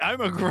I'm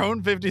a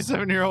grown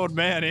 57-year-old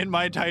man in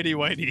my tidy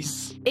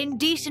whities.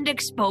 Indecent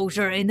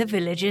exposure in the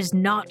village is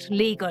not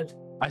legal.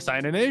 I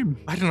sign a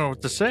name. I don't know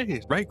what to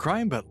say. Right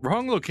crime, but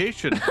wrong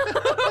location.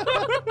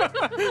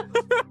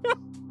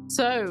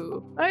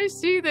 So, I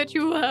see that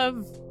you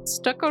have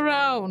stuck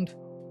around.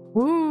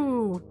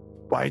 Woo.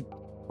 Why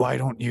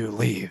don't you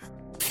leave?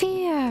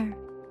 Fear.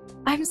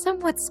 I'm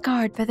somewhat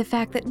scarred by the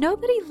fact that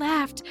nobody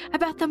laughed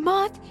about the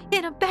moth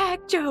in a bag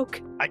joke.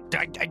 I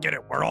get it.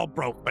 We're all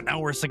broke, but now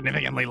we're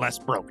significantly less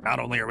broke. Not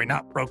only are we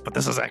not broke, but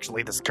this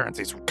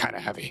currency's kind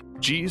of heavy.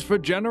 G's for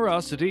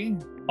generosity,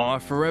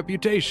 R for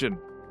reputation,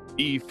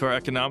 E for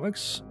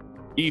economics,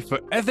 E for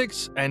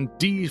ethics, and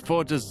D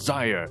for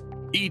desire.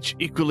 Each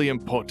equally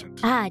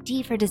important.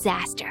 D for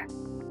disaster.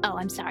 Oh,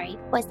 I'm sorry.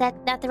 Was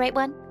that not the right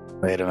one?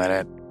 Wait a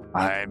minute.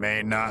 I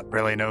may not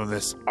really know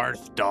this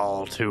Arth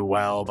doll too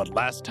well, but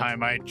last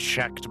time I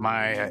checked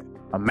my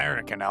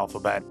American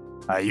alphabet,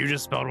 you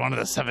just spelled one of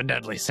the 7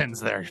 deadly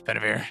sins there,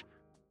 Benavir.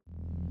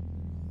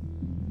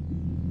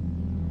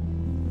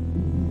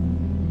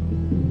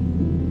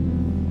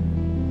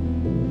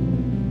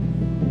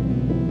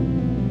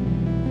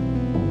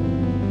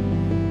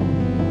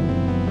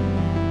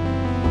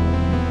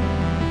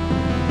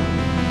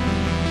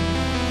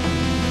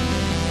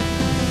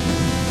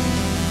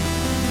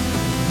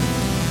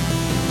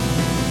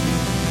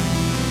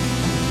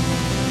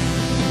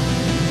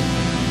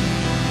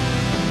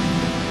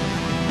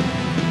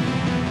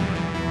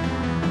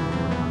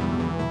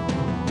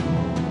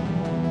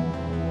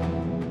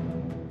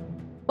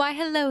 Why,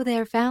 hello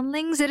there,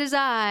 foundlings. It is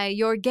I,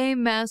 your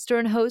game master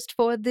and host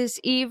for this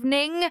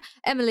evening,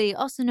 Emily,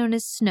 also known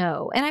as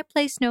Snow. And I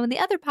play Snow in the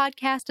other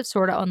podcast of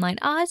Sword Art Online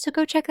Oz, so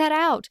go check that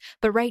out.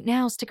 But right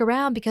now, stick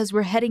around because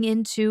we're heading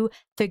into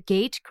The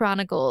Gate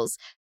Chronicles.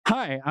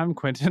 Hi, I'm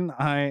Quentin.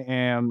 I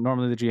am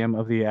normally the GM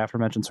of the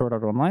aforementioned Sword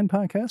Art Online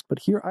podcast, but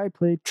here I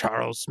play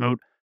Charles Smoot,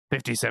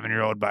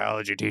 57-year-old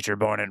biology teacher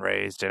born and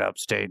raised in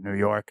upstate New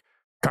York,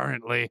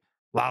 currently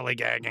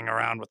lollygagging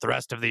around with the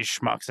rest of these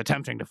schmucks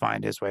attempting to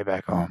find his way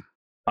back home.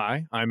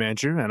 Hi, I'm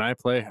Andrew, and I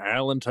play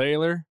Alan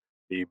Taylor,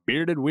 the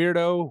bearded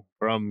weirdo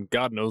from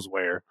God knows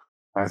where.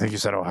 I think you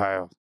said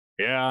Ohio.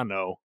 Yeah, I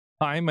know.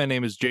 Hi, my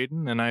name is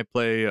Jaden, and I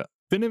play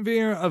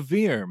Finavir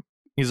Avir.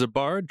 He's a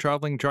bard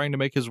trying to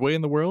make his way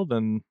in the world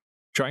and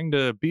trying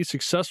to be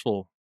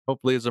successful,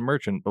 hopefully as a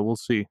merchant, but we'll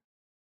see.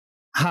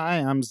 Hi,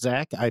 I'm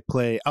Zach. I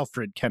play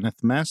Alfred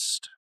Kenneth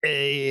Mest,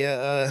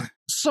 a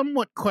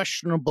somewhat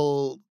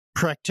questionable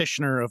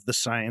practitioner of the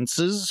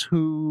sciences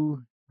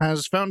who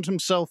has found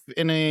himself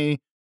in a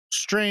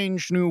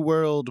strange new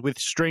world with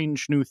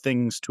strange new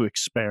things to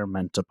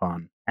experiment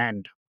upon.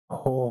 And,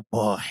 oh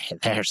boy,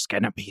 there's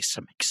gonna be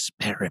some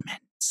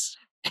experiments.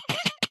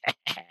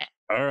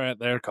 All right,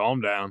 there, calm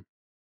down.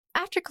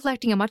 After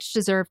collecting a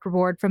much-deserved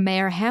reward from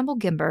Mayor Hamble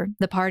Gimber,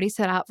 the party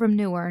set out from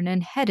Newern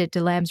and headed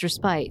to Lamb's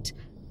Respite.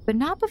 But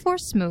not before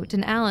Smoot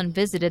and Alan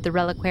visited the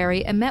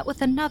reliquary and met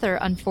with another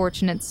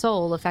unfortunate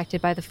soul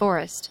affected by the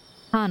forest,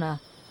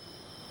 Hana.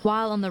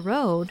 While on the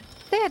road,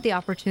 they had the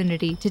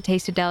opportunity to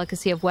taste a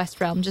delicacy of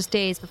Westrealm just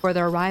days before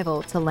their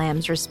arrival to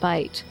Lamb's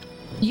Respite.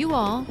 You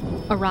all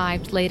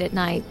arrived late at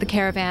night. The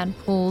caravan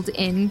pulled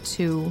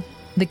into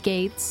the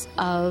gates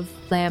of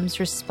Lamb's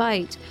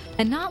Respite,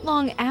 and not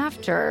long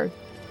after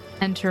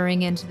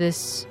entering into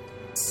this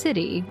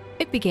city,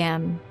 it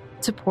began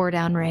to pour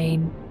down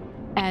rain.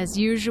 As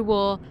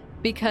usual,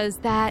 because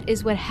that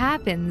is what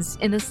happens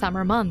in the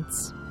summer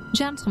months.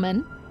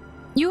 Gentlemen,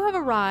 you have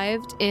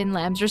arrived in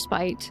Lamb's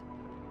Respite.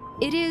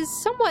 It is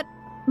somewhat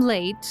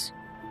late.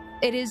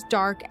 It is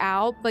dark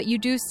out, but you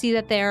do see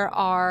that there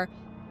are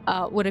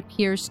what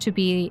appears to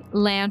be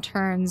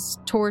lanterns,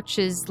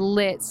 torches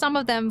lit, some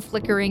of them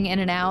flickering in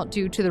and out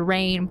due to the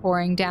rain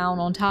pouring down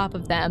on top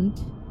of them.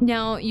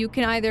 Now, you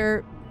can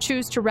either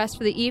choose to rest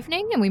for the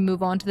evening and we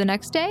move on to the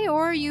next day,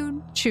 or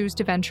you choose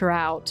to venture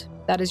out.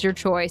 That is your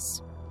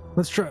choice.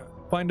 Let's try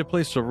find a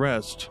place to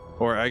rest.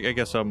 Or I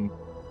guess,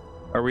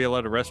 are we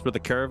allowed to rest with the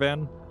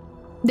caravan?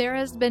 There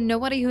has been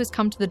nobody who has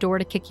come to the door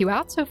to kick you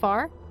out so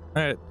far.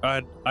 All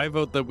right, I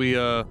vote that we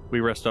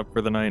rest up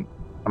for the night.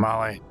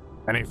 Amali,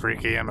 any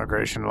freaky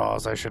immigration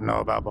laws I should know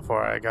about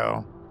before I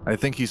go? I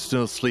think he's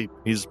still asleep.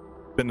 He's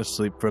been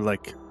asleep for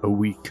like a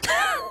week.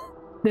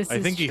 I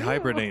think he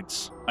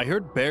hibernates. I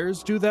heard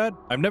bears do that.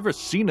 I've never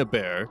seen a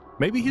bear.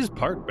 Maybe he's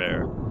part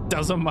bear.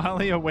 Does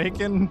Amali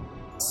awaken?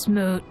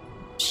 Smoot.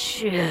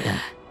 Shit.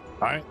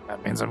 All right,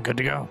 that means I'm good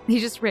to go.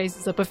 He just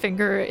raises up a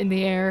finger in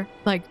the air,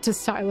 like to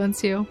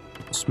silence you.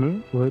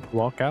 Smoot would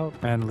walk out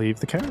and leave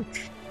the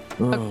carriage.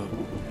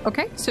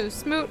 Okay, so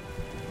Smoot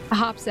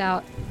hops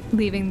out,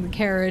 leaving the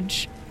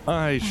carriage.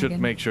 I should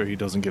make sure he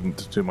doesn't get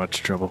into too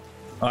much trouble.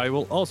 I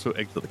will also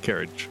exit the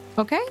carriage.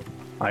 Okay.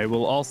 I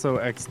will also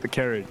exit the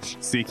carriage,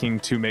 seeking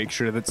to make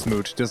sure that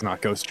Smoot does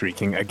not go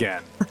streaking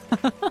again.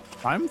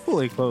 I'm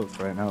fully clothed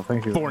right now,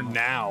 thank you. For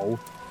now.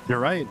 You're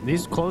right,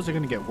 these clothes are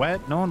going to get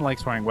wet. No one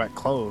likes wearing wet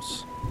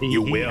clothes. He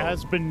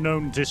has been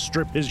known to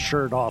strip his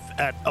shirt off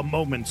at a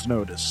moment's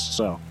notice,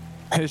 so.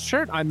 His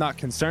shirt, I'm not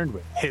concerned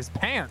with. His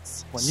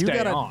pants,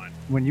 stay on.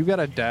 When you got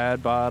a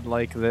dad bod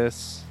like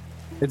this,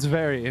 it's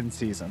very in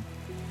season.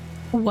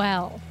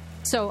 Well,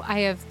 so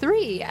I have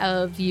 3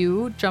 of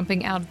you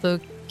jumping out of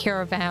the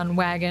caravan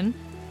wagon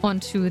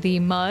onto the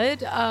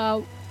mud.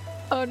 No,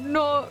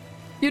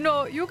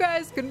 you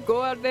guys can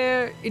go out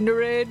there in the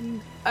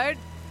rain.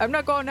 I'm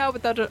not going out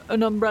without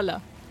an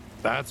umbrella.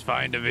 That's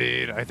fine,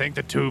 David. I think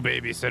the 2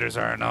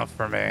 babysitters are enough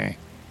for me.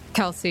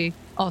 Kelsey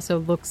also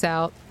looks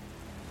out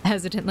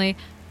hesitantly.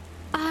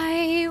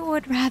 I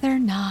would rather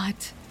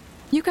not.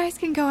 You guys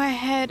can go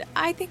ahead.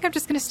 I think I'm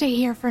just going to stay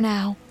here for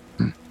now.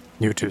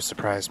 You 2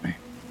 surprised me.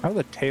 How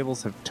the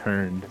tables have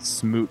turned,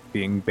 Smoot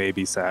being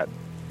babysat.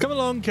 Come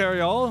along,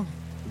 Carryall.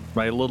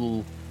 My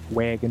little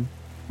Wagon.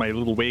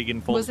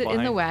 falls Was it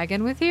behind. in the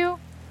wagon with you?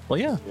 Well,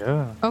 yeah.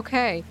 Yeah.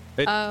 Okay.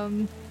 It-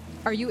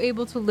 Are you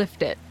able to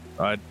lift it?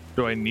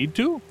 Do I need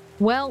to?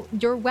 Well,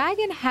 your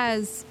wagon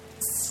has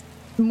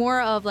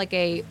more of like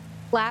a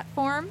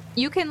platform.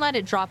 You can let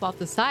it drop off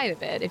the side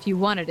of it if you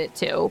wanted it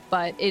to,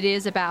 but it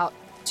is about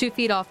 2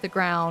 feet off the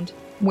ground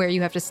where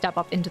you have to step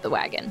up into the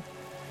wagon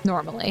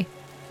normally.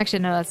 Actually,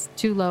 no, that's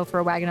too low for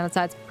a wagon on the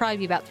side. It's probably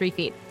be about 3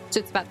 feet. So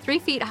it's about 3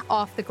 feet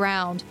off the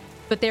ground,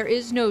 but there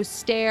is no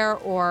stair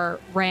or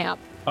ramp.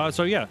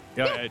 So yeah,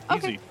 okay.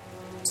 easy.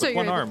 So With you're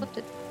one able arm. to lift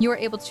it. You are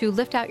able to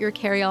lift out your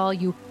carryall,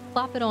 you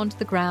plop it onto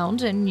the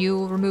ground, and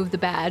you remove the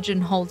badge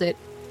and hold it.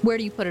 Where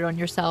do you put it on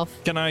yourself?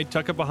 Can I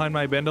tuck it behind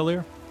my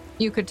bandolier?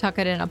 You could tuck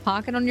it in a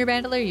pocket on your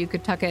bandolier. You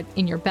could tuck it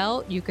in your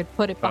belt. You could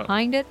put it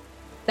behind it.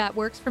 That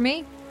works for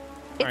me.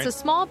 It's Alright. a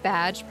small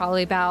badge,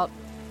 probably about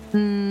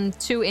 2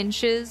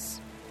 inches.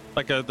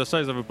 Like the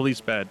size of a police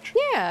badge.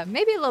 Yeah,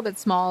 maybe a little bit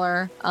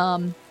smaller.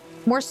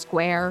 More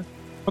square.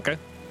 Okay.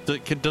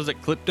 Does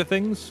it clip to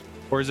things?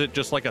 Or is it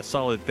just like a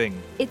solid thing?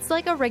 It's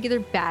like a regular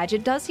badge.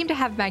 It does seem to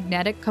have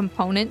magnetic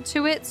component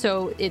to it,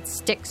 so it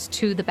sticks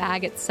to the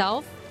bag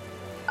itself.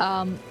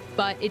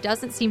 But it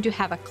doesn't seem to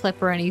have a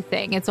clip or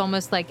anything. It's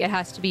almost like it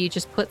has to be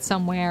just put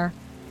somewhere.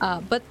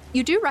 But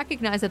you do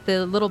recognize that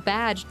the little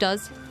badge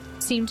does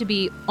seem to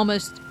be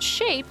almost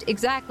shaped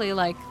exactly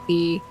like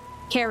the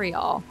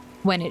carry-all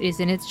when it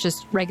is in its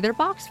just regular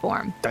box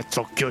form. That's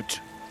so cute.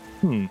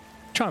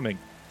 Charming.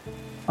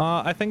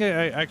 I think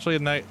I actually,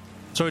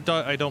 so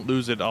I don't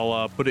lose it,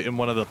 I'll put it in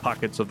one of the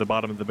pockets of the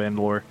bottom of the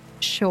bandolier.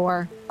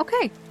 Sure.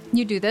 Okay,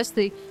 you do this.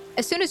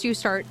 As soon as you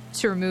start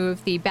to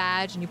remove the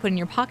badge and you put it in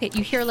your pocket,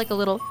 you hear like a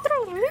little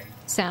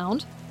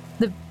sound.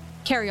 The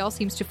carry-all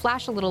seems to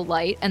flash a little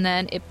light, and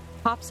then it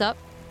pops up,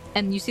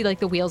 and you see like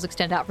the wheels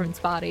extend out from its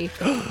body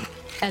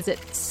as it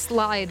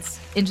slides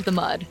into the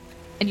mud.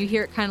 And you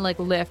hear it kind of like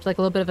lift, like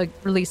a little bit of a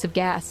release of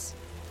gas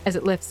as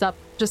it lifts up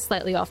just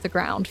slightly off the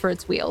ground for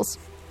its wheels.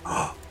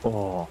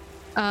 Oh.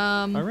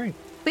 All right.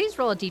 Please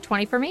roll a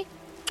d20 for me.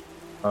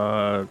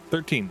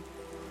 13.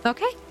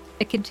 Okay.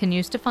 It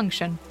continues to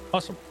function.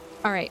 Awesome.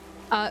 All right.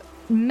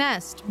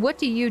 Mest, what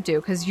do you do?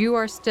 Because you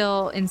are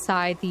still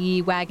inside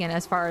the wagon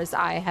as far as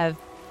I have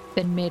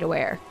been made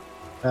aware.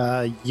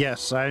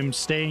 Yes, I'm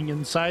staying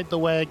inside the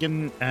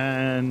wagon,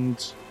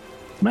 and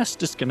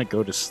Mest is gonna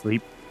go to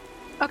sleep.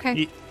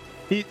 Okay.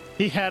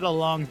 He had a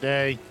long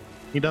day.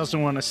 He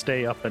doesn't want to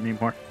stay up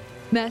anymore.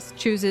 Mest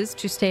chooses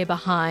to stay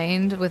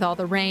behind with all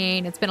the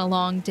rain. It's been a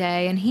long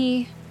day, and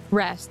he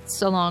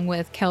rests along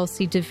with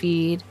Kelsey,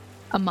 David,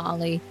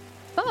 Amali.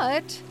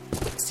 But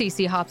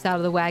Cece hops out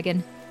of the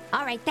wagon.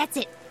 All right, that's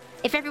it.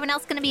 If everyone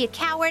else is going to be a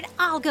coward,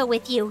 I'll go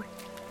with you.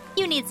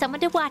 You need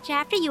someone to watch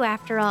after you,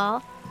 after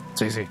all.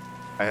 Cece,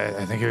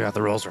 I think you got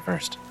the rules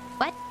reversed.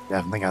 What? You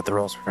definitely got the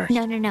rules reversed.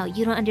 No,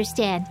 you don't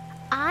understand.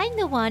 I'm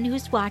the one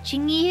who's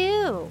watching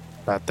you.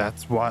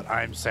 That's what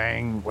I'm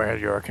saying, where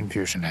your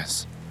confusion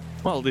is.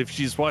 Well, if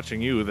she's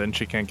watching you, then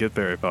she can't get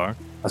very far.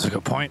 That's a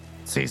good point.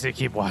 Cece,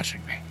 keep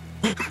watching me.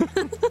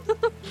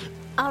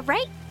 All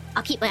right,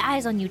 I'll keep my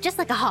eyes on you just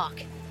like a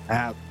hawk.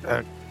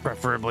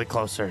 Preferably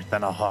closer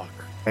than a hawk.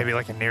 Maybe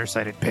like a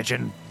nearsighted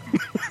pigeon.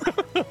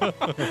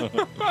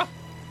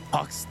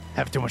 Hawks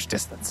have too much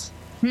distance.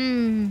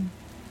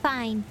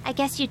 Fine. I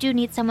guess you do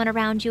need someone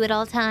around you at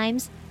all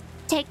times.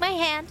 Take my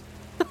hand.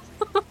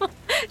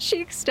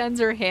 She extends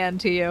her hand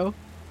to you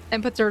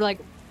and puts her like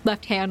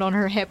left hand on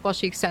her hip while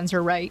she extends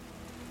her right.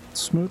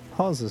 Smoot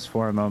pauses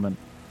for a moment.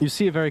 You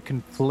see a very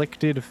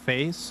conflicted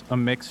face, a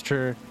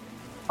mixture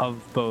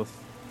of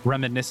both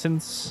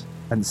reminiscence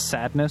and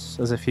sadness,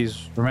 as if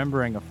he's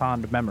remembering a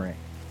fond memory.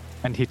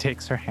 And he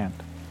takes her hand.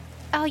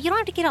 Oh, you don't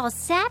have to get all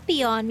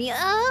sappy on me.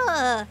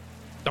 Ugh.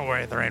 Don't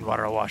worry, the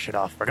rainwater will wash it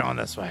off. We're going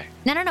this way.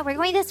 No, we're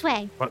going this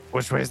way.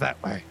 Which way is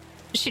that way?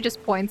 She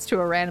just points to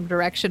a random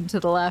direction to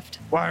the left.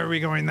 Why are we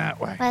going that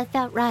way? Well, it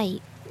felt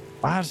right.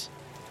 What?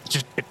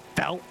 It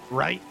felt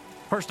right?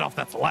 First off,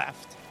 that's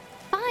left.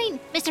 Fine.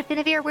 Mr.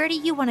 Finavir, where do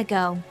you want to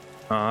go?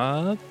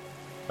 I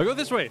go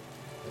this way.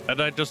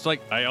 And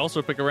I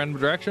also pick a random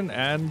direction,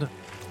 and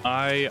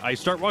I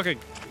start walking.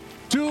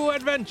 To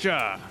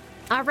adventure!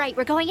 All right,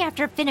 we're going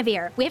after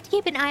Finavir. We have to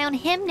keep an eye on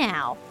him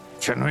now.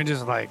 Shouldn't we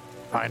just,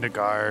 find a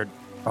guard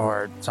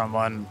or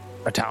someone,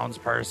 a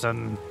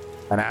townsperson,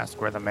 and ask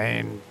where the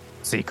main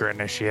secret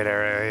initiate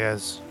area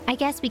is? I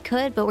guess we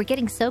could, but we're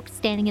getting soaked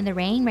standing in the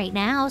rain right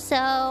now,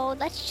 so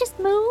let's just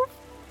move.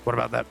 What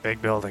about that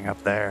big building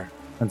up there?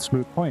 And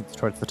Smoot points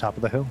towards the top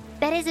of the hill.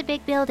 That is a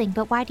big building,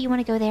 but why do you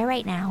want to go there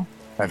right now?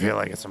 I feel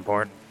like it's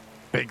important.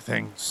 Big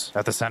things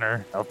at the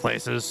center of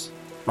places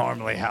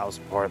normally house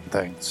important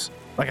things.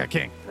 Like a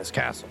king in his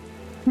castle.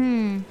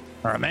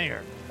 Or a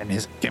mayor in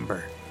his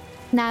gimber.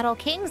 Not all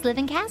kings live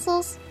in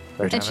castles.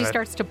 And she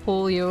starts to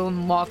pull you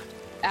and walk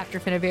after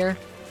Finavir.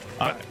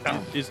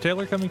 Is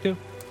Taylor coming too?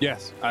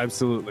 Yes,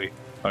 absolutely.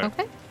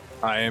 Okay.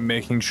 I am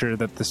making sure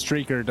that the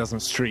streaker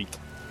doesn't streak.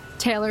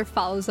 Taylor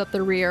follows up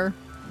the rear.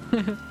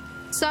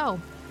 So,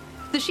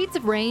 the sheets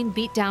of rain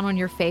beat down on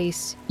your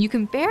face. You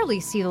can barely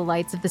see the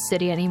lights of the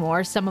city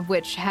anymore, some of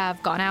which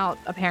have gone out,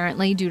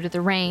 apparently, due to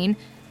the rain.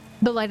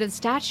 The light of the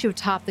statue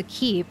atop the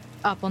keep,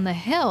 up on the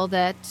hill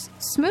that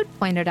Smoot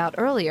pointed out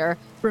earlier,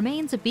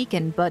 remains a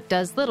beacon but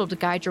does little to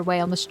guide your way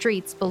on the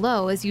streets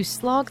below as you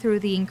slog through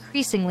the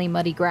increasingly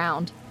muddy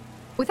ground.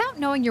 Without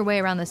knowing your way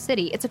around the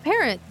city, it's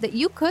apparent that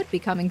you could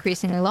become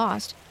increasingly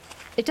lost.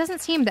 It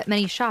doesn't seem that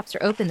many shops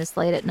are open this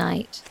late at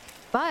night,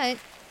 but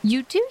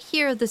you do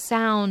hear the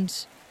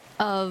sound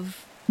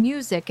of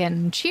music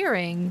and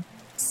cheering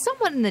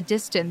somewhat in the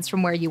distance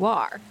from where you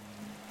are.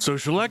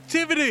 Social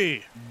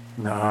activity!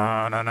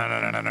 No.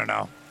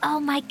 Oh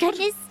my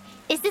goodness.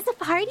 Is this a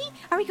party?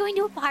 Are we going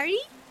to a party?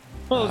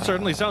 Well, it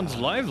certainly sounds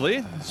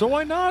lively, so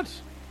why not?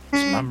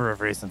 There's a number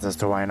of reasons as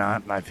to why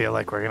not, and I feel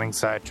like we're getting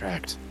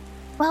sidetracked.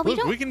 Well, we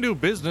Look, don't. we can do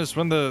business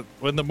when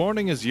the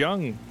morning is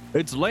young.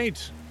 It's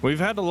late. We've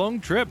had a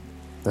long trip.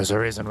 There's a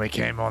reason we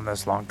came on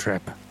this long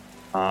trip.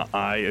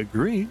 I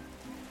agree.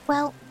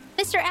 Well,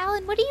 Mr.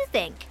 Allen, what do you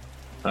think?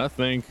 I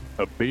think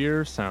a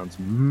beer sounds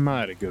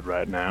mighty good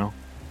right now.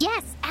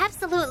 Yes,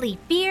 absolutely.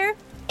 Beer,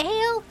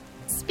 ale,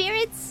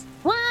 spirits,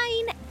 wine.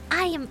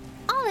 I am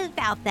all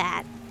about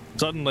that.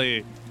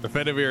 Suddenly,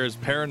 Finavir is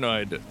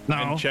paranoid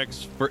and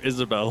checks for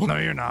Isabel. No,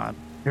 you're not.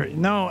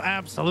 No,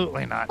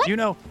 absolutely not. What? You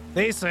know,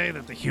 they say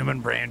that the human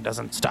brain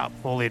doesn't stop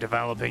fully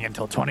developing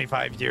until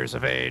 25 years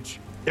of age.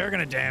 You're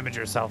going to damage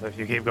yourself if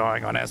you keep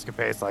going on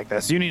escapades like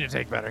this. You need to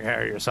take better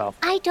care of yourself.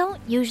 I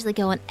don't usually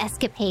go on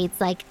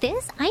escapades like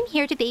this. I'm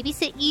here to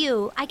babysit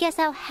you. I guess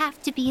I'll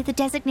have to be the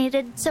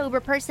designated sober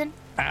person.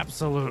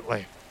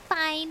 Absolutely.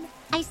 Fine.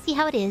 I see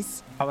how it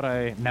is. How would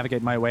I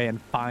navigate my way and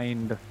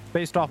find,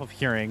 based off of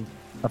hearing,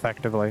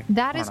 effectively?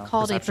 That I is don't know,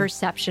 called perception? a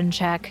perception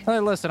check. Hey,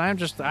 listen,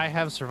 I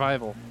have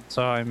survival.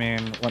 So, I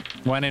mean,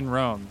 when in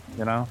Rome,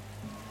 you know?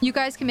 You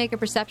guys can make a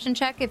perception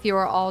check if you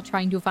are all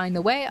trying to find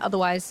the way.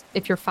 Otherwise,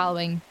 if you're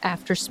following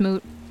after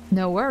Smoot,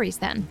 no worries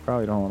then.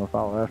 Probably don't want to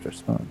follow after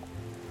Spoon.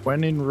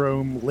 When in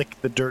Rome, lick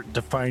the dirt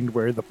to find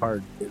where the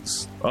party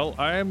is. Well,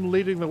 I am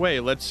leading the way.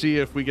 Let's see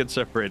if we get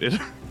separated.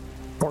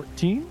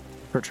 14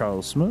 for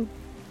Charles Smoot.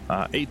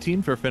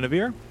 18 for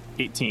Finavir.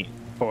 18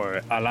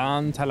 for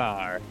Alan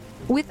Talar.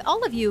 With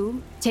all of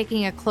you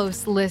taking a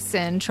close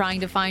listen,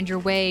 trying to find your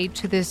way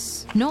to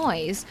this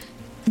noise,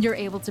 you're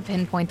able to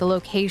pinpoint the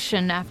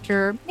location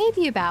after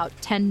maybe about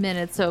 10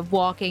 minutes of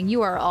walking.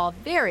 You are all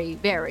very,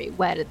 very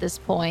wet at this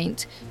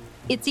point.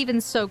 It's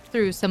even soaked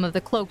through some of the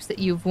cloaks that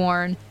you've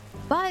worn,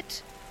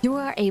 but you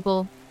are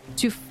able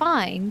to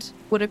find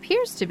what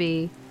appears to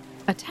be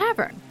a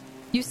tavern.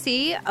 You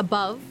see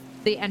above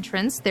the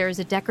entrance, there is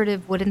a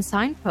decorative wooden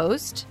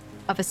signpost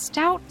of a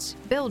stout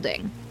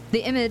building.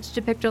 The image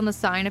depicted on the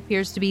sign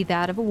appears to be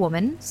that of a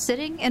woman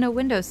sitting in a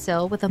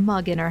windowsill with a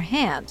mug in her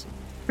hand,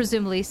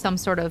 presumably some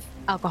sort of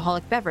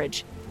alcoholic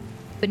beverage.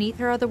 Beneath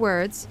her are the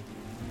words,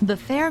 "The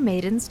Fair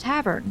Maiden's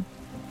Tavern."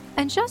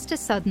 And just as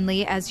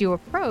suddenly as you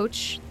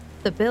approach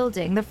the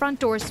building, the front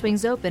door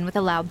swings open with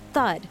a loud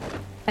thud,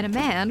 and a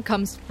man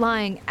comes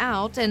flying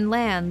out and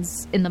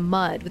lands in the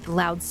mud with a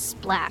loud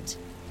splat.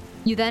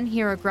 You then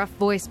hear a gruff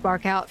voice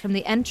bark out from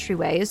the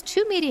entryway as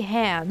two meaty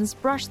hands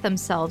brush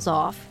themselves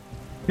off.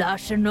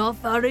 That's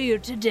enough out of you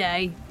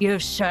today.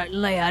 You've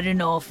certainly had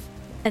enough.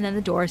 And then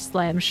the door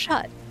slams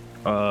shut.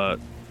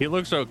 He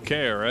looks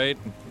okay, right?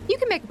 You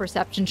can make a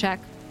perception check.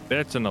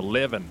 That's an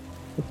 11.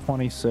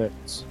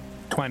 26.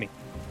 20.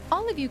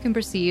 All of you can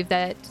perceive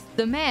that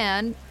the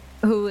man,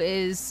 who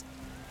is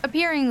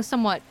appearing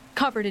somewhat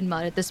covered in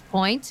mud at this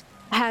point,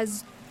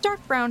 has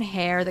dark brown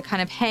hair that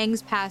kind of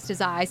hangs past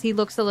his eyes. He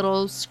looks a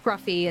little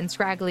scruffy and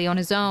scraggly on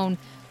his own.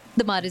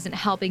 The mud isn't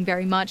helping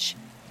very much.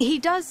 He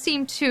does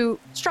seem to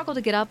struggle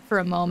to get up for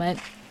a moment,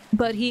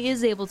 but he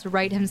is able to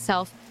right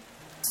himself.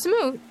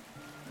 Smoot,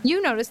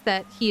 you notice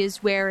that he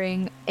is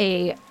wearing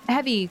a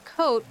heavy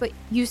coat, but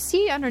you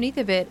see underneath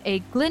of it a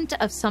glint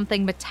of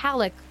something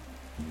metallic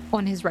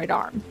on his right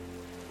arm.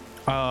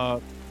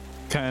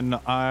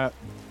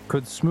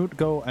 Could Smoot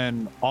go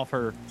and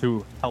offer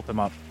to help him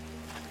up?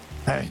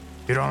 Hey,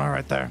 you don't know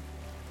right there.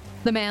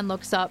 The man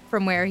looks up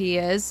from where he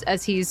is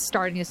as he's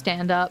starting to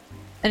stand up,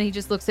 and he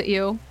just looks at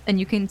you, and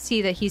you can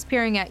see that he's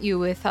peering at you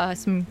with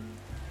some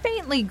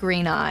faintly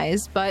green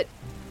eyes, but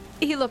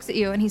he looks at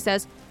you and he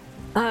says,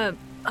 I'll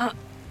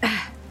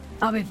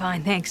be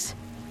fine, thanks.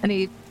 and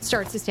he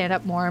starts to stand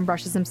up more and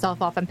brushes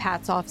himself off and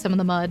pats off some of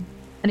the mud.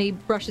 And he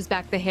brushes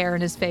back the hair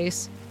in his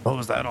face. What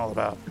was that all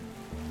about?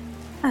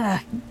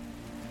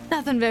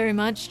 Nothing very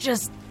much,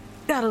 just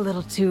got a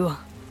little too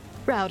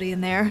rowdy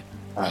in there.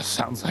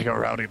 Sounds like a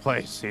rowdy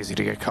place, easy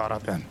to get caught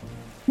up in.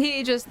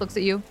 He just looks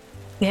at you.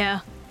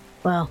 Yeah,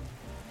 well,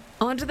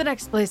 on to the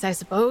next place, I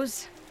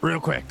suppose. Real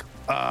quick,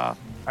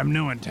 I'm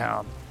new in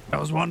town. I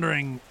was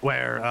wondering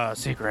where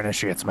Seeker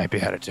Initiates might be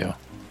headed to.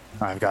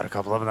 I've got a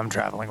couple of them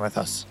traveling with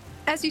us.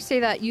 As you say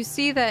that, you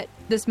see that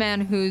this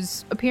man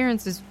whose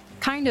appearance is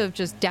kind of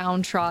just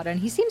downtrodden,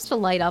 he seems to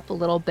light up a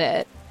little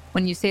bit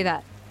when you say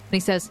that. And he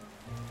says,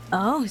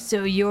 Oh,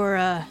 so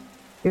you're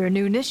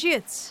new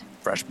initiates.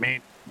 Fresh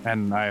meat.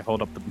 And I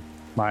hold up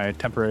my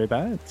temporary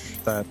badge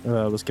that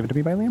was given to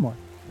me by Leomore.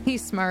 he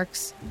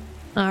smirks.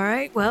 All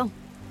right, well,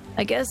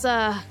 I guess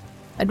I'd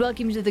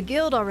welcome you to the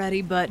guild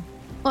already, but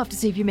we'll have to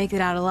see if you make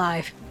it out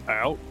alive.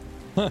 Out.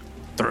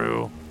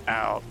 Through,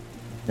 out.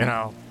 You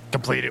know,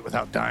 complete it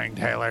without dying,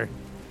 Taylor.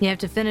 You have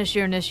to finish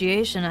your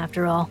initiation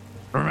after all.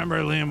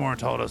 Remember, Leomore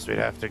told us we'd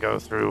have to go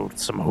through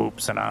some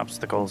hoops and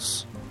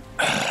obstacles.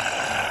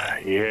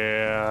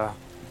 Yeah.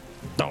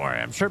 Don't worry,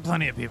 I'm sure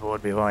plenty of people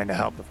would be willing to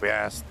help if we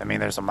asked. I mean,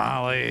 there's a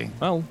Molly.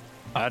 Well,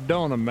 I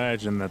don't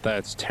imagine that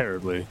that's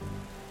terribly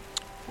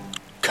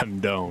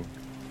condoned.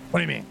 What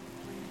do you mean?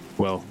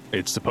 Well,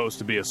 it's supposed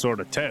to be a sort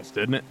of test,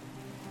 isn't it?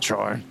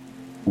 Sure.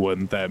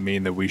 Wouldn't that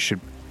mean that we should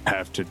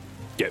have to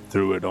get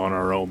through it on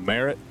our own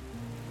merit?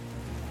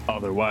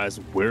 Otherwise,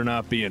 we're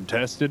not being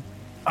tested?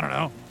 I don't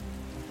know.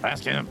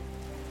 Ask him.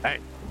 Hey,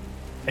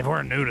 if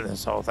we're new to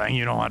this whole thing,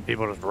 you don't want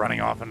people just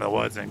running off into the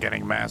woods and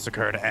getting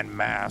massacred en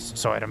masse,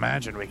 so I'd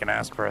imagine we can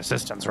ask for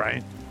assistance,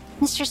 right?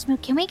 Mr.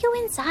 Smoot, can we go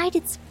inside?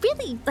 It's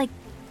really,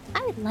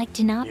 I would like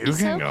to not You be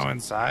can soaked. go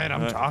inside.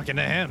 I'm talking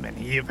to him, and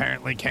he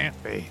apparently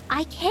can't be.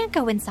 I can't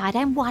go inside.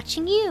 I'm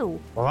watching you.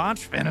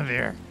 Watch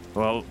Finavir.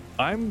 Well,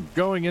 I'm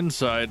going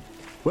inside.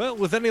 Well,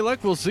 with any luck,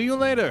 we'll see you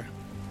later.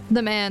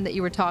 The man that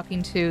you were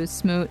talking to,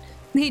 Smoot,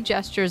 he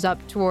gestures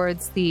up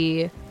towards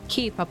the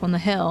keep up on the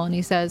hill, and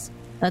he says,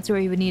 That's where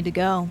you would need to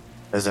go,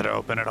 Is it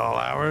open at all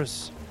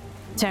hours?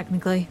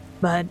 technically.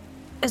 But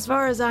as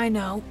far as I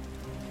know,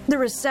 the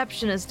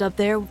receptionist up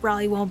there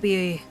probably won't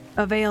be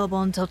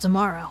available until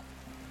tomorrow.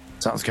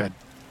 Sounds good.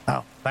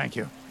 Oh, thank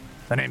you.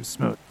 The name's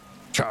Smoot.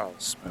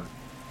 Charles Smoot.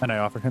 And I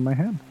offer him my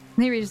hand.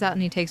 he reaches out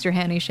and he takes your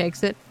hand, he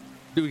shakes it.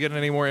 Do we get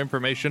any more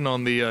information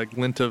on the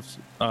glint of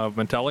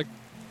metallic?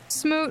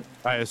 Smoot,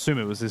 I assume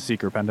it was his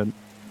seeker pendant.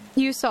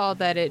 you saw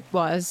that it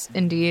was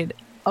indeed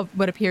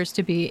what appears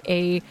to be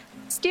a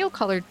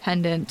steel-colored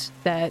pendant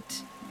that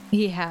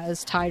he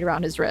has tied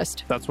around his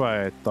wrist. That's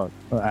why I thought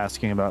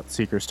asking about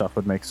seeker stuff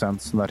would make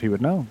sense and that he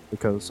would know,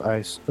 because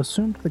I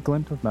assumed the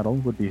glint of metal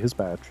would be his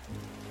badge.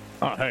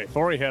 Oh, hey,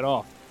 before we head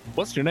off,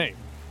 what's your name?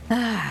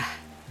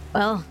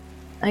 Well,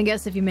 I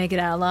guess if you make it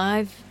out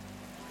alive,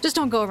 just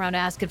don't go around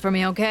asking for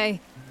me, okay?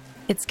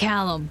 It's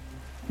Callum.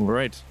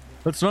 Right.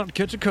 Let's not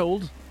catch a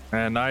cold.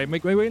 And I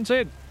make my way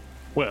inside.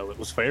 Well, it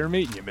was fair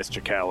meeting you,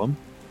 Mr. Callum.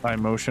 I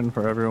motion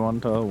for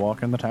everyone to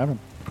walk in the tavern.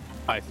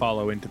 I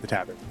follow into the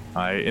tavern.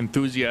 I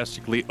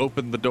enthusiastically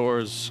open the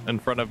doors in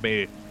front of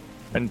me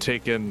and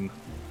take in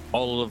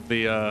all of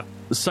the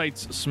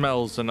sights,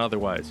 smells, and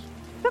otherwise.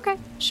 Okay,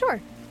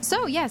 sure.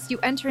 So, yes, you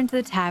enter into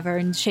the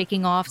tavern,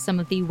 shaking off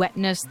some of the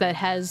wetness that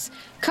has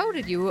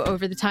coated you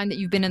over the time that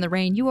you've been in the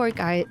rain.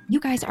 You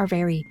guys are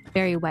very,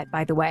 very wet,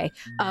 by the way.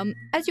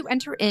 As you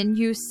enter in,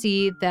 you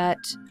see that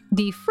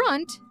the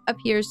front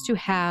appears to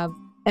have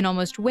an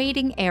almost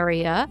waiting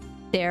area.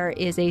 There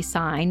is a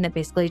sign that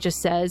basically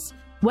just says,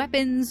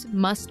 weapons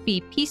must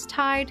be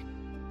peace-tied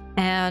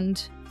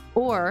and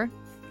or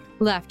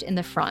left in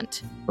the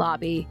front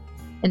lobby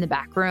in the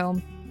back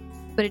room.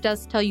 But it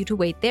does tell you to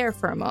wait there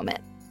for a moment.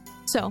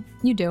 So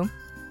you do.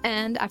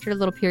 And after a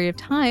little period of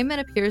time, it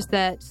appears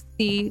that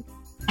the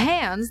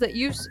hands that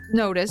you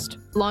noticed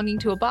belonging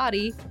to a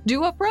body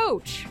do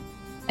approach.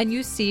 And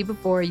you see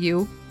before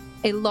you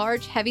a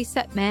large,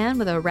 heavy-set man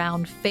with a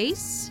round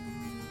face,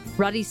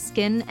 ruddy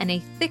skin, and a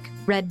thick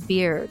red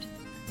beard.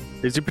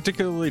 Is he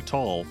particularly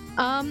tall?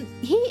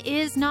 He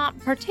is not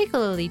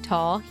particularly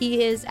tall.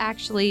 He is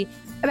actually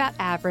about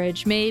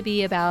average,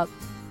 maybe about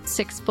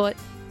 6 foot.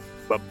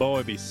 But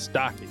boy, be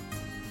stocky.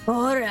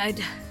 All right.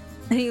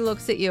 And he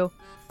looks at you.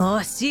 Oh,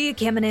 I see you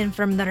coming in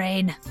from the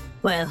rain.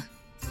 Well,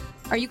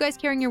 Are you guys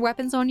carrying your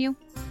weapons on you?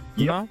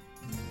 Yeah.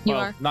 You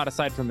Well, are? not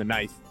aside from the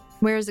knife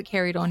Where is it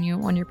carried on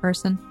you, on your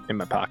person? in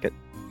my pocket.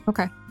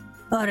 Okay.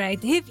 all right.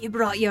 If you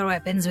brought your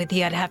weapons with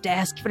you, I'd have to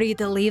ask for you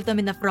to leave them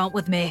in the front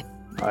with me.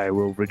 I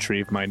will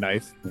retrieve my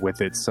knife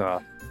with its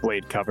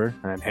blade cover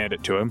and hand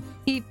it to him.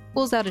 He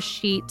pulls out a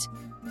sheet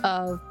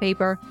of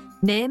paper.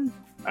 Name?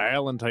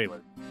 Alan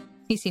Taylor.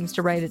 He seems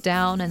to write it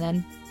down and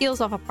then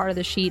peels off a part of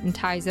the sheet and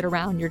ties it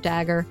around your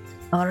dagger.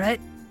 All right.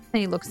 And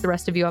he looks the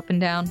rest of you up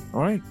and down. All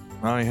right.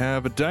 I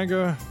have a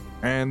dagger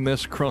and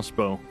this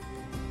crossbow.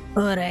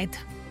 All right.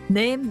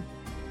 Name?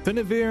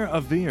 Finavir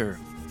Avir.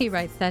 He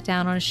writes that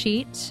down on a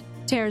sheet,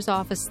 tears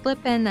off a slip,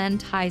 and then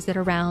ties it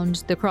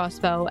around the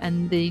crossbow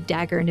and the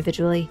dagger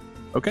individually.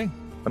 Okay.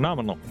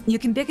 Phenomenal. You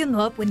can pick him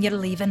up when you're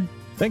leaving.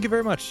 Thank you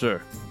very much,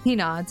 sir. He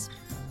nods.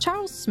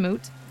 Charles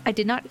Smoot, I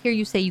did not hear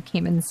you say you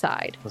came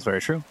inside. That's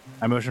very true.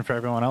 I motioned for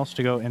everyone else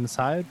to go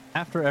inside.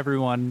 After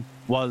everyone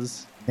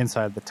was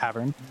inside the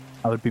tavern,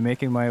 I would be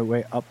making my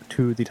way up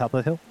to the top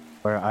of the hill,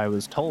 where I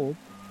was told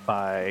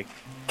by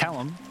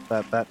Callum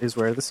that that is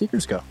where the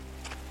Seekers go.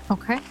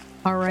 Okay.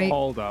 All right.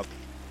 Hold up.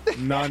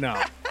 No.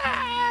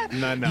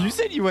 You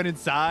said you went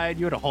inside.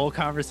 You had a whole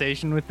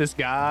conversation with this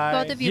guy.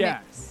 Both of you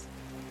Yes.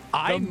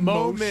 I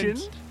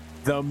motioned.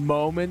 The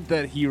moment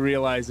that he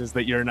realizes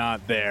that you're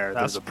not there,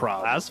 there's a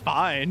problem. That's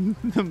fine.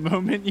 The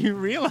moment you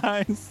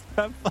realize,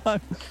 have fun.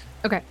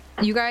 Okay.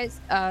 You guys,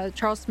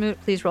 Charles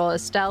Smoot, please roll a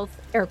stealth,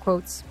 air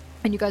quotes,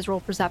 and you guys roll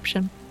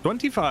perception.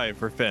 25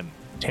 for Finn.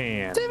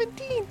 10.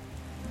 17.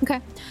 Okay.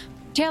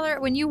 Taylor,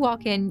 when you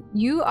walk in,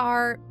 you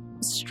are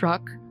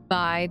struck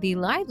by the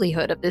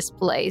livelihood of this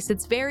place.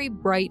 It's very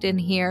bright in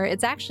here.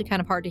 It's actually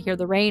kind of hard to hear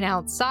the rain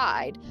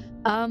outside.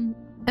 And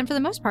for the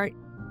most part,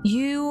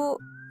 you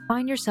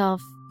find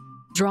yourself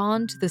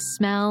drawn to the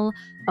smell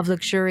of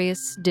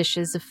luxurious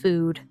dishes of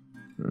food.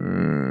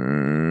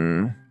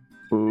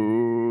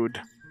 Food.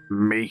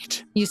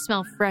 Meat. You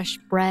smell fresh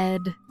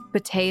bread,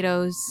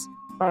 potatoes,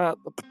 The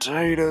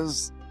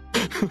potatoes.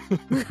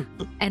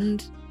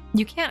 and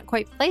you can't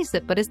quite place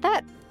it, but is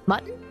that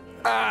mutton?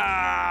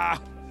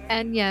 Ah!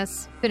 And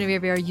yes,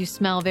 Finavir, you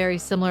smell very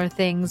similar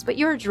things, but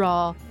your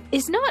draw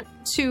is not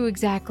to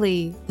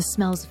exactly the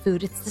smells of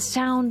food. It's the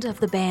sound of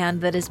the band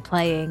that is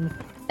playing,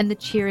 and the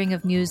cheering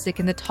of music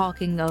and the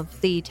talking of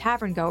the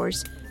tavern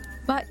goers.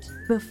 But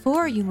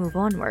before you move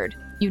onward,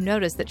 you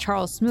notice that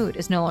Charles Smoot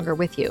is no longer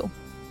with you.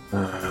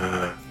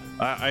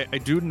 I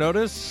do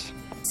notice.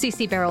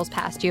 CC barrels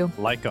past you.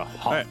 Like a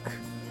hawk.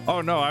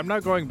 Oh no, I'm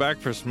not going back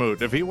for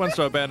Smoot. If he wants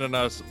to abandon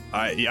us,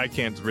 I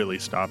can't really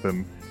stop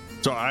him.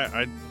 So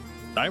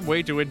I'm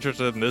way too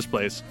interested in this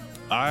place.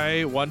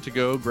 I want to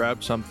go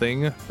grab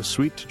something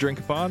sweet to drink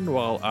upon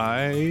while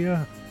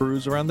I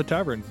cruise around the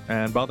tavern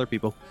and bother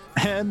people.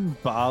 And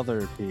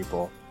bother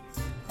people.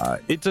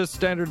 It's a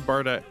standard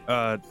bard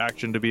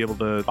action to be able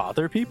to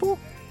Bother people?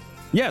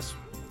 Yes.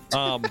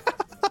 All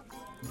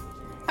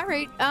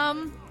right,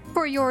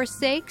 for your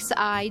sakes,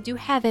 I do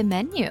have a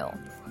menu.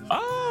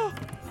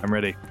 I'm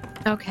ready.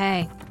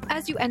 Okay.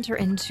 As you enter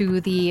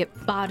into the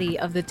body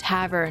of the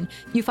tavern,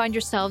 you find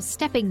yourselves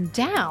stepping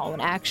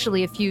down,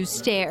 actually, a few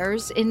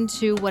stairs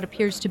into what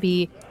appears to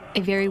be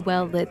a very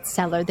well-lit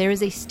cellar. There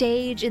is a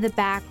stage in the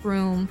back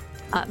room,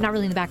 not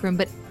really in the back room,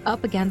 but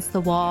up against the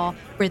wall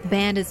where the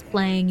band is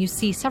playing. You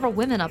see several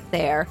women up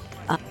there,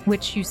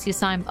 which you see a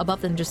sign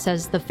above them just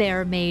says the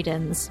Fair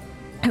Maidens,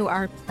 who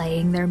are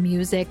playing their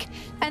music.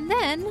 And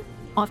then,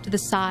 off to the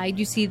side,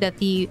 you see that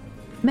the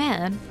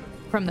man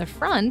from the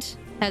front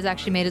has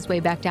actually made his way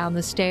back down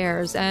the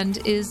stairs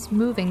and is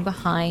moving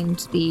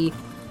behind the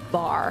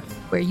bar,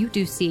 where you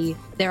do see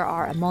there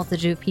are a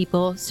multitude of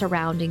people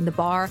surrounding the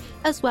bar,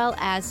 as well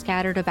as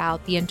scattered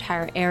about the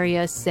entire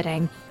area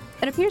sitting.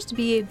 It appears to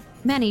be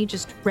many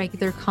just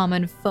regular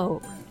common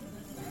folk.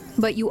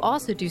 But you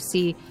also do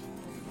see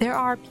there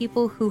are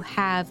people who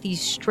have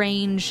these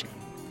strange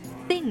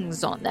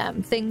things on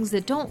them, things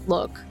that don't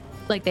look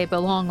like they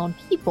belong on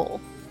people.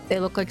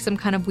 They look like some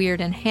kind of weird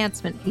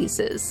enhancement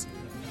pieces,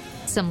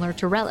 similar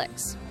to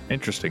relics.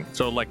 Interesting.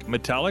 So like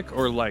metallic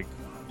or like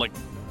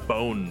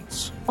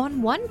bones?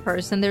 On one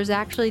person, there's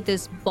actually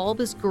this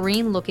bulbous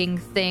green looking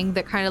thing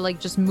that kind of like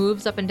just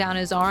moves up and down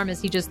his arm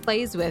as he just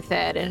plays with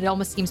it, and it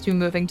almost seems to be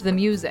moving to the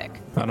music.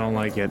 I don't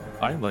like it.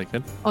 I like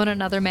it. On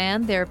another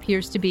man, there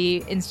appears to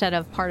be, instead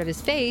of part of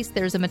his face,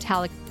 there's a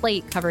metallic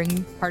plate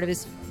covering part of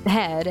his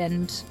head,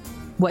 and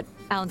what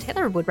Alan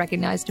Taylor would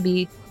recognize to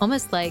be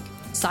almost like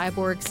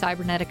cyborg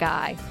cybernetic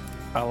eye.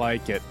 I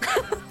like it.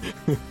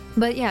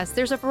 But yes,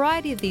 there's a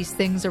variety of these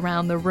things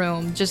around the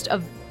room, just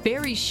of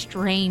very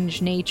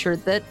strange nature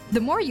that the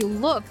more you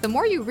look, the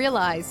more you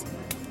realize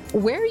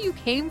where you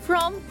came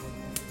from,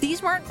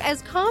 these weren't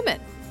as common.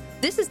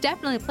 This is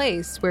definitely a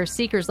place where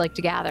seekers like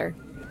to gather.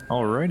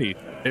 Alrighty.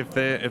 If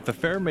the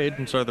Fair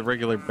Maidens are the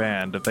regular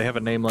band, if they have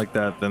a name like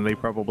that, then they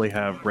probably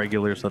have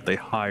regulars that they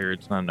hire.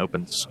 It's not an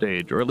open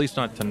stage, or at least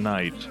not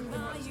tonight.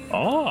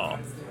 Oh.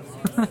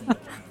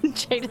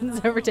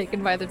 Jaden's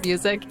overtaken by the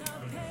music.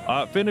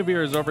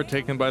 Finavir is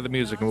overtaken by the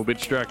music and will be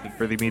distracted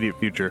for the immediate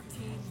future.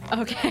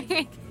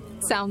 Okay.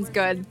 Sounds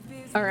good.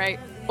 All right.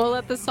 We'll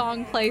let the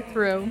song play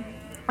through.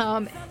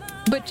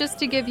 But just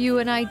to give you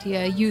an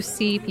idea, you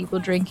see people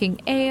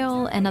drinking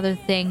ale and other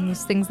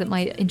things that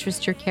might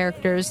interest your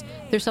characters.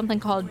 There's something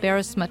called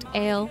Barasmut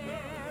Ale.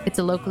 It's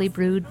a locally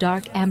brewed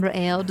dark amber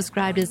ale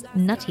described as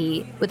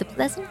nutty with a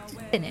pleasant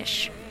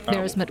finish.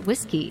 Barasmut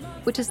Whiskey,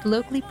 which is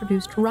locally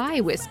produced rye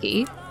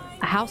whiskey,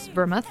 a house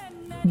vermouth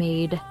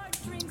made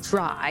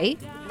dry,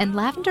 and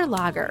lavender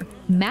lager,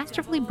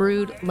 masterfully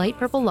brewed light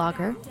purple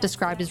lager,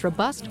 described as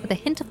robust with a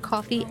hint of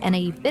coffee and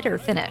a bitter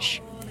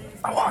finish.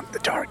 I want the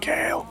dark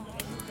ale.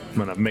 I'm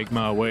gonna make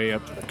my way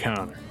up to the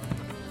counter.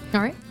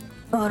 All right.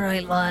 All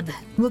right, lad.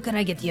 What can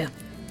I get you?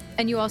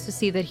 And you also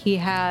see that he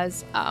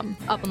has, up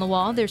on the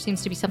wall, there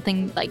seems to be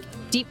something like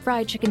deep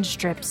fried chicken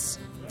strips,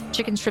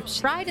 chicken strips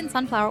fried in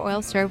sunflower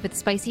oil served with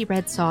spicy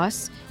red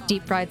sauce,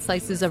 deep fried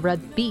slices of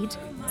red beet,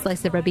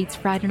 slice of red beets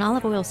fried in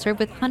olive oil served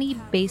with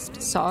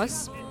honey-based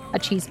sauce, a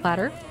cheese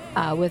platter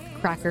with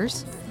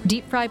crackers,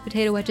 deep fried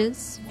potato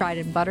wedges fried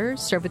in butter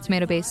served with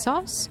tomato-based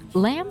sauce,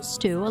 lamb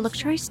stew, a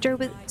luxurious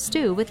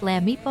stew with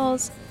lamb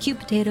meatballs,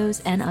 cubed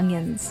potatoes, and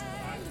onions,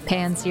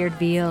 pan-seared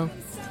veal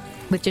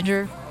with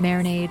ginger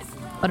marinade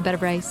on a bed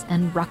of rice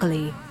and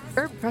broccoli,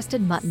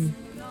 herb-crusted mutton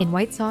in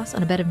white sauce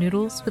on a bed of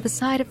noodles with a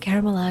side of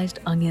caramelized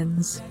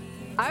onions.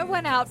 I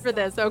went out for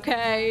this,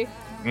 okay?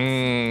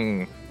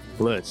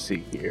 Let's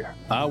see here.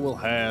 I will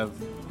have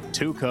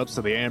 2 cups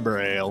of the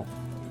amber ale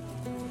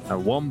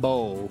and 1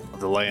 bowl of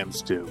the lamb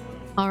stew.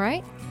 All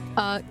right.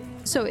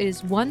 So it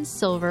is 1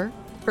 silver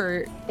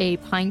for a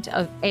pint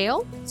of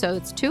ale, so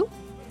it's 2.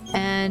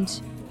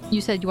 And you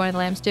said you wanted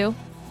lamb stew?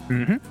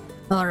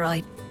 Mm-hmm. All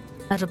right.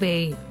 That'll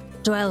be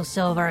 12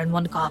 silver and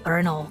 1 copper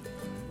in all.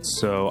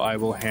 So I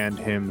will hand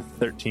him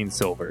 13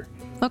 silver,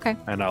 Okay.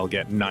 and I'll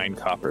get 9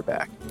 copper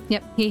back.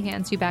 Yep, he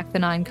hands you back the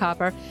 9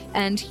 copper,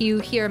 and you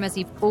hear him as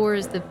he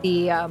pours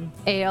the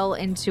ale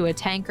into a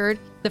tankard.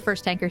 The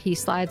first tankard he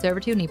slides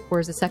over to, and he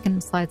pours the second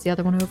and slides the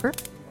other one over.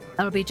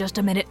 That'll be just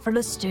a minute for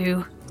the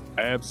stew.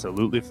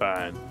 Absolutely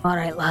fine. All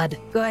right, lad.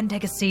 Go ahead and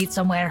take a seat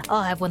somewhere.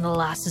 I'll have one of the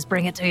lasses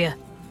bring it to you.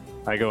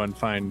 I go and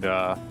find,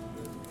 I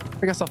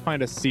guess I'll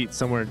find a seat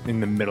somewhere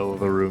in the middle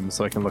of the room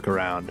so I can look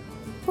around.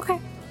 Okay.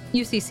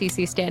 You see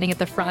Cece standing at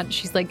the front.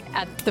 She's like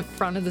at the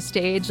front of the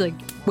stage, like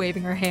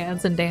waving her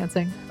hands and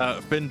dancing.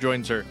 Finn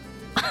joins her.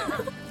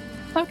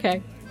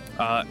 Okay.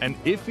 And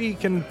if he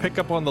can pick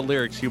up on the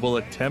lyrics, he will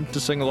attempt to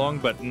sing along,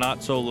 but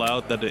not so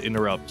loud that it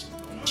interrupts.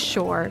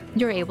 Sure,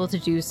 you're able to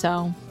do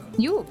so.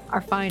 You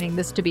are finding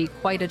this to be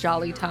quite a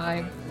jolly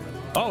time.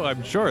 Oh,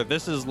 I'm sure.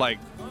 This is like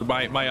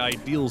my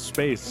ideal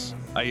space.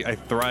 I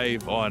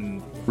thrive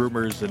on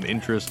rumors and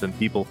interest and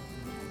people.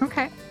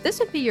 Okay. This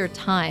would be your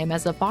time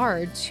as a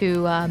bard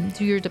to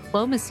do your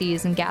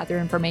diplomacies and gather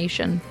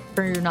information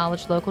for your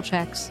knowledge local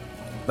checks.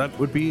 That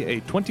would be a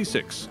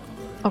 26.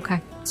 Okay.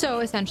 So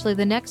essentially,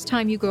 the next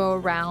time you go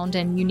around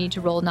and you need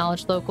to roll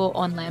knowledge local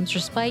on Lamb's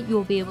Respite, you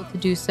will be able to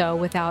do so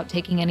without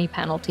taking any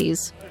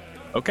penalties.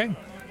 Okay,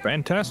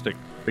 fantastic.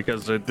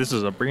 Because this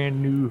is a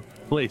brand new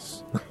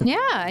place. Yeah,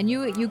 and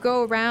you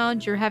go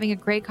around, you're having a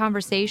great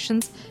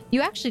conversations.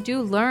 You actually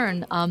do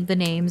learn the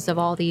names of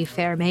all the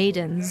fair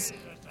maidens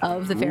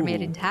of the Fair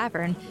Maiden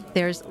Tavern.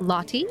 There's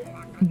Lottie,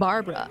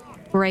 Barbara,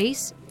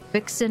 Grace,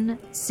 Vixen,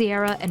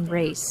 Sierra, and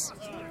Race.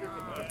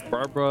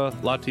 Barbara,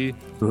 Lottie,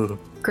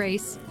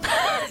 Grace,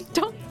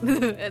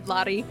 don't,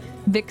 Lottie,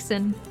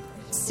 Vixen,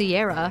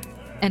 Sierra,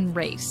 and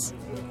Race.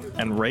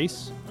 and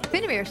Race.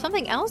 Finnebear,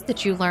 something else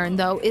that you learn,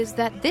 though, is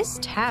that this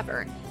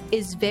tavern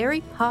is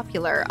very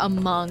popular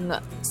among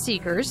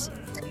seekers,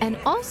 and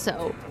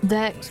also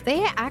that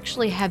they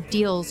actually have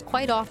deals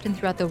quite often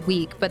throughout the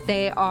week, but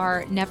they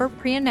are never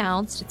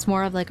pre-announced. It's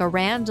more of like a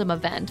random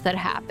event that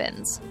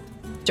happens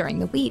during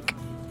the week.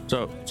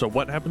 So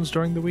what happens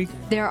during the week?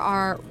 There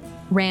are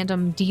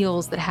random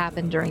deals that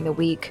happen during the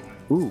week.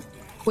 Ooh.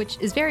 Which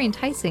is very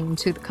enticing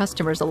to the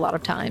customers a lot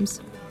of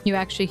times. You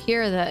actually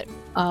hear that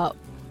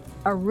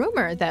a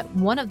rumor that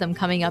one of them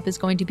coming up is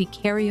going to be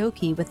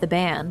karaoke with the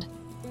band.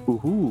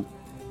 Ooh.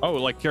 Oh,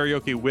 like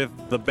karaoke with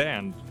the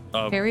band.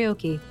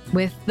 Karaoke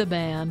with the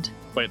band.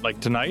 Wait,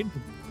 like tonight?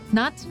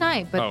 Not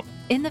tonight, but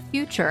in the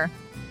future,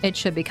 it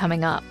should be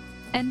coming up.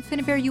 And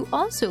Finnebear, you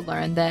also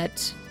learn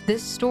that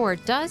this store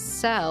does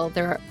sell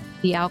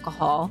the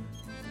alcohol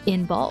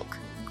in bulk.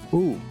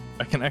 Ooh,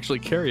 I can actually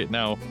carry it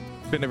now.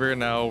 Finnebear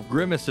now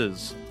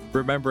grimaces,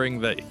 remembering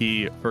that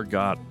he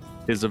forgot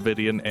his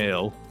Avidian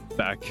ale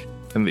back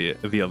in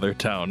the other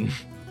town.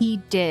 He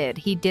did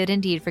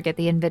indeed forget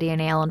the Nvidian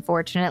ale,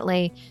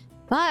 unfortunately.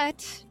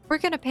 But we're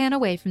going to pan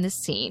away from this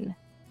scene,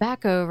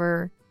 back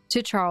over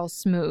to Charles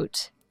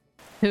Smoot,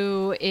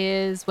 who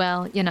is,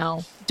 well,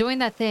 doing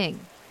that thing.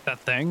 That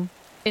thing?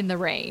 In the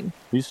rain.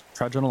 He's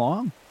trudging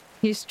along.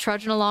 He's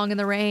trudging along in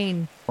the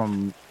rain.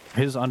 From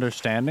his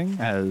understanding,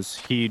 as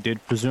he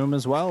did presume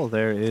as well,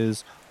 there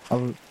is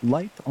a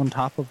light on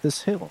top of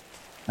this hill.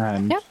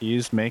 And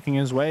he's making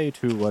his way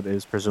to what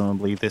is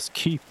presumably this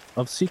keep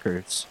of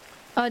seekers.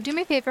 Do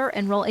me a favor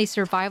and roll a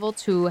survival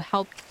to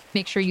help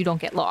make sure you don't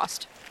get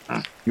lost.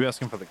 You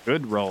asking for the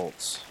good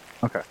rolls.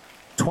 Okay.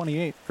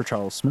 28 for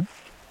Charles Smoot.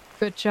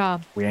 Good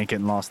job. We ain't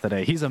getting lost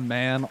today. He's a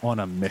man on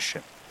a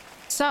mission.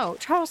 So,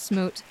 Charles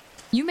Smoot,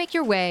 you make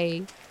your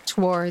way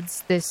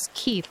towards this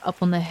keep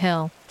up on the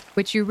hill,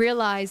 which you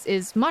realize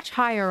is much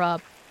higher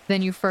up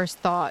than you first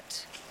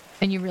thought.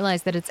 And you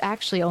realize that it's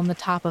actually on the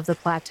top of the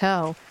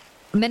plateau.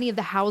 Many of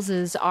the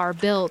houses are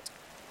built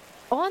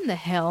on the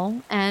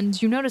hill, and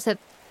you notice that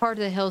part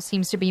of the hill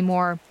seems to be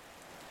more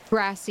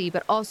grassy,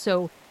 but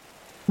also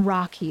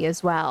rocky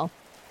as well.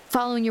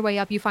 Following your way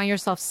up, you find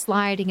yourself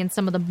sliding in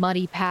some of the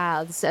muddy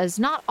paths, as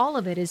not all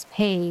of it is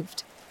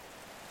paved.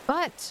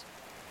 But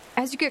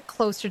as you get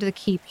closer to the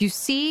keep, you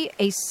see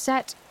a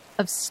set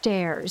of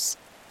stairs.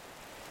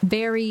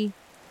 Very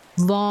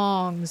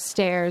long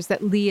stairs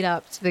that lead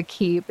up to the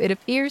keep. It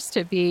appears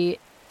to be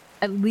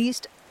at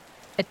least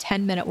a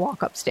 10-minute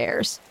walk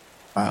upstairs.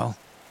 Well,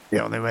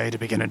 the only way to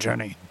begin a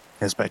journey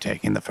is by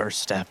taking the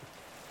first step.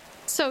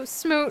 So,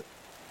 Smoot,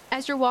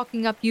 as you're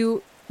walking up,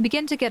 you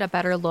begin to get a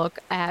better look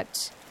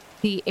at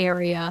the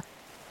area.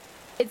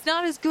 It's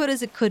not as good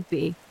as it could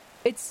be.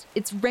 It's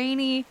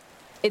rainy,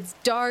 it's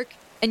dark,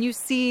 and you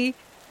see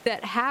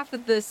that half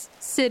of this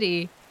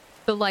city,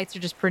 the lights are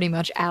just pretty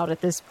much out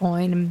at this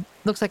point. And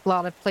looks like a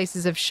lot of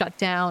places have shut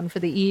down for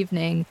the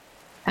evening.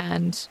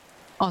 And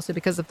also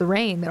because of the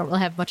rain, they don't really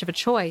have much of a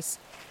choice.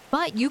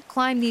 But you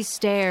climb these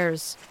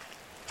stairs,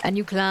 and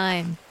you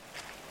climb,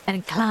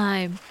 and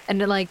climb, and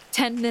like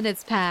 10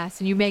 minutes pass,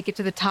 and you make it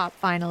to the top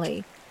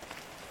finally.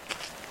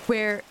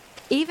 Where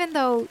even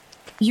though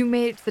you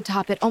made it to the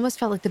top, it almost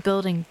felt like the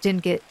building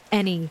didn't get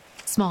any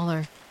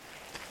smaller.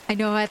 I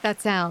know what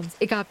that sounds.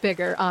 It got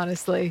bigger,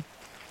 honestly.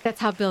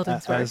 That's how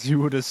buildings work. As you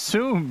would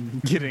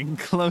assume, getting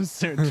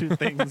closer to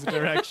things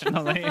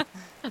directionally.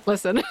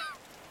 Listen.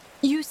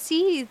 You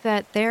see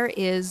that there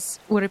is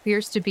what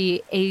appears to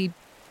be a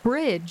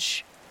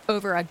bridge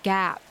over a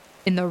gap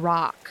in the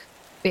rock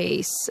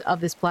base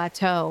of this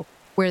plateau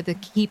where the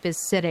keep is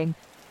sitting.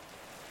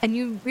 And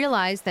you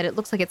realize that it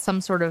looks like it's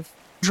some sort of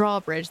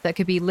drawbridge that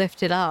could be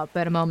lifted up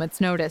at a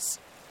moment's notice.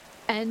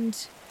 And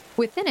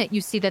within it,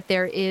 you see that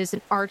there is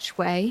an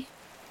archway,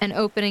 and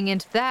opening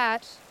into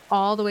that,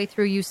 all the way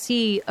through, you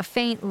see a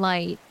faint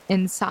light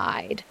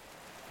inside,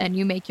 and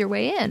you make your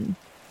way in.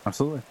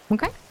 Absolutely.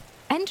 Okay.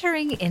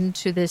 Entering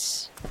into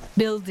this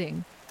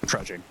building.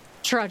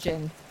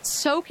 Trudging.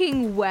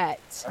 Soaking wet.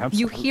 Absolutely.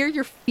 You hear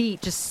your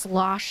feet just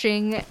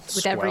sloshing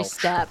with every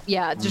step.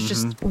 Yeah,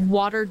 just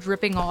water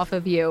dripping off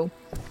of you.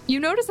 You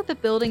notice that the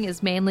building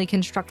is mainly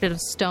constructed of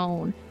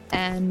stone,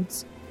 and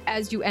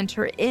as you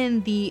enter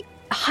in, the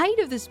height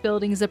of this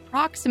building is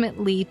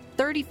approximately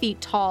 30 feet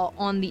tall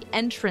on the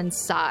entrance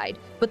side,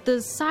 but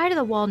the side of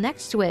the wall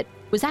next to it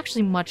was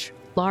actually much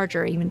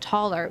larger, even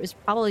taller. It was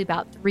probably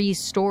about 3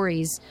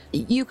 stories.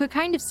 You could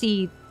kind of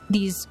see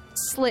these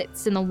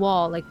slits in the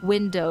wall, like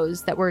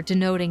windows that were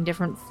denoting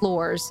different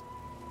floors.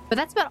 But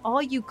that's about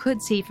all you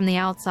could see from the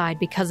outside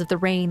because of the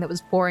rain that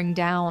was pouring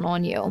down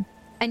on you.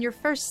 And your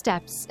first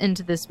steps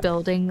into this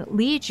building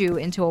lead you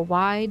into a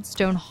wide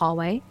stone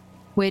hallway,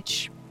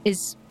 which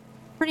is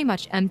pretty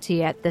much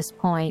empty at this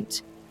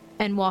point.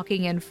 And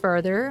walking in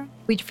further,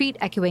 with your feet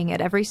echoing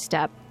at every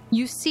step,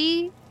 you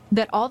see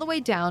that all the way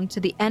down to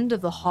the end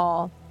of the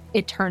hall,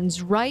 it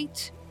turns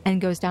right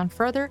and goes down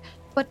further.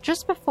 But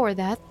just before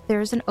that,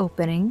 there's an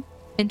opening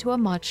into a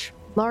much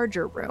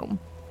larger room,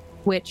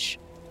 which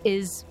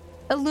is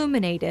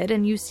illuminated,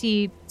 and you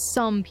see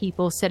some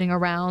people sitting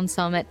around,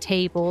 some at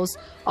tables,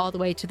 all the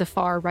way to the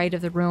far right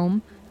of the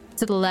room.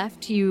 To the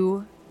left,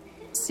 you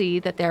see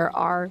that there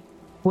are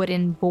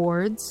wooden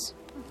boards,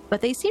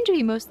 but they seem to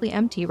be mostly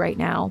empty right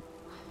now.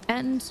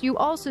 And you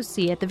also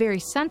see at the very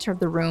center of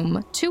the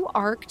room 2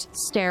 arched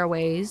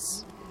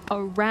stairways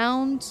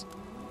around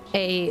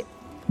a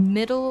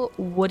middle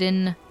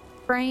wooden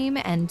frame,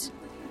 and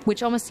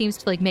which almost seems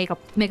to like make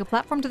a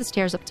platform to the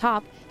stairs up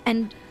top,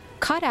 and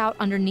cut out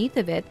underneath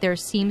of it there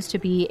seems to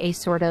be a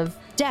sort of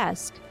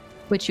desk,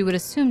 which you would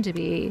assume to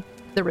be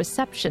the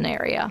reception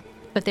area,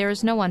 but there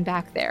is no one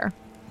back there.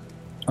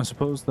 I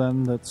suppose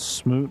then that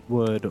Smoot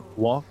would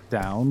walk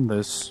down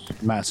this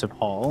massive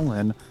hall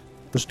and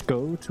just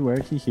go to where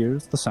he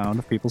hears the sound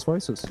of people's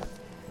voices.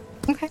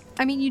 Okay.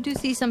 I mean, you do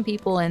see some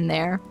people in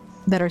there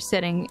that are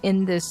sitting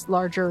in this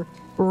larger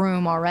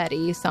room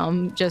already,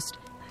 some just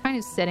kind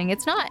of sitting.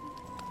 It's not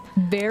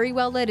very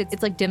well lit.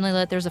 It's like dimly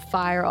lit. There's a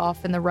fire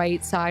off in the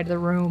right side of the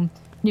room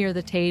near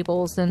the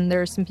tables, and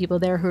there's some people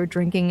there who are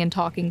drinking and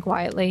talking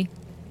quietly.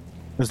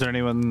 Is there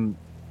anyone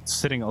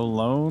sitting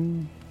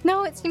alone?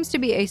 No, it seems to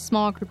be a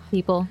small group of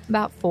people,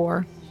 about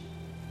 4.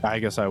 I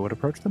guess I would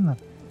approach them then.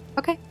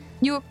 Okay.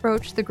 You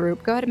approach the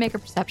group. Go ahead and make a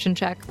perception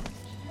check.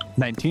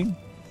 19.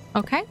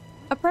 Okay.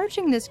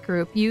 Approaching this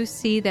group, you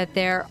see that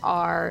there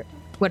are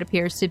what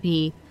appears to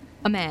be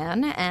a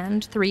man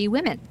and 3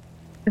 women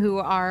who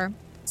are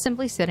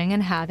simply sitting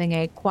and having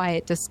a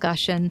quiet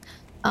discussion.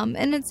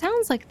 And it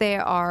sounds like they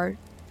are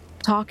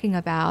talking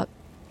about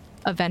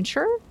a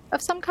venture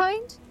of some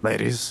kind.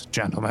 Ladies,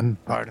 gentlemen,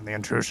 pardon the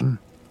intrusion.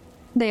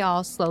 They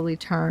all slowly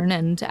turn,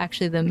 and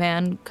actually the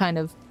man kind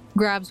of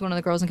grabs one of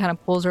the girls and kind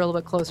of pulls her a little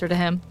bit closer to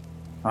him.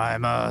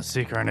 I'm a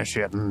seeker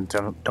initiate and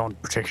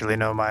don't particularly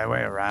know my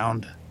way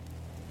around.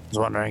 I was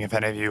wondering if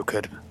any of you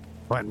could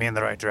point me in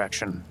the right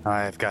direction.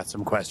 I've got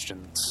some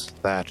questions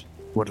that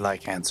would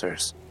like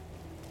answers.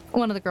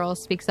 One of the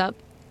girls speaks up.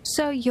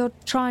 So you're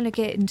trying to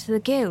get into the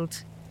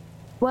guild?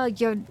 Well,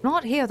 you're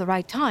not here at the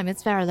right time.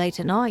 It's very late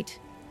at night.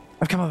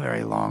 I've come a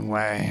very long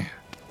way.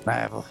 I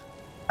have,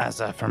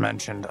 as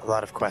aforementioned, a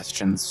lot of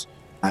questions.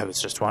 I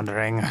was just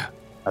wondering,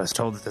 I was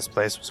told that this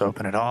place was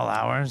open at all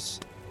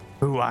hours,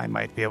 who I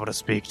might be able to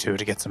speak to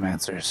get some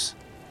answers.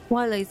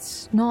 Well,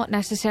 it's not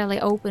necessarily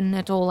open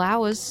at all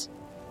hours.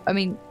 I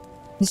mean,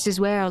 this is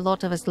where a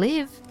lot of us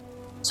live,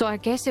 so I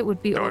guess it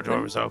would be Door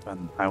open. was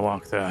open. I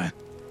walked through it.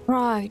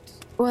 Right.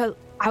 Well,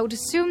 I would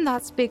assume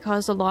that's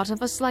because a lot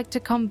of us like to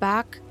come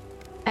back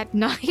at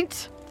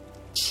night.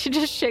 She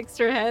just shakes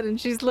her head and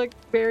she's looked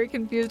very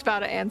confused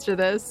about how to answer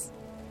this.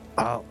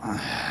 Well,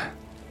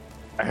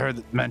 I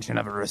heard mention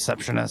of a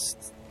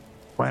receptionist.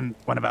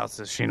 Whenabouts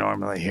is she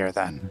normally here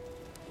then?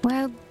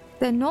 Well,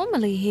 they're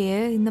normally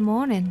here in the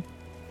morning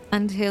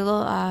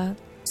until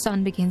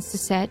sun begins to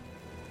set.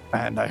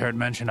 And I heard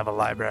mention of a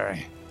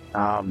library,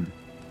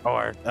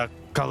 or a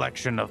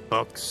collection of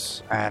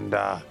books and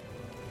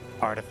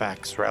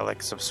artifacts,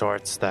 relics of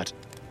sorts that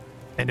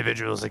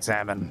individuals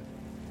examine.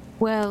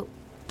 Well,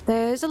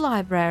 there's a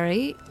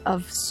library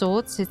of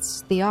sorts.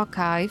 It's the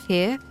archive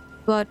here,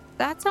 but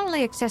that's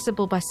only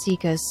accessible by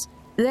seekers.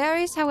 There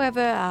is,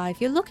 however, if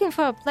you're looking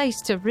for a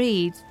place to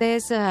read,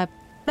 there's a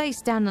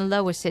place down in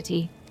Lower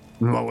City.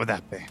 What would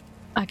that be?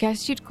 I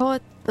guess you'd call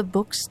it the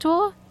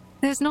bookstore?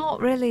 There's not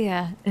really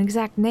an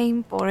exact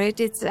name for it.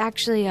 It's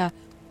actually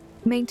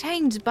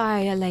maintained by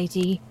a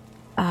lady.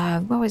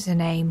 What was her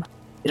name?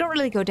 You don't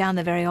really go down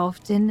there very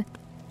often.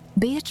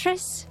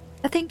 Beatrice,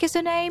 I think is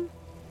her name.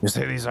 You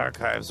say these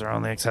archives are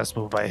only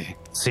accessible by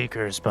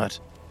seekers, but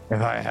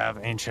if I have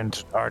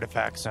ancient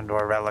artifacts and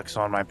or relics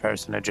on my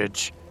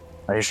personage,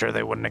 are you sure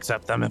they wouldn't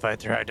accept them if I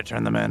tried to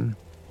turn them in?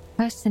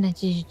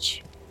 Personage.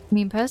 You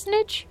mean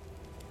personage?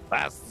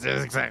 That's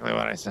exactly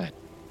what I said.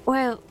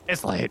 Well,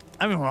 It's late.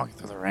 I've been walking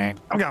through the rain.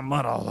 I've got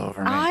mud all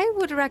over me. I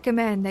would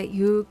recommend that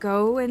you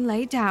go and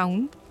lay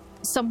down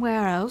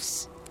somewhere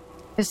else.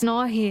 It's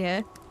not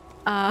here.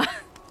 All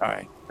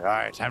right.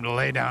 Time to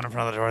lay down in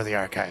front of the door of the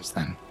archives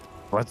then.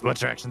 What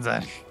direction's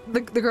that?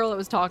 The girl that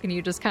was talking to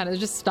you just kind of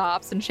just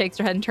stops and shakes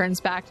her head and turns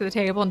back to the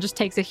table and just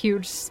takes a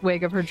huge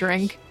swig of her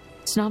drink.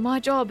 It's not my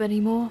job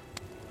anymore.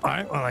 All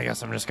right. Well, I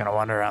guess I'm just gonna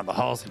wander around the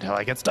halls until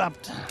I get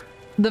stopped.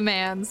 The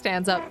man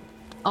stands up.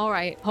 All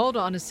right, hold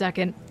on a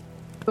second.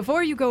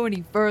 Before you go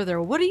any further,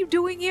 what are you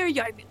doing here?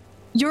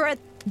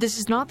 This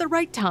is not the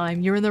right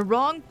time. You're in the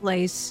wrong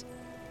place.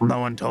 No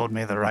one told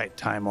me the right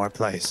time or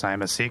place.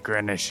 I'm a seeker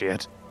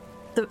initiate.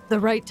 The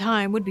right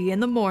time would be in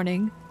the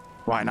morning,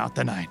 Why not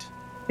the night?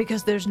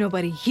 because there's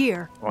nobody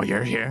here. Well,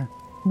 you're here.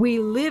 We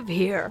live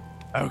here.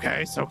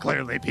 Okay, so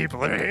clearly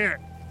people are here.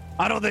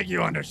 I don't think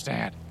you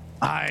understand.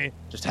 I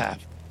just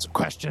have some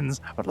questions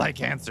I would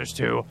like answers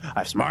to. I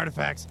have some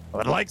artifacts I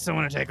would like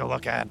someone to take a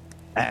look at.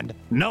 And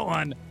no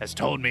one has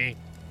told me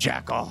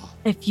jack all.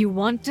 If you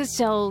want to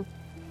sell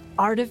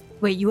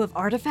Wait, you have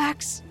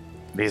artifacts?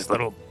 These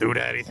little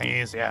doodaddy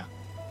thingies, yeah.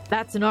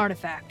 That's an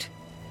artifact.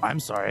 I'm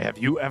sorry, have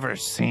you ever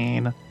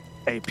seen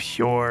a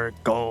pure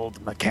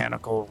gold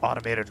mechanical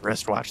automated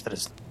wristwatch that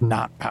is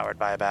not powered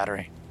by a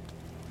battery?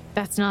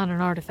 That's not an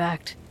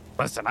artifact.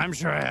 Listen, I'm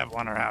sure I have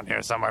one around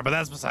here somewhere, but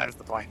that's besides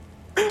the point.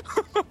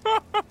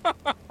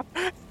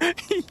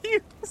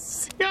 You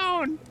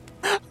sound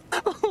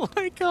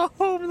like a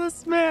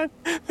homeless man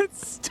that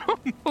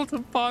stumbled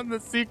upon the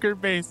seeker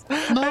base.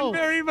 No. And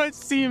very much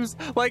seems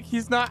like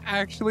he's not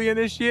actually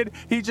initiate.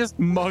 He just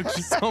mugged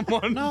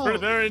someone for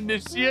their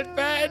initiate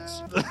badge.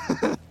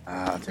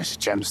 There's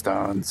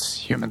gemstones,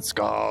 human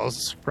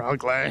skulls,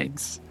 frog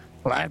legs,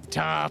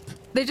 laptop.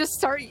 They just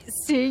start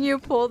seeing you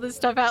pull this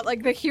stuff out.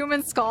 Like the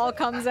human skull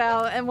comes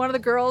out and one of the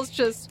girls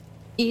just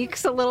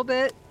eeks a little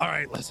bit. All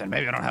right, listen,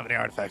 maybe I don't have any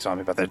artifacts on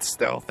me, but there's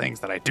still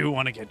things that I do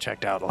want to get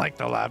checked out, like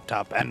the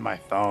laptop and my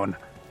phone.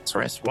 This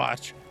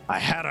wristwatch. I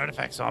had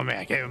artifacts on me.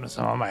 I gave them to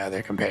some of my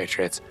other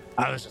compatriots.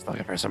 I was just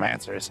looking for some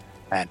answers.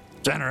 And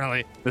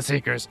generally, the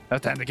seekers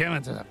have tend to give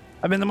into them.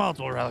 I've been to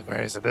multiple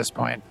reliquaries at this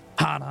point.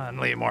 Hana and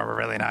Leamore were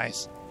really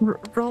nice.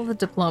 Roll the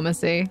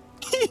diplomacy.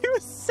 You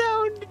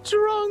sound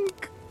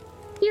drunk.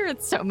 You're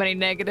at so many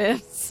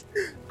negatives.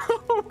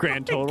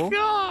 Grand total?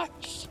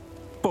 Gosh.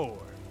 4.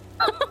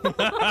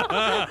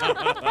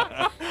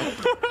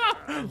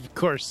 Of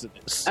course it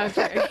is.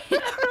 Okay.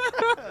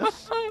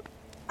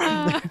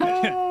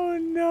 Oh,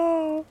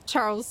 no.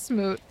 Charles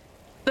Smoot.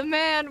 The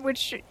man,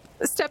 which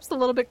steps a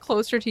little bit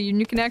closer to you, and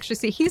you can actually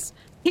see he's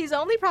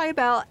only probably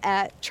about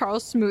at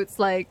Charles Smoot's,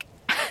 like,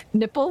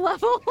 nipple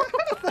level.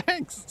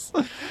 Thanks.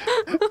 You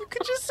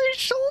could just say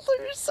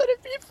shoulders and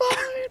it'd be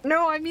fine.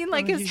 No, I mean,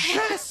 like, his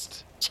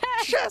chest.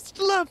 chest. Chest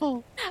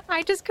level.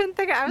 I just couldn't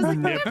think. I was like,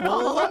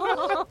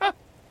 nipple.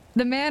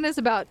 The man is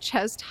about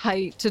chest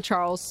height to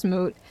Charles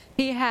Smoot.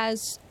 He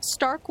has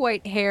stark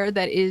white hair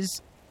that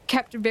is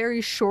kept very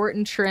short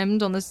and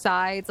trimmed on the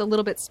sides, a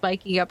little bit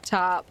spiky up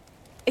top.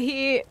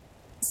 He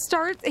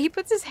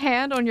puts his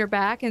hand on your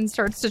back and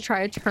starts to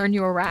try to turn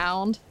you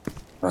around.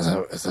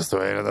 Is this the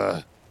way to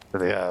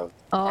the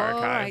All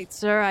archive? right,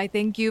 sir. I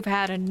think you've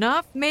had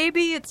enough.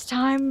 Maybe it's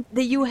time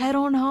that you head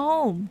on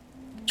home.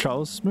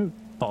 Charles Smoot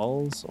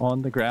falls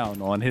on the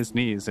ground on his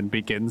knees and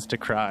begins to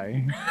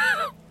cry.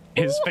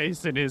 His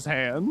face in his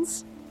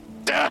hands.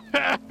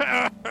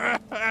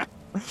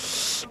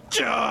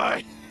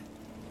 Joy!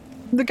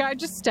 The guy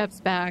just steps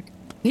back.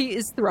 He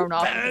is thrown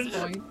off at this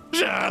point.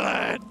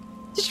 Charlotte!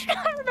 Did you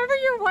not remember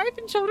your wife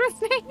and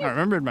children's names? I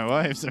remembered my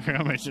wife, I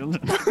forgot my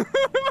children.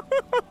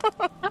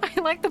 I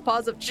like the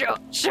pause of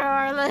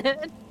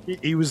Charlotte.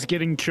 He was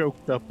getting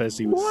choked up as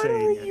he was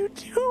saying it. you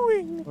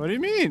doing? What do you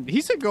mean?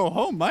 He said go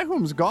home. My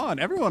home's gone.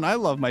 Everyone I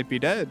love might be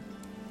dead.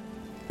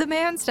 The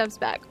man steps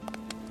back.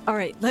 All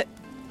right,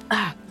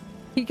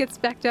 He gets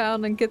back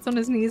down and gets on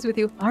his knees with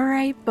you. All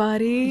right,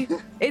 buddy.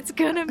 It's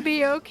gonna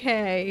be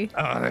okay.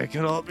 Oh, they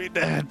could all be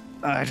dead.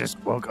 I just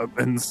woke up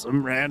in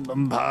some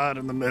random pod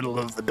in the middle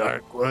of the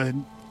dark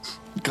wood,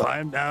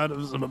 climbed out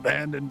of some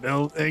abandoned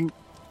building,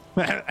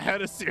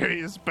 had a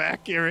serious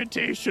back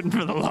irritation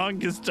for the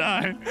longest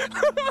time.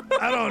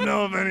 I don't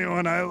know if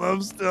anyone I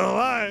love's still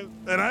alive,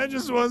 and I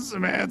just want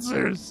some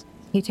answers.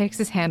 He takes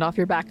his hand off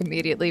your back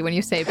immediately when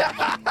you say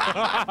back.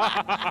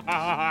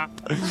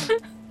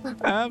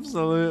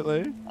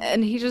 Absolutely.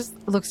 And he just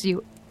looks at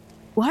you.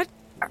 What?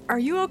 Are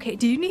you okay?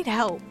 Do you need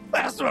help?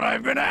 That's what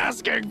I've been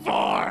asking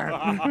for.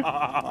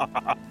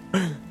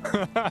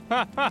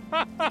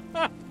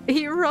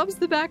 He rubs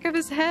the back of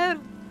his head,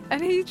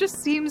 and he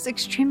just seems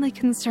extremely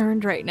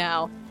concerned right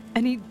now.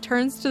 And he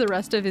turns to the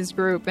rest of his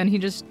group, and he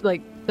just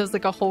does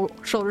a whole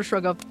shoulder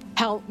shrug of,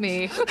 help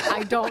me.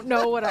 I don't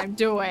know what I'm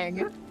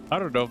doing. I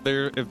don't know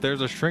if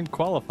there's a shrink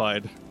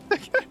qualified.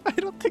 I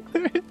don't think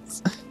there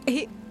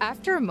is.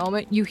 After a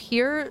moment, you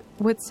hear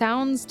what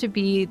sounds to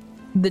be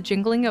the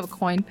jingling of a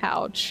coin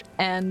pouch,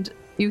 and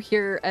you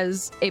hear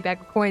as a bag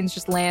of coins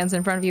just lands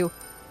in front of you.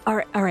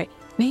 All right.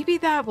 Maybe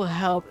that will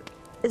help.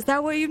 Is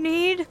that what you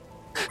need?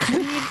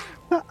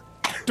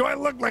 Do I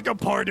look like a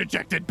poor,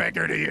 dejected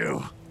beggar to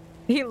you?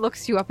 He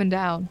looks you up and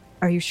down.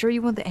 Are you sure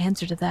you want the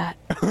answer to that?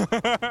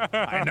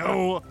 I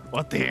know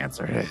what the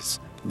answer is.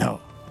 No,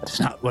 that's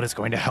not what is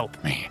going to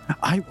help me.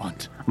 I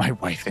want my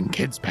wife and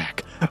kids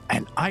back,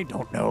 and I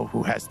don't know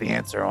who has the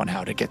answer on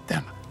how to get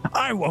them.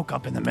 I woke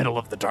up in the middle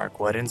of the dark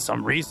wood in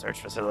some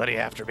research facility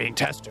after being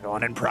tested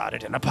on and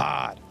prodded in a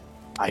pod.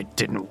 I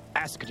didn't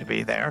ask to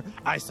be there.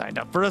 I signed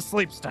up for a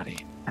sleep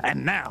study.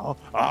 And now,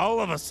 all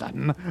of a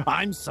sudden,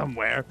 I'm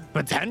somewhere,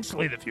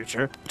 potentially the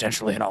future,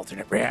 potentially an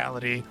alternate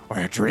reality, or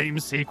a dream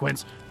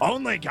sequence.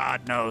 Only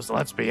God knows,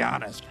 let's be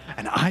honest.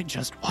 And I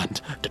just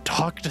want to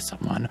talk to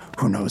someone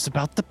who knows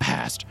about the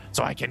past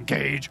so I can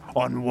gauge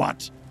on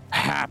what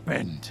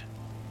happened.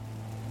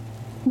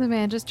 The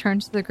man just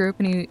turns to the group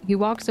and he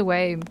walks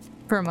away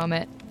for a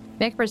moment.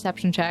 Make a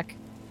perception check.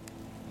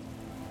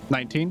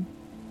 19.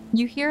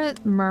 You hear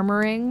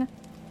murmuring,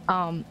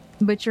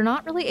 but you're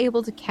not really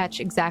able to catch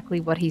exactly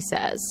what he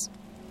says.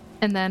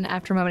 And then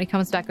after a moment, he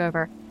comes back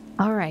over.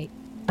 All right,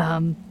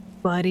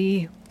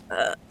 buddy.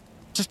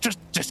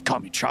 Just call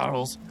me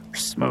Charles or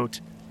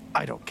Smoot.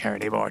 I don't care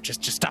anymore.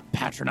 Just stop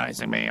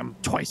patronizing me. I'm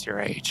twice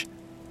your age.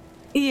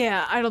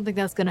 Yeah, I don't think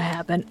that's gonna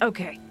happen.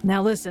 Okay,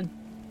 now listen.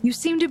 You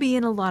seem to be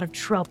in a lot of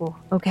trouble,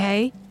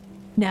 okay?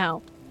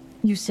 Now,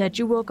 you said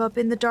you woke up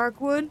in the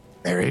dark wood?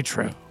 Very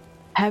true.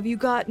 Have you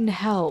gotten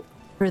help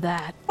for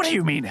that? What do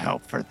you mean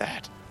help for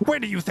that? Where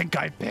do you think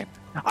I've been?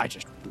 I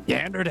just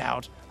yandered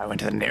out. I went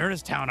to the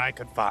nearest town I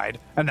could find,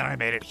 and then I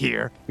made it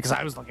here because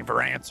I was looking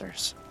for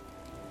answers.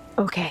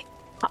 Okay,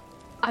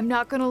 I'm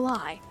not gonna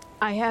lie.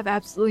 I have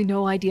absolutely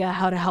no idea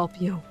how to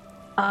help you.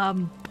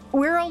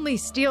 We're only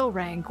steel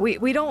rank.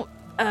 We don't,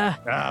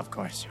 Of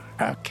course you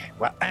are. Okay,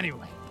 well,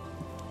 anyway.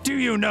 Do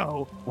you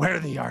know where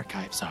the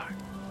archives are?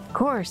 Of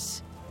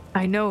course.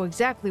 I know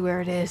exactly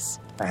where it is.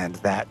 And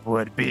that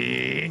would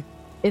be...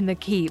 In the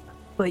keep,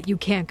 but you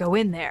can't go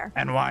in there.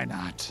 And why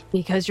not?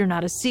 Because you're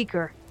not a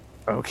seeker.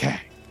 Okay,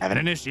 I have an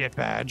initiate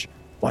badge.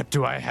 What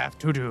do I have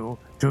to do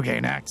to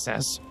gain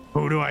access?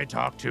 Who do I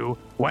talk to?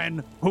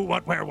 When? Who,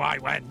 what, where, why,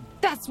 when?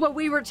 That's what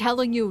we were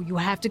telling you. You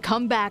have to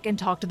come back and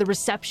talk to the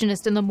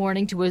receptionist in the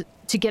morning to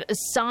get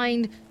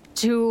assigned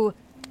to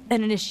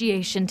an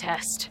initiation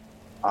test.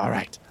 All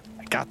right.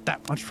 I got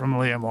that much from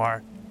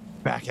Leomore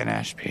back in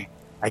Ashby.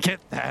 I get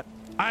that.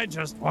 I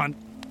just want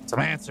some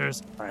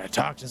answers. I'm going to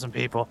talk to some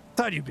people.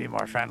 Thought you'd be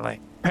more friendly.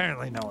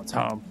 Apparently no one's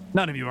home.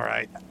 None of you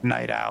are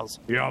night owls.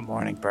 You're all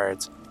morning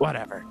birds.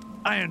 Whatever.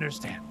 I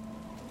understand.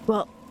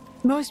 Well,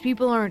 most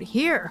people aren't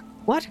here.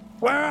 What?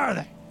 Where are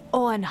they?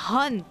 On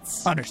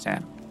hunts.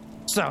 Understand.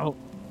 So,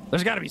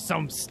 there's got to be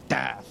some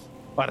staff.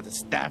 What do the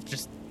staff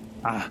just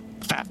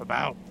faff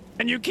about?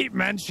 And you keep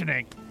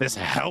mentioning this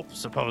help,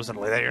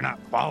 supposedly, that you're not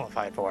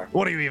qualified for.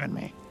 What do you even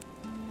mean?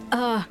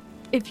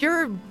 If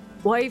your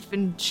wife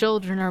and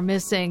children are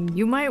missing,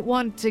 you might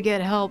want to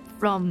get help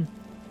from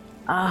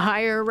a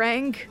higher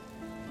rank.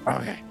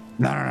 Okay.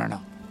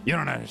 No. You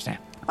don't understand.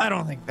 I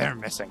don't think they're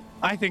missing.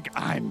 I think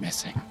I'm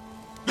missing.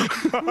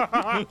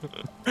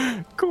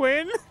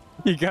 Quinn,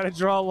 you gotta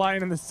draw a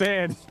line in the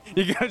sand.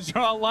 You gotta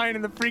draw a line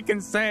in the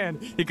freaking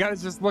sand. You gotta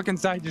just look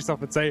inside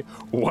yourself and say,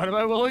 what am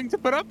I willing to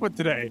put up with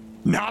today?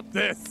 Not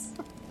this.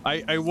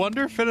 I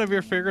wonder if any of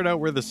you figured out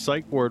where the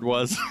psych ward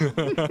was.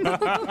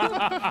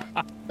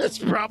 That's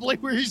probably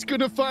where he's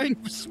gonna find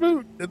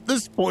Smoot at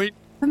this point.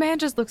 The man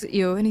just looks at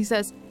you and he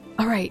says,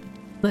 all right,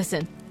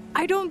 listen.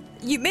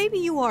 Maybe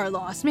you are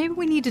lost. Maybe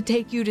we need to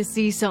take you to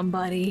see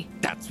somebody.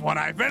 That's what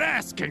I've been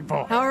asking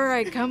for. All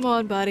right, come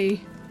on,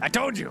 buddy. I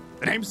told you.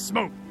 The name's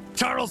Smoot.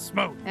 Charles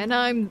Smoot. And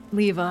I'm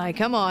Levi.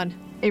 Come on.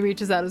 he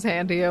reaches out his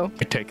hand to you.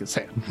 I take his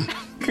hand.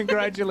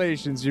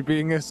 Congratulations, you're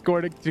being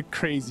escorted to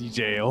crazy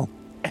jail.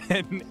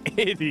 an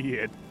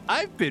idiot.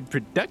 I've been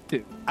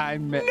productive.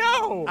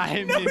 No!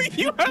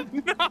 You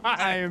have not!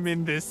 I am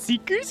in the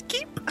Seeker's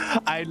Keep.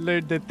 I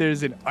learned that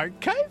there's an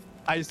archive.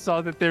 I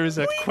saw that there is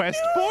a quest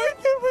board.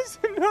 There was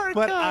an archive.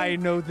 But I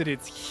know that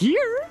it's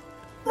here.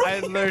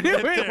 I learned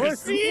that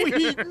there's.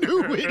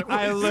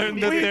 I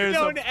learned that We've there's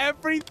known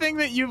everything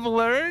that you've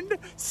learned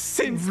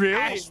since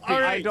Ashby.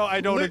 I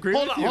don't agree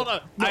with you. Hold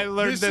on. No, I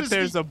learned this that is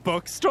there's a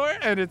bookstore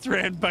and it's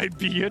ran by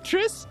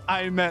Beatrice.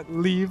 I met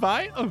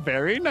Levi, a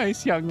very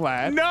nice young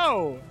lad.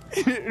 No!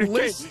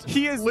 List-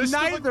 he is list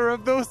of neither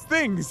of those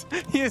things.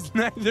 He is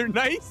neither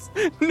nice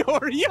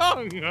nor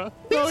young.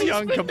 So He's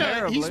young been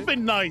comparably. He's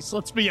been nice,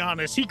 let's be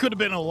honest. He could have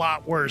been a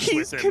lot worse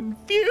He's with him.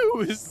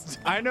 confused.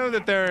 I know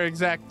that there are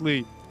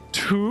exactly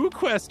 2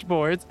 quest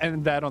boards,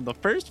 and that on the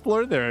first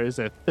floor there is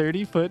a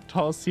 30-foot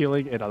tall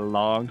ceiling in a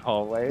long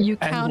hallway. You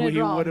And counted we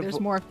wrong. would've-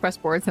 There's more press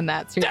boards than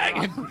that. So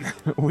you're wrong.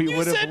 We You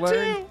would have said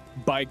learned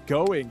by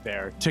going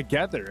there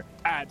together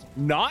at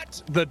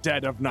not the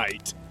dead of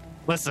night.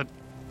 Listen,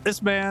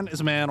 this man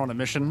is a man on a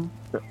mission,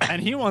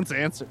 and he wants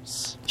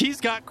answers.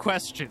 He's got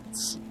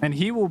questions, and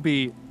he will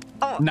be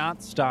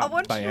not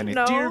stopped by any.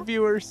 Dear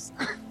viewers,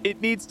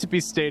 it needs to be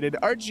stated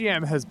our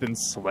GM has been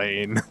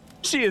slain.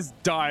 She is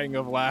dying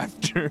of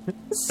laughter.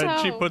 And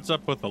she puts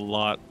up with a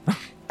lot.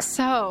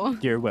 So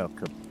You're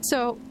welcome.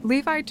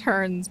 Levi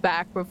turns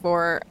back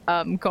before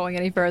going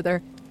any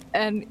further,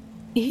 and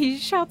he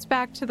shouts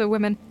back to the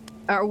women,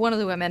 or one of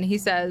the women. He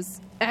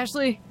says,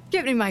 "Ashley,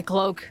 give me my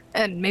cloak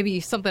and maybe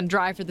something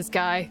dry for this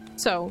guy."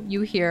 So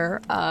you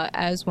hear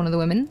as one of the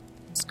women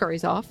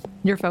scurries off.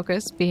 Your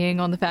focus being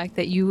on the fact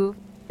that your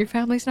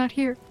family's not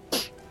here.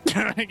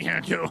 I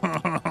can't go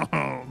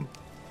home.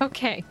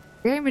 Okay,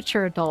 very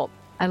mature adult.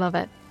 I love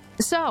it.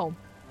 So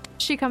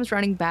she comes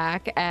running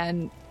back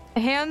and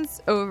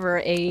hands over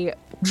a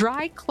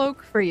dry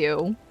cloak for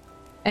you.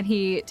 And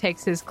he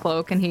takes his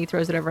cloak and he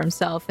throws it over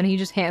himself and he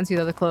just hands you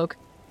the other cloak.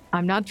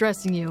 "I'm not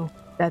dressing you.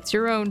 That's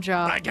your own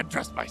job." I can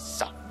dress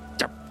myself.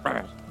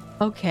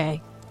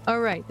 Okay. All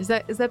right. Is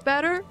that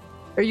better?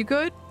 Are you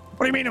good?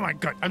 What do you mean am I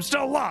good? I'm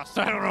still lost.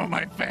 I don't know who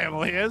my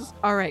family is.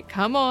 All right.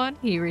 Come on.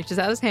 He reaches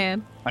out his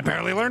hand. I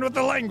barely learned what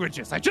the language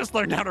is. I just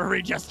learned how to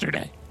read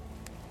yesterday.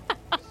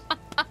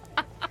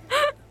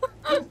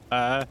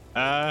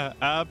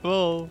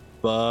 Apple.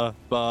 Ba,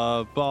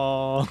 ba,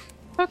 ba.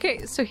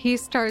 Okay. So he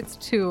starts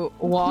to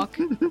walk.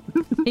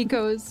 He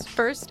goes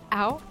first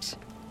out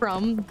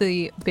from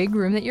the big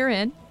room that you're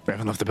in. We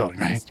haven't left the building,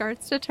 He right?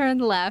 starts to turn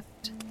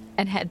left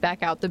and head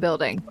back out the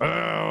building.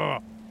 Oh,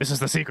 this is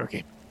the secret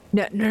keep.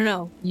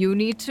 No. You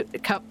need to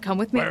come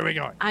with me. Where are we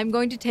going? I'm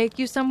going to take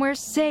you somewhere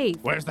safe.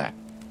 Where's that?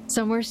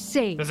 Somewhere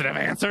safe. Does it have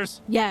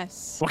answers?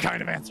 Yes. What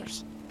kind of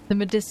answers? The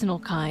medicinal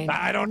kind.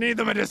 I don't need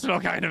the medicinal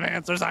kind of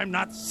answers. I'm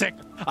not sick.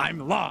 I'm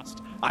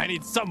lost. I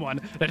need someone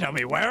to tell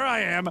me where I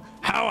am,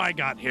 how I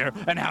got here,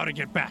 and how to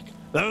get back.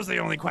 Those are the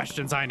only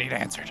questions I need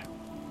answered.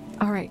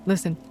 All right,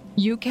 listen.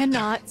 You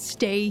cannot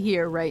stay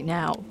here right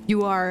now.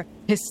 You are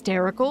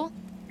hysterical.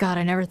 God,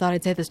 I never thought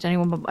I'd say this to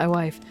anyone but my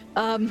wife.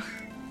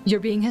 You're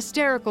being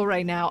hysterical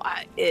right now.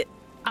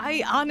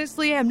 I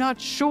honestly am not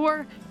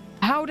sure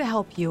how to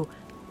help you.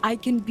 I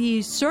can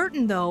be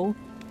certain, though,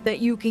 that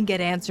you can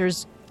get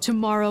answers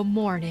tomorrow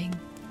morning.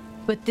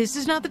 But this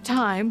is not the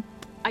time.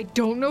 I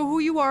don't know who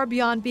you are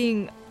beyond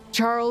being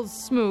Charles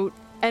Smoot.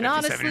 And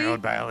honestly,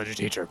 57-year-old biology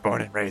teacher,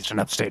 born and raised in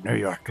upstate New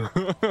York.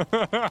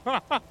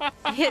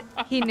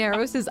 he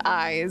narrows his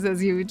eyes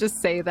as you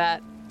just say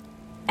that.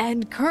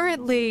 And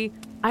currently,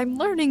 I'm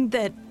learning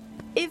that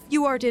if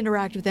you are to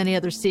interact with any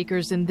other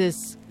seekers in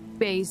this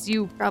space,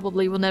 you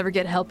probably will never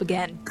get help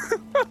again.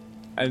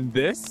 And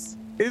this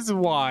is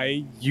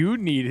why you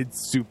needed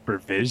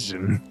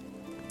supervision.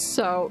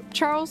 So,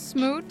 Charles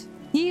Smoot,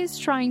 he is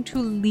trying to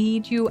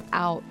lead you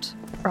out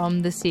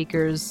from the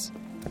Seeker's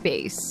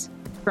base,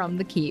 from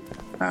the keep.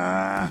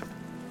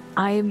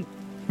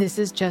 This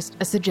is just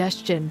a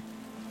suggestion.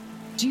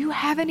 Do you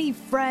have any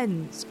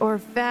friends or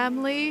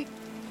family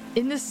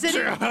in the city?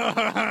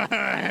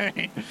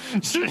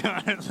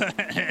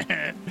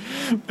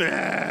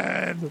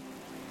 Bad.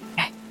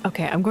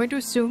 Okay, I'm going to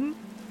assume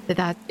that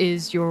that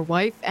is your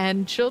wife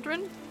and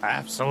children.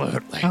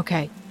 Absolutely.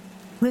 Okay,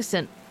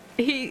 listen.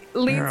 He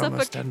We leans were up.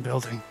 almost done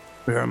building.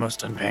 We were almost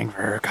done paying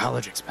for her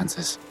college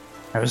expenses.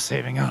 I was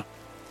saving up.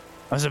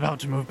 I was about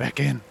to move back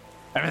in.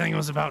 Everything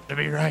was about to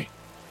be right.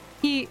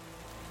 He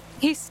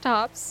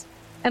stops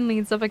and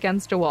leans up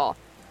against a wall,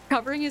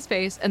 covering his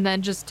face and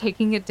then just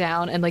taking it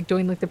down and like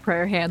doing like the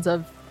prayer hands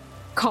of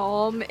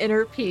calm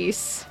inner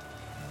peace.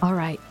 All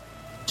right,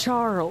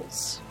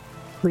 Charles,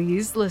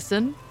 please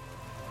listen.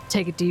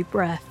 Take a deep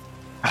breath.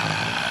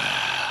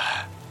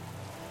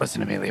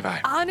 Listen to me, Levi.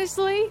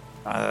 Honestly,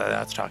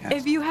 That's talking.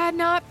 if you had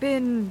not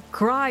been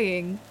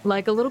crying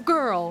like a little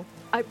girl,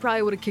 I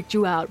probably would have kicked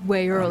you out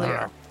way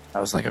earlier. I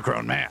was like a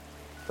grown man.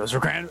 Those were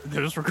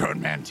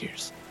grown man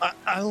tears.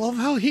 I love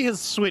how he has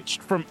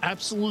switched from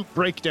absolute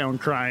breakdown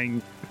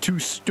crying to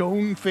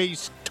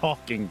stone-faced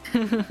talking.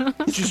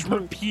 Just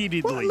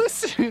repeatedly.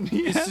 Listen,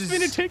 he asked me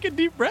to take a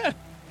deep breath.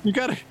 You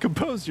gotta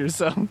compose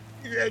yourself.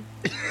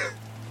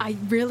 I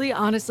really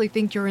honestly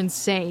think you're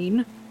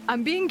insane.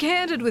 I'm being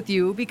candid with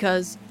you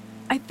because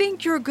I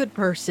think you're a good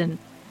person.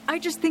 I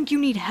just think you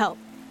need help.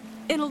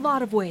 In a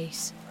lot of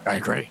ways. I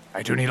agree.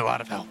 I do need a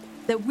lot of help.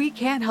 That we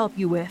can't help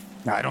you with.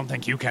 I don't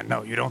think you can.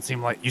 No, you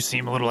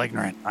seem a little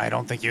ignorant. I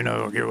don't think you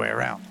know your way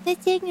around.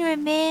 That's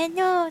ignorant, man.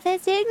 No,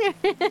 that's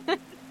ignorant.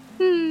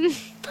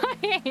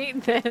 I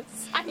hate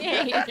this. I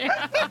hate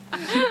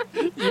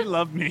it. You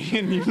love me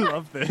and you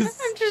love this.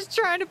 I'm just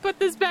trying to put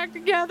this back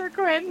together,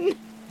 Quentin.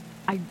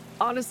 I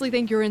honestly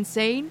think you're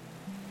insane.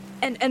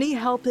 And any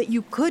help that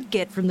you could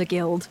get from the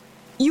guild,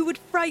 you would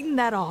frighten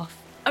that off.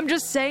 I'm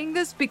just saying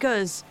this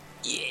because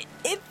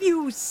if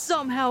you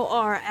somehow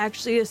are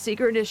actually a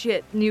seeker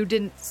initiate and you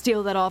didn't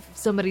steal that off of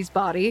somebody's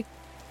body,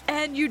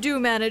 and you do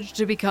manage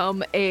to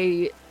become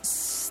a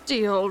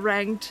steel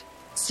ranked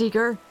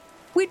seeker,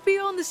 we'd be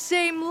on the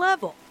same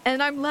level.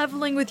 And I'm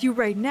leveling with you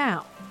right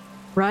now,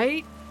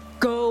 right?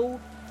 Go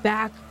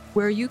back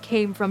where you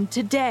came from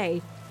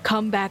today.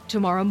 Come back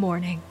tomorrow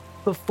morning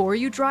before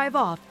you drive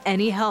off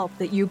any help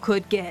that you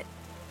could get.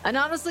 And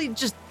honestly,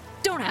 just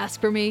don't ask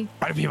for me.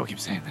 Why do people keep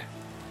saying that?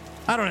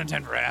 I don't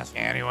intend for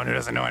asking anyone who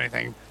doesn't know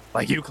anything,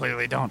 like you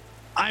clearly don't.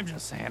 I'm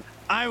just saying,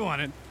 I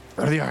wanted to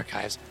go to the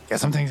archives, get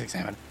some things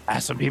examined,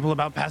 ask some people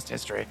about past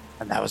history,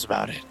 and that was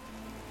about it.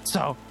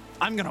 So,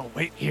 I'm gonna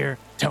wait here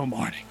till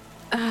morning.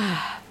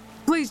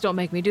 Please don't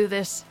make me do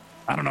this.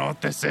 I don't know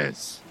what this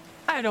is.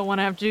 I don't want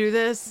to have to do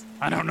this.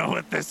 I don't know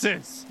what this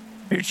is.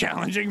 Are you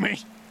challenging me?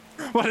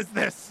 What is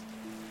this?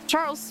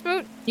 Charles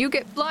Smoot, you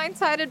get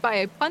blindsided by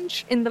a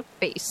punch in the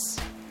face.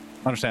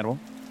 Understandable.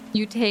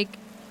 You take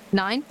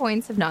 9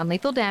 points of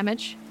non-lethal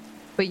damage,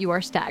 but you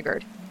are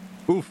staggered.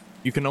 Oof.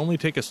 You can only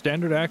take a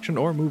standard action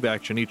or move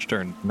action each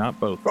turn, not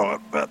both.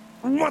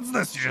 What's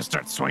this? You just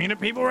start swinging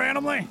at people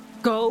randomly?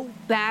 Go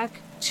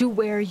back to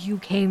where you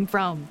came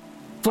from.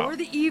 For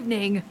the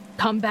evening,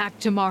 come back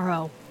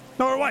tomorrow.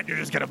 Or what? You're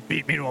just gonna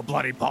beat me to a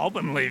bloody pulp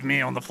and leave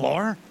me on the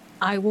floor?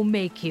 I will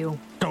make you.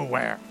 Go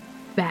where?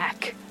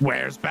 Back.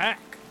 Where's back?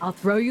 I'll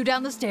throw you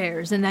down the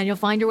stairs and then you'll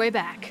find your way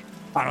back.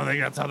 I don't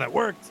think that's how that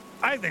works.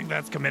 I think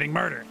that's committing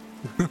murder.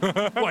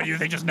 What, you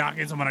think just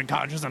knocking someone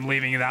unconscious and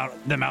leaving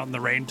them out in the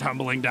rain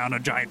tumbling down a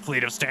giant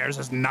fleet of stairs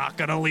is not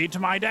gonna lead to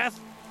my death?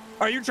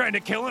 Are you trying to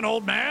kill an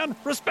old man?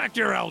 Respect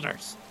your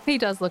elders. He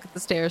does look at the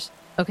stairs.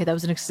 Okay, that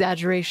was an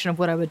exaggeration of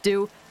what I would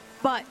do,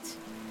 but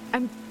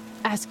I'm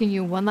asking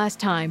you one last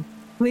time.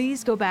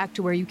 Please go back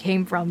to where you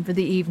came from for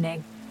the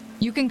evening.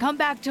 You can come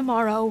back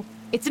tomorrow.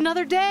 It's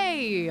another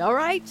day, all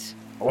right?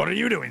 What are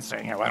you doing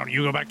staying here? Why don't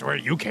you go back to where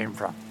you came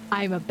from?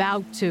 I'm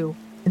about to.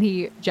 And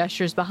he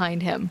gestures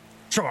behind him.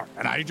 Sure,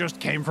 and I just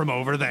came from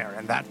over there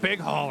in that big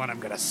hall, and I'm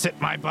gonna sit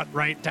my butt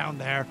right down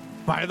there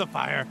by the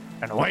fire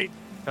and wait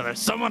till there's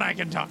someone I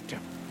can talk to.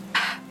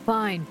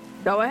 Fine.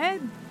 Go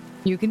ahead.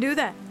 You can do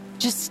that.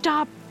 Just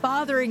stop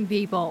bothering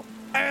people.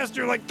 I asked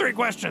you like 3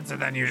 questions,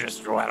 and then you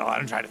just went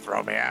on and tried to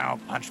throw me out,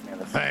 punch me in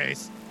the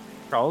face.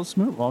 Charles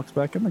Smoot walks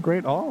back in the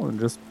Great Hall and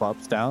just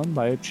plops down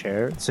by a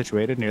chair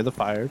situated near the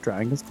fire,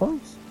 drying his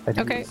clothes. And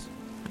Okay. he's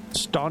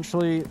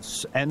staunchly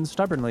and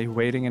stubbornly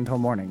waiting until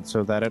morning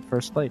so that at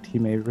first light he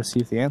may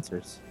receive the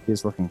answers he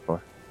is looking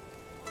for.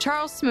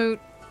 Charles Smoot,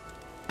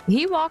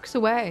 he walks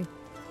away.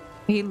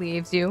 He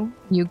leaves you.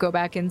 You go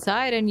back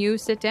inside and you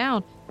sit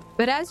down.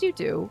 But as you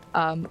do,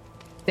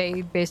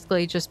 they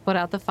basically just put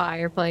out the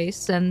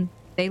fireplace and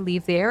they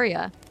leave the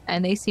area.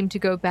 And they seem to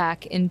go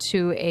back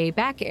into a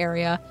back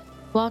area,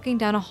 walking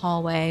down a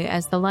hallway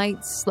as the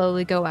lights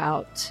slowly go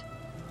out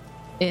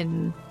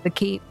in the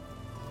keep.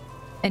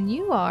 And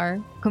you are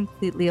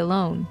completely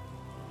alone,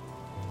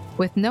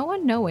 with no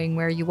one knowing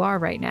where you are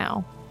right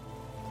now.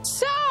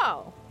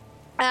 So,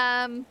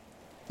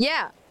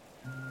 yeah.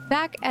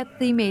 Back at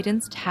the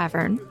Maiden's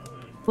Tavern,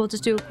 we'll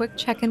just do a quick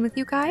check-in with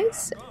you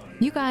guys.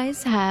 You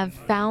guys have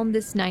found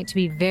this night to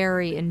be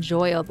very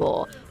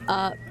enjoyable.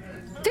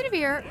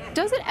 Dinevere,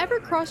 does it ever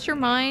cross your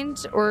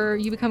mind or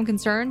you become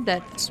concerned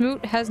that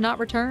Smoot has not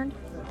returned?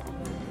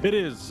 It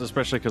is,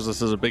 especially because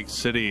this is a big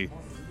city,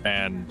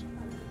 and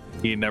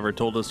he never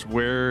told us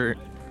where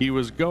he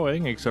was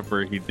going, except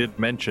for he did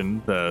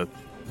mention the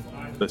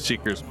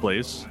Seeker's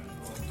place.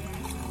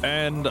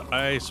 And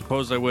I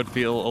suppose I would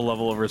feel a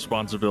level of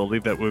responsibility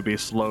that would be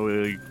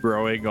slowly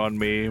growing on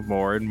me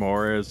more and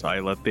more as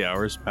I let the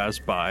hours pass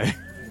by.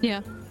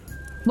 Yeah.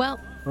 Well,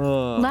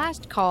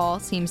 last call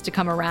seems to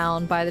come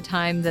around by the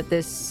time that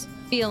this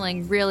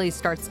feeling really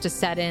starts to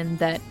set in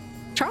that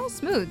Charles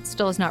Smoot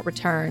still has not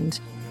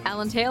returned.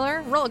 Alan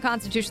Taylor, roll a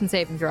Constitution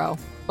saving throw.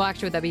 Well,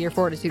 actually, would that be your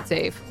Fortitude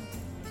save?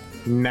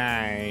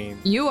 9.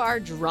 You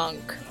are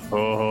drunk.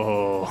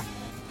 Oh.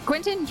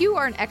 Quentin, you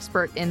are an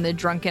expert in the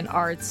drunken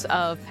arts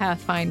of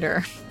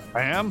Pathfinder.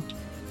 I am.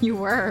 You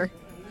were.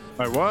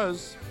 I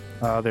was.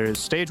 There's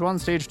stage 1,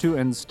 stage 2,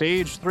 and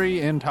stage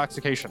 3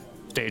 intoxication.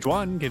 Stage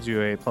 1 gives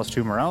you a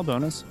 +2 morale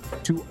bonus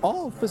to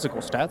all physical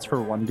stats for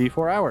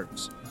 1d4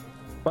 hours,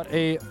 but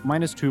a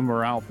 -2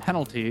 morale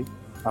penalty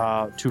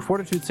to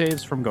fortitude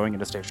saves from going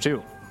into stage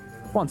 2.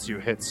 Once you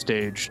hit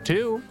stage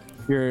 2,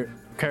 your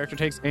character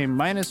takes a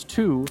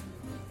 -2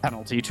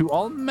 penalty to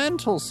all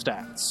mental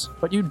stats,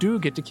 but you do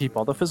get to keep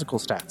all the physical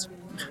stats.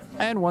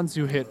 And once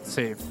you hit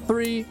stage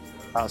 3,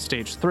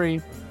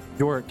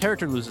 your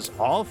character loses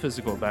all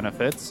physical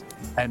benefits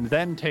and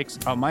then takes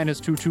a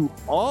 -2 to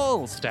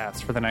all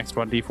stats for the next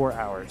 1d4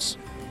 hours.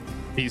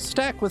 These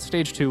stack with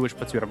stage 2, which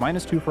puts you at a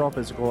 -2 for all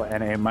physical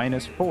and a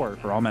 -4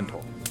 for all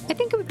mental. I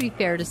think it would be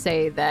fair to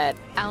say that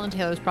Alan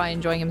Taylor's probably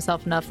enjoying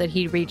himself enough that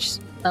he reached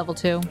level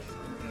 2.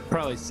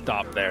 Probably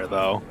stop there,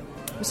 though.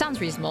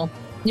 Sounds reasonable.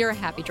 You're a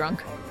happy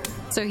drunk.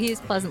 So he's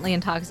pleasantly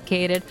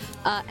intoxicated.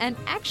 And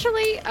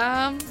actually,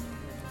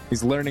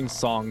 He's learning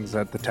songs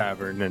at the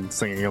tavern and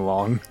singing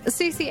along.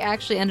 Cece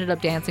actually ended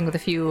up dancing with a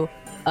few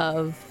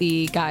of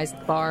the guys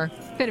at the bar.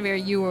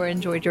 Benavir, you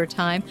enjoyed your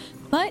time.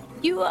 But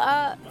you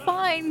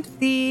find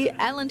the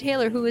Alan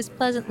Taylor who is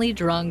pleasantly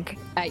drunk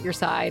at your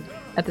side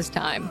at this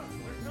time.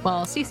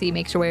 While Cece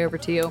makes her way over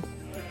to you.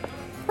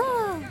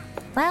 Oh,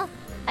 well,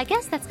 I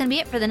guess that's gonna be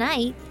it for the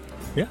night.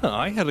 Yeah,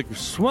 I had a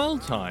swell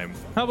time.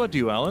 How about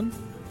you, Alan?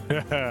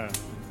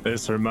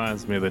 This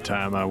reminds me of the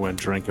time I went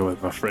drinking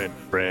with my friend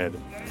Fred.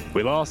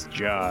 We lost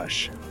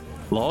Josh.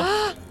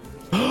 Lost?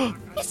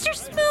 Mr.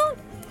 Smoot!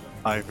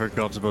 I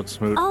forgot about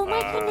Smoot. Oh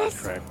my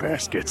goodness. Crap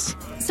baskets.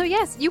 So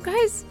yes, you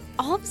guys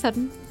all of a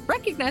sudden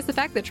recognize the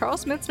fact that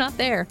Charles Smoot's not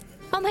there.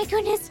 Oh my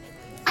goodness.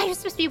 I was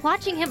supposed to be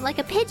watching him like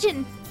a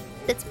pigeon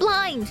that's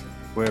blind.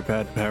 We're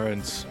bad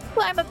parents.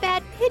 Well, I'm a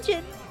bad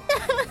pigeon.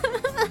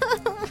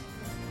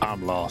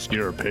 I'm lost.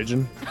 You're a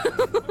pigeon?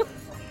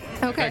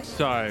 Okay. Next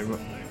time,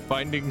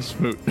 finding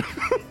Smoot.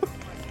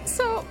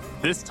 So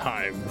This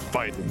time,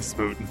 fighting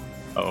Smoot.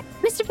 Oh,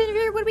 Mr.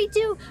 Benavir, what do we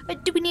do?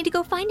 Do we need to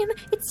go find him?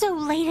 It's so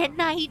late at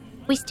night.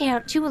 We stay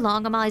out too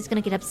long, Amali's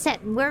gonna get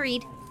upset and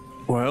worried.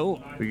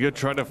 Well, we could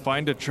try to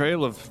find a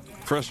trail of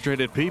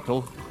frustrated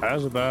people.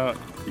 how's about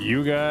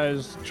you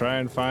guys try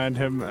and find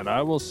him, and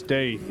I will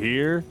stay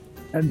here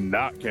and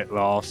not get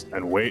lost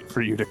and wait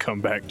for you to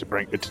come back to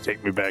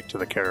take me back to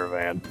the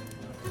caravan.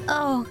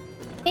 Oh,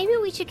 maybe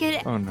we should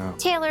get Oh no.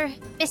 Taylor,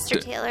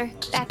 Mr. Taylor,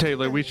 back.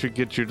 Taylor, we should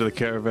get you to the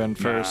caravan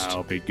first.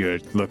 I'll be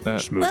good. Look,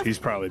 Smoot, Look. he's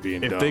probably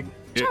being If dumb. they,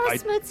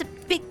 Charles Smoot's a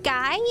big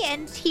guy,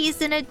 and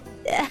he's an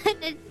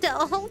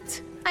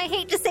adult. I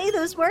hate to say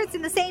those words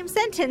in the same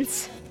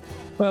sentence.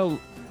 well,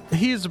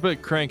 he's a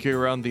bit cranky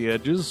around the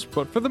edges,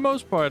 but for the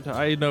most part,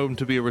 I know him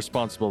to be a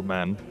responsible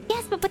man.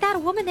 Yes, but without a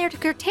woman there to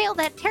curtail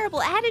that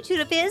terrible attitude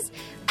of his,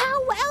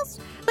 how else?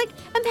 Like,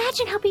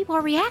 imagine how people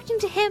are reacting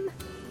to him.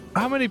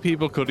 How many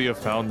people could he have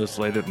found this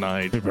late at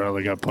night? He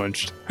probably got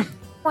punched.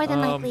 More than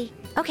likely.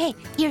 Okay,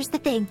 here's the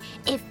thing.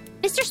 If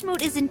Mr.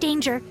 Smoot is in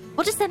danger,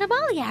 we'll just send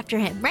Amali after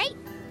him, right?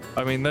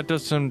 I mean, that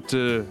does seem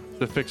to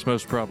fix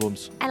most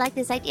problems. I like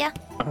this idea.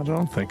 I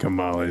don't think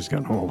Amali's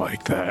gonna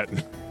like that.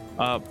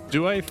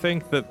 Do I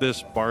think that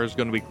this bar is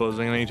going to be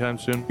closing anytime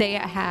soon? they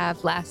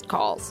have last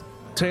calls.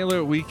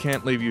 Taylor, we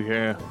can't leave you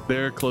here.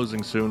 They're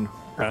closing soon.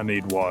 I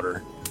need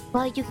water.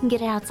 Well, you can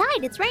get it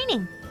outside. It's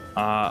raining.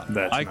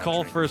 That's I not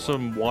call true. for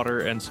some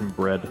water and some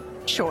bread.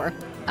 Sure.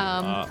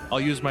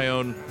 I'll use my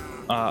own.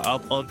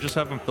 I'll just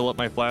have him fill up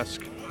my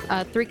flask.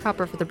 3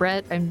 copper for the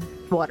bread and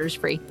water's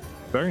free.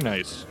 Very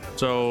nice.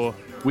 So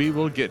we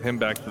will get him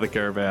back to the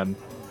caravan.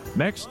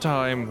 Next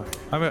time,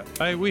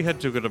 we had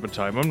too good of a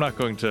time. I'm not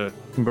going to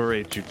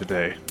berate you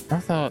today. I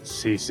thought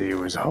Cece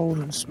was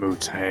holding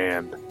Smoot's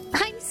hand.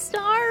 I'm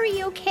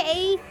sorry,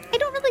 okay? I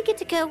don't really get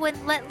to go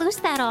and let loose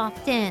that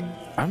often.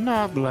 I'm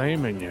not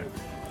blaming you.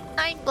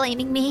 I'm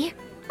blaming me.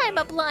 I'm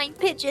a blind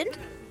pigeon.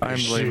 I'm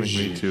blaming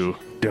me too.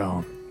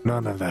 Don't.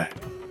 None of that.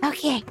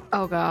 Okay.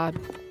 Oh god.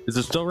 Is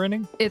it still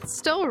raining? It's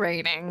still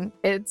raining.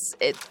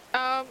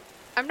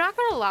 I'm not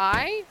gonna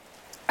lie.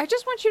 I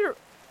just want you to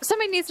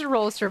somebody needs to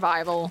roll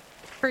survival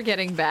for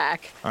getting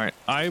back. All right.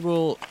 I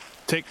will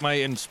take my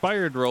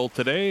inspired roll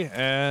today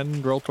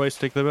and roll twice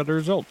to take the better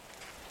result.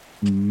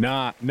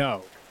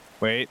 No.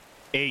 Wait.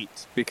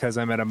 8, because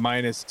I'm at a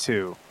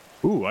 -2.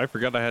 Ooh, I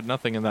forgot I had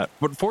nothing in that.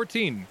 But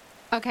 14.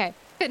 Okay.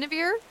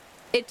 Benavir,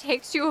 it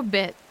takes you a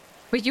bit,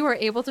 but you are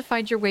able to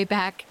find your way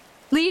back,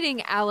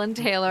 leading Alan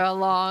Taylor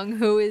along,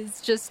 who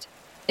is just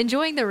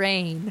enjoying the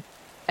rain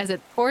as it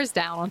pours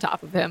down on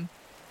top of him.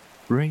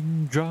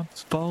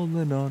 Raindrops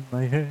falling on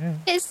my head.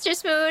 Mr.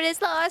 Smoot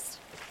is lost.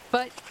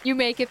 But you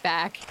make it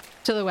back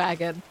to the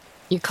wagon.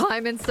 You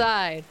climb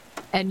inside,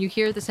 and you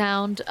hear the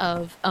sound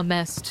of a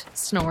mest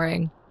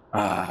snoring.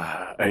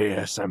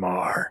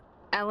 ASMR.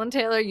 Alan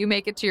Taylor, you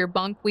make it to your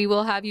bunk. We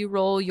will have you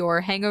roll your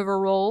hangover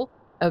roll.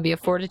 It would be a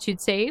fortitude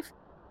save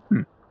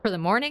for the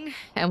morning,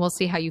 and we'll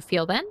see how you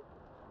feel then.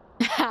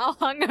 How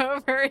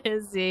hungover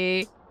is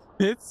he?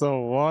 It's a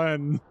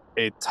 1.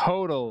 A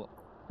total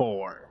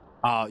 4.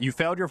 You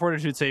failed your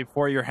fortitude save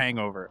for your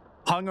hangover.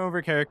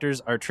 Hungover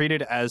characters are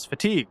treated as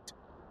fatigued,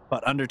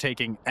 but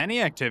undertaking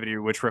any activity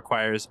which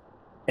requires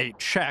a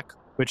check,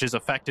 which is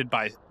affected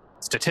by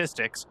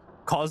statistics,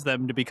 cause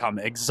them to become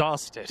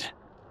exhausted.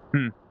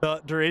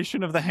 The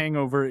duration of the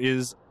hangover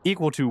is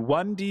equal to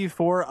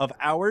 1d4 of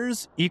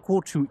hours,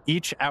 equal to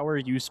each hour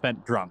you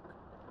spent drunk.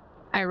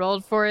 I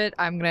rolled for it.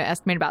 I'm going to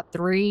estimate about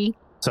 3.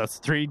 So that's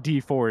 3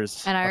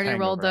 d4s. And I of already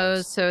rolled hangover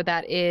those, so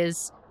that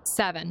is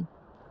 7.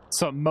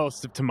 So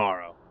most of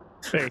tomorrow.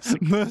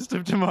 Basically. Most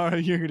of tomorrow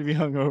you're going to be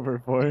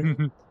hungover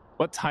for.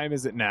 What time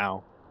is it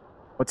now?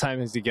 What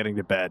time is he getting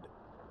to bed?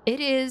 It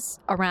is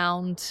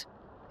around.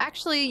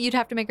 Actually, you'd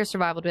have to make a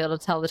survival to be able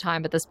to tell the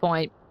time at this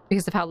point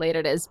because of how late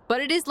it is.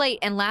 But it is late,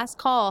 and last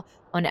call,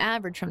 on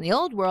average from the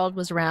old world,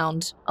 was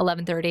around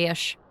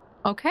 11:30-ish.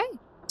 Okay.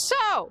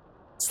 So,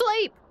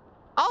 sleep!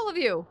 All of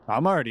you!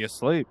 I'm already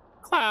asleep.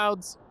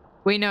 Clouds.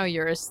 We know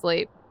you're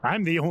asleep.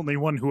 I'm the only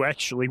one who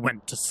actually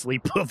went to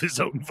sleep of his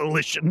own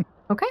volition.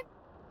 Okay.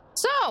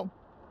 So,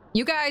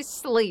 you guys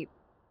sleep.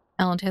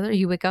 Alan Taylor,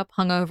 you wake up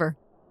hungover.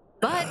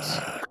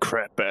 But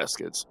Crap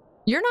baskets.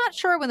 you're not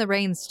sure when the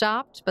rain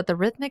stopped, but the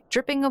rhythmic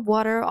dripping of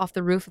water off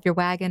the roof of your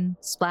wagon,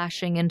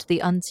 splashing into the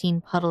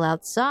unseen puddle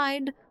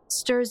outside,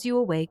 stirs you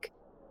awake.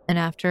 And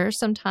after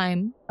some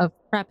time of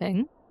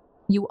prepping,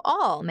 you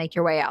all make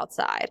your way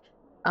outside.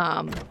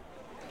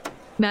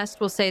 Mest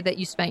will say that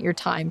you spent your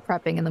time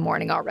prepping in the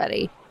morning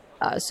already,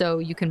 so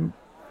you can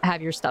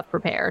have your stuff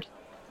prepared.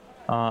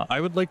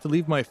 I would like to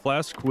leave my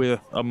flask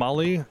with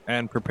Amali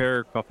and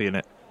prepare coffee in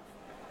it.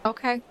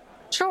 Okay,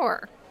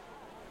 sure.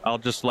 I'll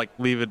just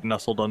leave it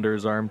nestled under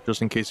his arm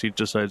just in case he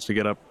decides to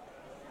get up.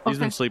 He's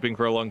Okay. been sleeping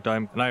for a long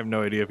time, and I have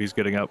no idea if he's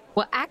getting up.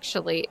 Well,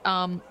 actually,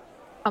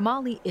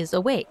 Amali is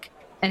awake,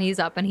 and he's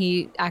up, and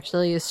he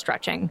actually is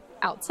stretching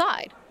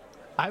outside.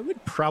 I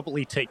would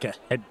probably take a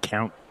head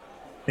count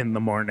in the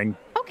morning.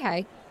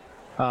 Okay.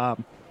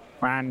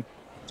 1,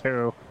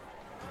 2,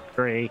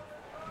 3.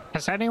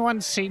 Has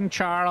anyone seen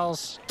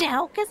Charles?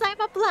 No, because I'm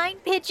a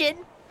blind pigeon.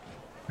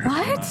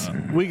 What?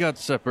 We got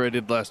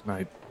separated last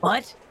night.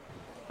 What?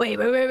 Wait.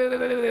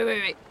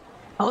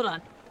 Hold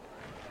on.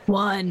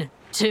 1,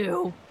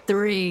 2,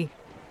 3.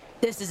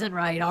 This isn't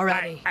right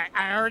already.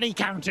 I already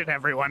counted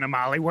everyone,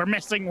 Amali. We're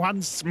missing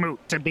one Smoot,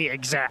 to be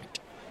exact.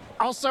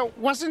 Also,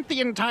 wasn't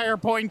the entire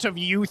point of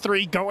you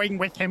three going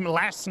with him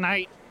last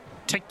night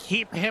to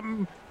keep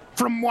him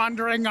from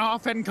wandering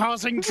off and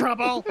causing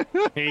trouble?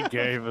 He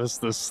gave us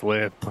the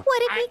slip. What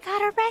if we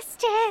got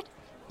arrested?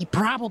 He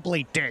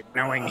probably did,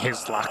 knowing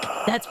his luck.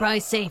 That's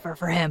probably safer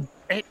for him.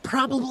 It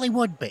probably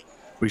would be.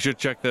 We should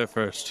check there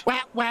first.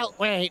 Well,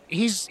 wait.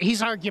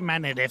 He's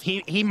argumentative.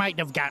 He might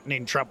have gotten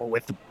in trouble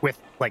with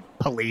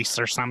police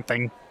or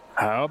something.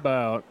 How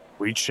about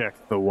we check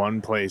the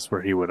one place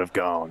where he would have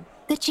gone?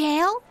 The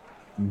jail?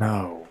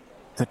 No,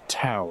 the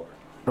tower.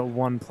 The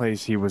one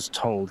place he was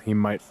told he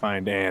might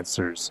find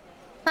answers.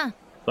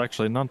 It's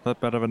actually not that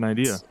bad of an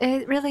idea.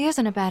 It really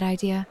isn't a bad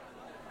idea.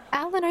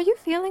 Alan, are you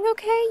feeling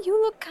okay? You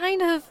look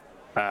kind of...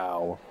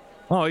 Ow.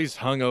 Oh, he's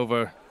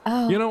hungover.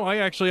 Oh. You know, I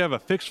actually have a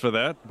fix for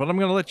that, but I'm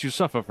going to let you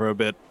suffer for a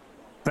bit.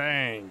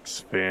 Thanks,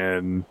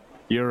 Finn.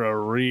 You're a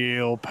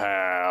real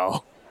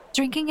pal.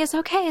 Drinking is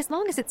okay as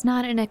long as it's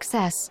not in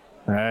excess.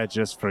 I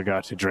just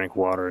forgot to drink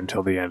water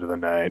until the end of the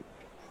night.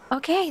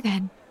 Okay,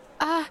 then.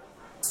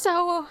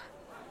 So...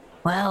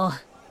 Well,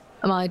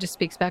 Amali just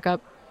speaks back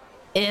up.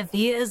 if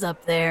he is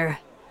up there,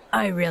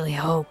 I really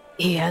hope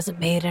he hasn't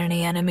made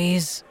any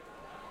enemies.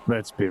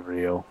 Let's be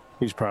real.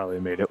 He's probably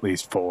made at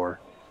least 4.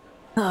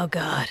 Oh,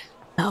 God.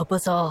 Help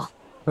us all.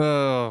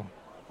 Oh,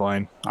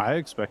 fine. I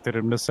expected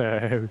him to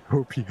say, I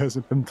hope he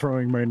hasn't been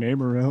throwing my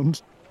name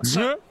around.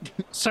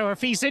 So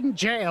if he's in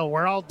jail,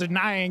 we're all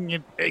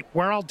denying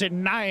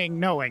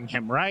knowing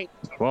him, right?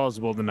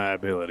 Plausible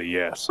deniability,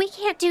 yes. We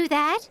can't do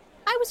that.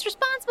 I was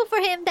responsible for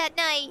him that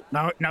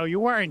night. No, you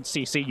weren't,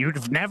 Cece.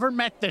 You've never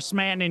met this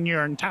man in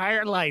your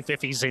entire life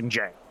if he's in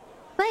jail.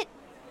 But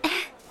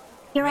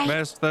you're right.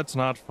 Mess, that's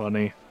not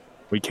funny.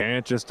 We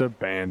can't just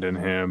abandon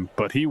him,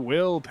 but he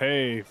will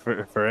pay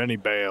for any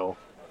bail.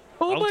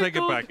 Oh I'll take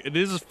it back. It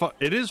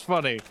is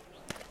funny,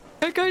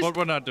 Hey, guys. but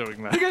we're not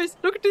doing that. Hey, guys,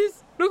 look at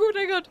this. Look what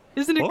I got.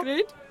 Isn't it What?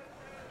 great?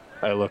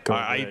 I look over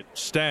I at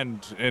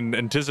stand in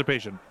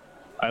anticipation.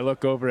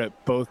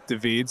 both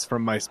Davids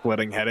from my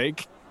splitting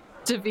headache.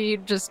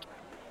 David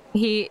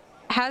he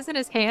has in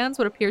his hands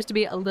what appears to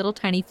be a little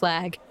tiny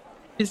flag.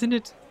 Isn't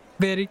it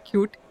very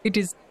cute? It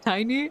is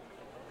tiny.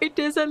 It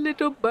has a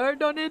little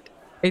bird on it.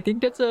 I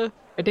think it's a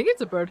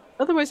bird.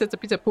 Otherwise, it's a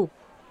piece of poop.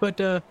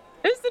 But, isn't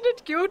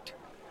it cute?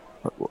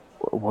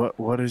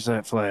 What is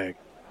that flag?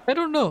 I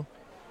don't know.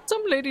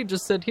 Some lady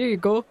just said, here you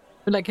go.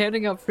 They're like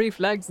handing out free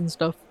flags and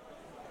stuff.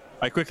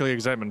 I quickly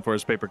examine for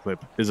his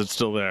paperclip. Is it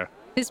still there?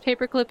 His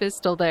paperclip is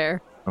still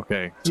there.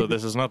 Okay, so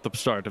this is not the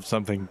start of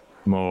something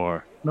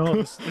more. No,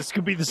 this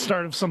could be the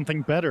start of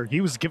something better.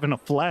 He was given a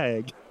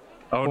flag.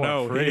 Oh For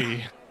no,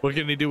 free. what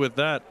can he do with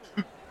that?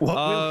 What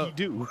will he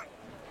do?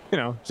 You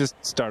know, just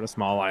start a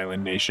small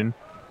island nation.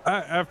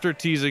 After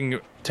teasing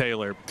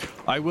Taylor,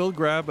 I will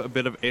grab a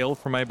bit of ale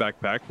from my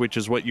backpack, which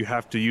is what you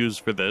have to use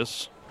for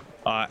this,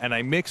 and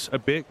I mix a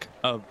bit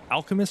of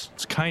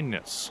Alchemist's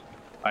Kindness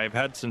I've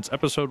had since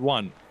episode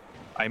 1.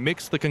 I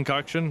mix the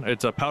concoction.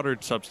 It's a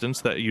powdered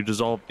substance that you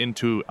dissolve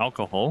into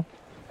alcohol,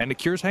 and it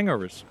cures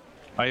hangovers.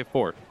 I have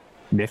 4.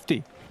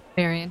 Nifty.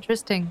 Very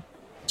interesting.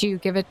 Do you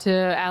give it to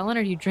Alan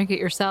or do you drink it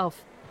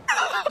yourself?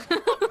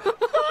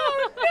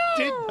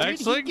 Did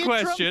Excellent he get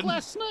question. drunk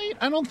last night?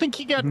 I don't think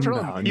he got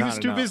drunk. He not was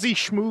too enough. busy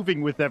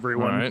schmooving with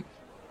everyone. All right.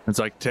 It's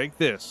like, take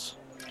this.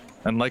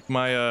 And like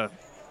my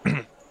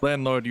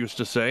landlord used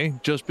to say,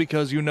 just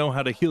because you know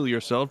how to heal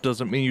yourself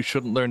doesn't mean you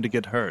shouldn't learn to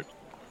get hurt.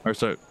 Or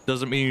so,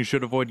 doesn't mean you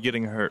should avoid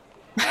getting hurt.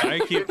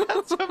 I keep...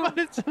 That's what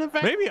it's in the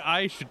back. Maybe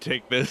I should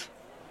take this.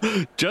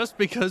 Just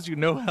because you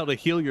know how to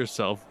heal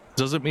yourself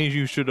doesn't mean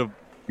you should have...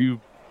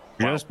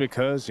 Just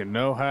because you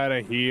know how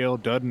to heal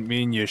doesn't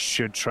mean you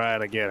should try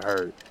to get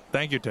hurt.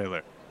 Thank you,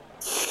 Taylor.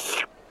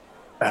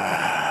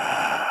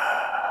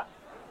 How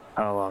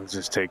long does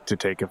this take to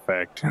take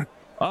effect?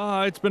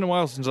 It's been a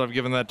while since I've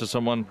given that to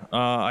someone.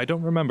 I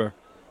don't remember.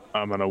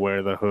 I'm gonna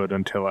wear the hood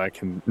until I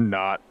can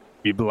not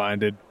be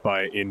blinded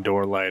by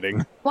indoor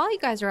lighting. While you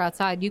guys are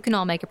outside, you can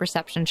all make a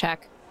perception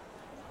check.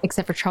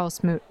 Except for Charles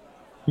Smoot.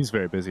 He's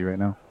very busy right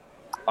now.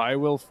 I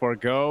will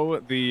forego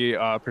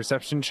the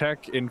perception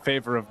check in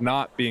favor of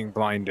not being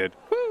blinded.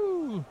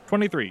 Woo!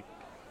 23.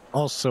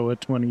 Also a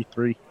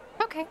 23.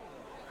 Okay.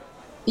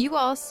 You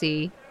all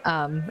see,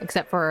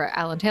 except for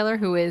Alan Taylor,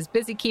 who is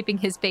busy keeping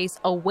his face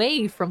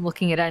away from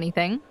looking at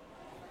anything,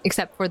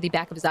 except for the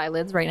back of his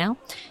eyelids right now.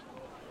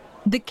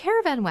 The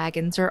caravan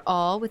wagons are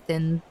all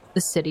within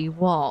the city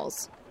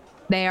walls.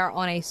 They are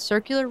on a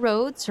circular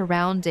road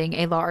surrounding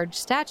a large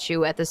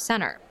statue at the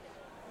center.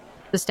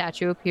 The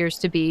statue appears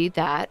to be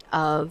that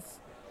of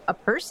a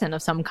person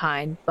of some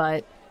kind,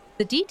 but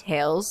the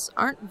details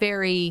aren't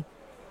very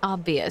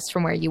obvious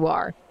from where you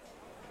are.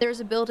 There's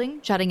a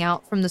building jutting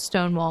out from the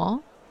stone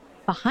wall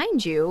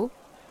behind you,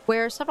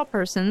 where several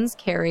persons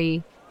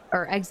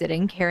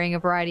exiting carrying a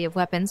variety of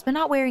weapons, but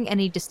not wearing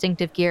any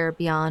distinctive gear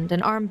beyond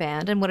an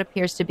armband and what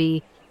appears to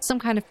be some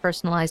kind of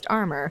personalized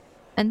armor,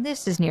 and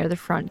this is near the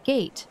front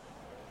gate.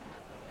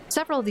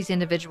 Several of these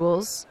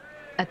individuals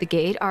at the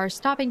gate are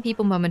stopping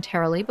people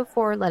momentarily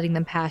before letting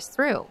them pass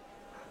through.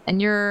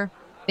 And you're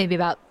maybe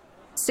about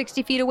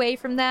 60 feet away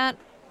from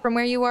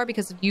where you are,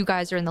 because you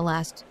guys are in the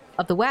last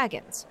of the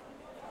wagons.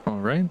 All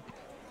right.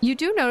 You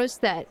do notice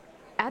that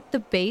at the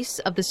base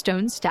of the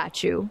stone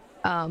statue,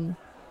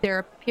 there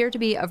appear to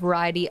be a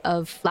variety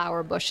of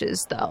flower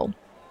bushes, though.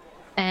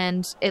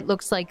 And it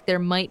looks like there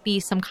might be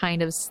some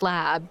kind of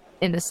slab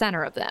in the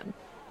center of them.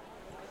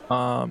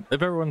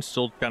 If everyone's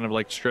still kind of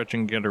like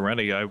stretching, getting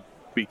ready, I'd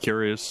be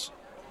curious.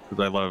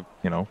 Because I love,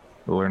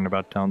 learn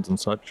about towns and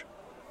such.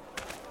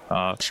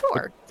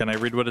 Sure. Can I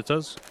read what it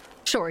says?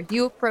 Sure.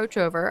 You approach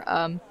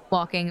over,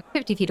 walking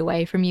 50 feet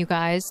away from you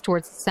guys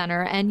towards the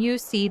center, and you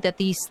see that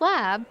the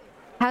slab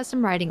has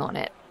some writing on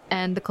it.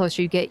 And the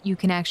closer you get, you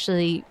can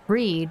actually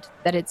read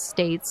that it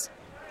states,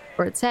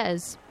 or it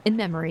says, in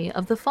memory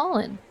of the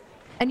fallen.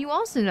 And you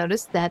also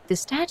notice that the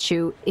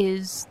statue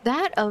is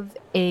that of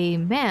a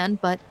man,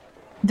 but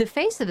the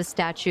face of the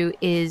statue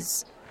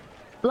is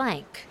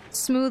blank,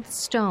 smooth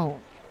stone,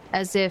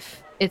 as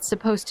if it's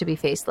supposed to be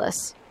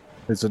faceless.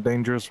 It's a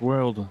dangerous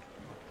world.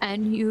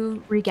 And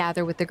you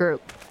regather with the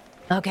group.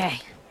 Okay.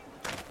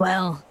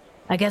 Well,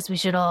 I guess we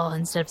should all,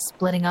 instead of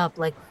splitting up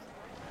like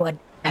what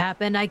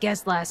happened, I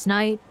guess, last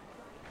night,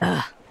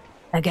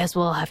 I guess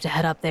we'll have to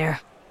head up there.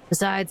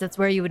 Besides, that's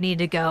where you would need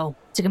to go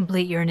to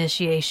complete your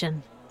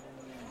initiation.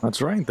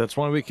 That's right. That's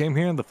why we came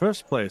here in the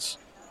first place.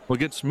 We'll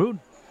get Smoot,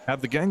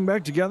 have the gang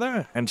back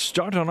together, and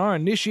start on our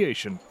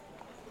initiation.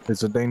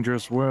 It's a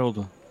dangerous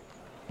world.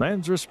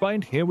 Land's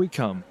Respite, here we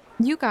come.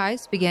 You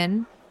guys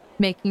begin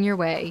making your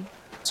way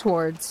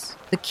towards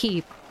the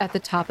keep at the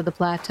top of the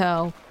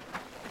plateau.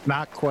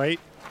 Not quite.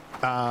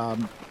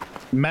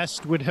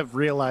 Mest would have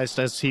realized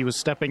as he was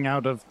stepping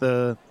out of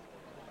the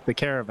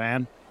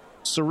caravan,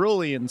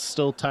 Cerulean's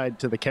still tied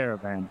to the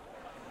caravan.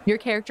 Your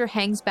character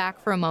hangs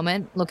back for a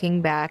moment,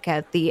 looking back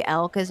at the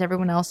elk as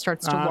everyone else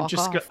starts to walk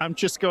off. I'm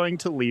just going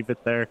to leave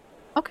it there.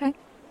 Okay.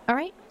 All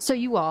right. So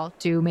you all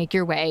do make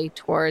your way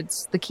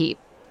towards the keep.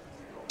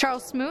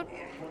 Charles Smoot,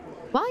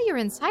 while you're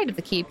inside of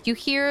the keep, you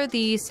hear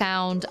the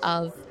sound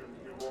of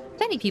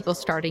many people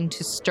starting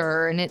to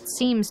stir, and it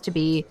seems to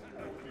be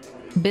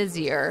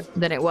busier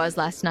than it was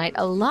last night.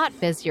 A lot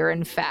busier,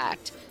 in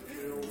fact.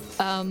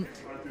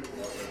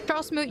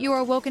 Charles Smoot, you are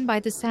awoken by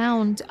the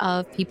sound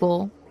of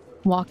people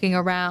walking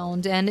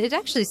around, and it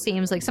actually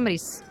seems like somebody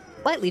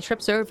slightly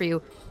trips over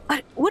you.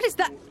 What is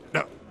that?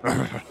 No.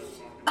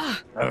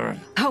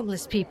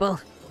 Homeless people.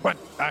 What?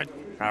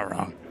 Not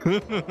wrong.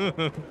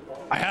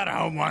 I had a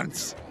home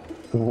once.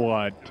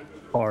 What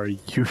are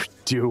you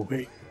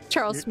doing?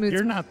 Charles Smoot's...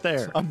 You're not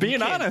there. I'm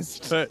being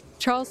honest.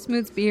 Charles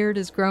Smoot's beard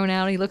is grown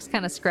out. He looks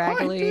kind of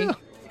scraggly.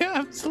 Yeah,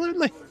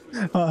 absolutely.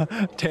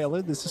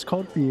 Taylor, this is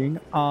called being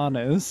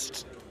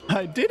honest.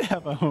 I did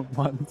have a home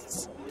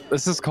once.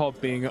 This is called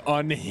being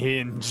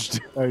unhinged.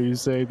 Are you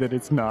saying that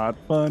it's not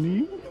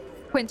funny?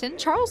 Quentin,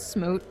 Charles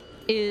Smoot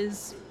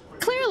is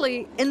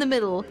clearly in the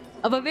middle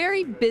of a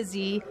very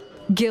busy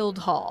guild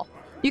hall.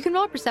 You can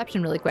roll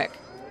perception really quick.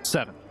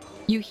 7.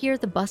 You hear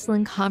the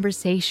bustling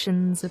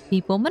conversations of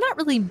people, but not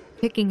really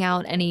picking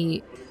out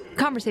any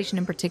conversation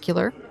in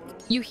particular.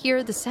 You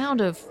hear the sound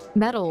of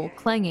metal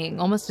clanging,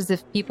 almost as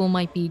if people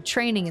might be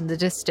training in the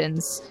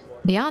distance.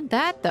 Beyond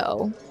that,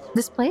 though,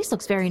 this place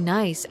looks very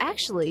nice.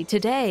 Actually,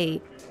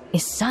 today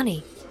is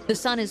sunny. The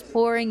sun is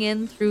pouring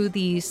in through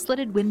the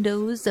slitted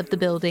windows of the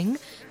building,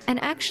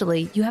 and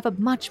actually, you have a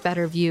much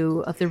better view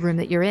of the room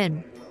that you're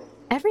in.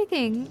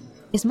 Everything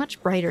is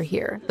much brighter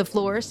here. The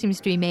floor seems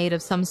to be made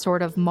of some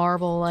sort of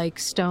marble-like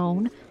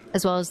stone,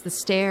 as well as the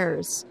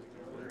stairs.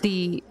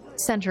 The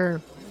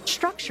center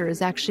structure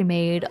is actually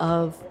made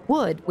of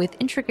wood with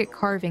intricate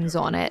carvings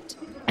on it.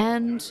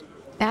 And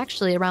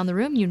actually, around the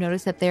room, you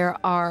notice that there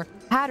are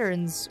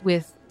patterns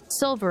with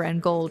silver and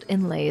gold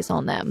inlays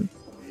on them.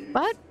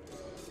 But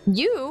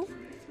you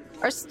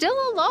are still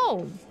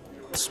alone.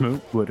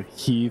 Smoot would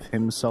heave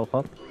himself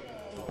up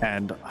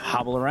and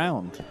hobble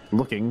around,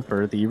 looking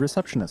for the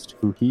receptionist,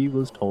 who he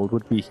was told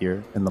would be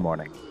here in the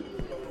morning.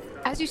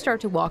 As you start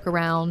to walk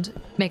around,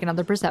 make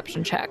another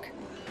perception check.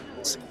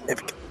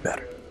 Significantly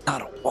better.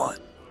 Not a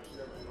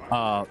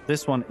 1.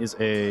 This one is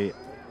a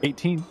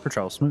 18 for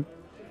Charles Smoot.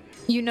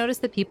 You notice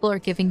that people are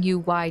giving you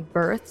wide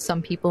berth.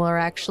 Some people are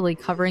actually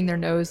covering their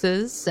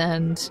noses,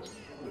 and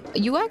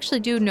you actually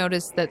do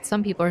notice that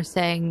some people are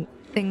saying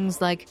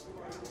things like,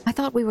 I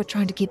thought we were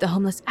trying to keep the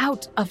homeless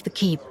out of the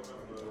keep.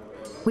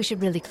 We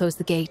should really close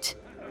the gate.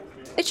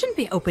 It shouldn't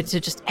be open to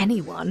just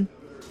anyone.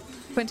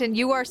 Quentin,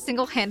 you are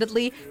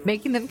single-handedly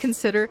making them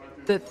consider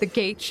that the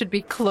gate should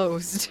be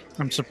closed.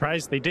 I'm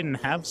surprised they didn't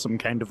have some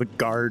kind of a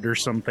guard or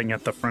something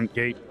at the front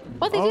gate.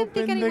 Well, they didn't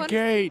think Open anyone. the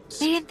gate.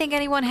 They didn't think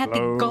anyone had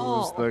the Close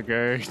gall. the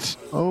gate.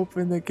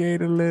 Open the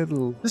gate a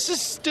little. This is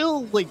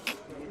still like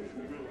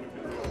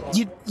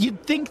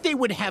you'd think they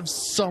would have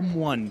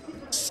someone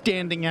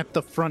standing at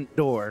the front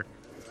door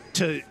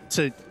to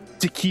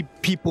keep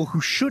people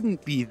who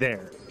shouldn't be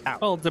there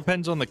out. Well, it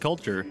depends on the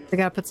culture. They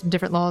gotta put some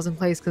different laws in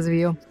place because of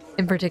you,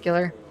 in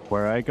particular.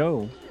 Where I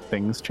go,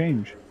 things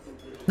change.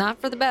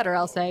 Not for the better,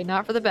 I'll say.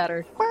 Not for the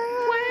better.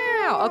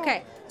 Wow.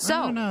 Okay,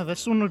 so No,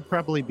 this one would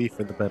probably be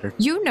for the better.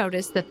 you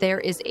notice that there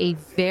is a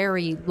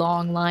very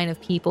long line of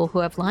people who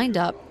have lined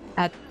up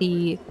at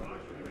the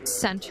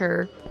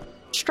center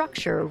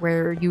structure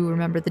where you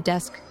remember the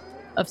desk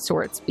of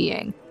sorts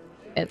being.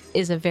 It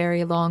is a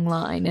very long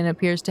line and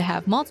appears to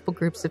have multiple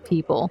groups of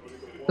people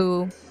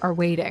who are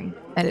waiting,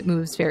 and it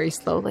moves very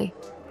slowly.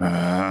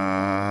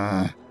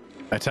 I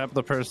tap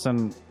the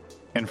person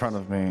in front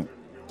of me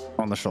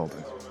on the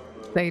shoulder.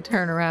 They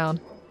turn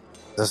around.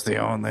 Is this the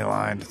only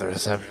line to the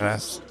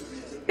receptionist?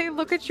 They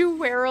look at you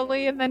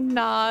warily and then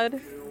nod.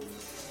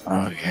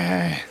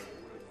 Okay.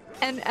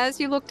 And as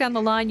you look down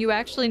the line, you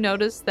actually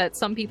notice that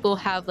some people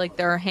have like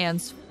their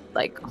hands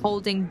like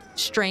holding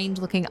strange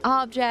looking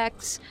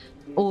objects,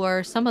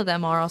 or some of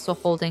them are also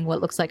holding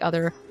what looks like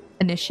other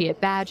initiate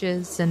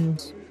badges,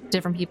 and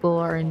different people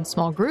are in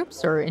small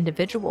groups or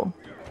individual.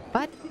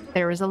 But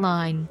there is a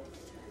line,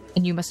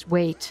 and you must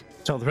wait.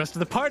 Till the rest of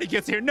the party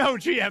gets here. No,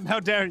 GM, how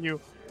dare you?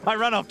 I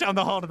run off down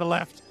the hall to the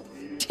left.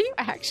 Do you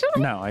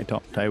actually? No, I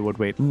don't. I would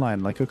wait in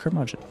line like a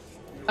curmudgeon.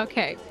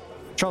 Okay.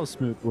 Charles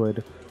Smoot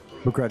would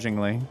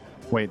begrudgingly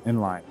wait in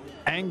line,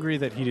 angry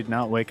that he did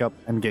not wake up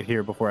and get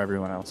here before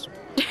everyone else.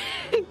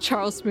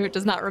 Charles Smoot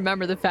does not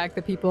remember the fact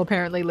that people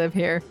apparently live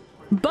here.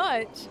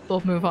 But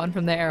we'll move on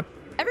from there.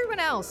 Everyone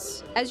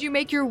else, as you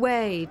make your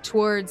way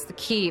towards the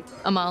keep,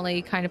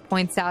 Amali kind of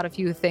points out a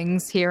few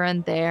things here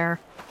and there.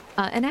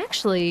 And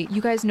actually,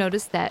 you guys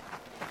notice that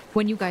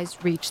when you guys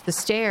reach the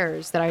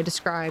stairs that I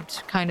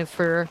described kind of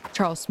for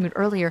Charles Smoot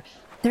earlier,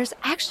 there's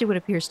actually what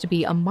appears to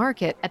be a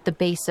market at the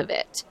base of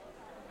it.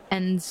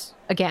 And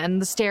again,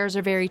 the stairs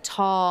are very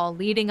tall,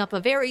 leading up a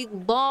very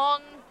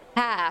long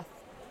path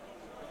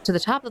to the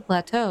top of the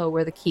plateau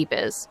where the keep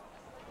is.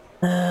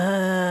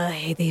 I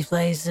hate these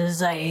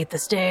places. I hate the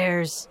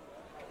stairs.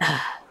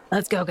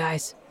 Let's go,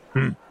 guys.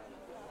 And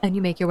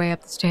you make your way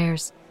up the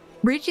stairs.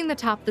 Reaching the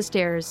top of the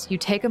stairs, you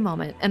take a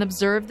moment and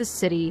observe the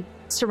city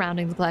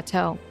surrounding the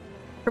plateau.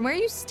 From where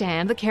you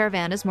stand, the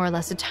caravan is more or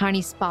less a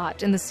tiny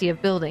spot in the sea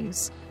of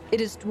buildings.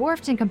 It is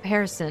dwarfed in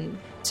comparison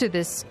to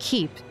this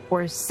keep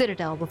or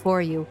citadel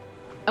before you.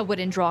 A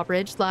wooden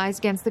drawbridge lies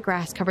against the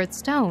grass-covered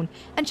stone,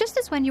 and just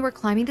as when you were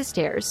climbing the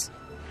stairs,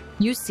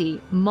 you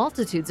see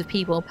multitudes of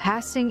people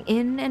passing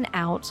in and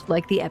out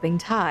like the ebbing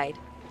tide.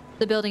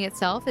 The building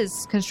itself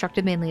is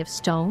constructed mainly of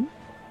stone,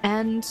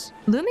 and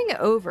looming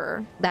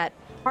over that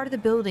part of the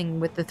building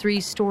with the 3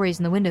 stories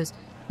in the windows,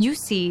 you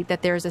see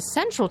that there is a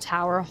central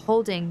tower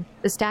holding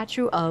the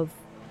statue of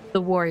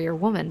the warrior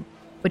woman,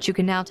 which you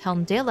can now tell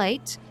in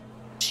daylight.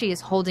 She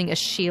is holding a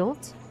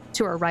shield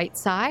to her right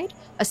side,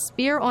 a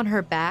spear on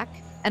her back,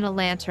 and a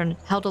lantern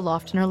held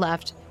aloft in her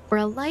left,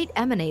 where a light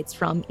emanates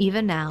from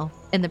even now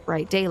in the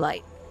bright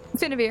daylight.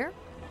 Finavir,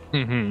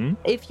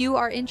 if you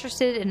are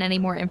interested in any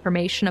more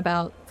information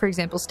about, for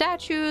example,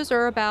 statues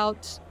or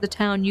about the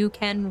town, you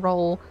can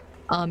roll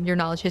your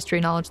knowledge history,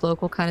 knowledge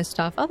local kind of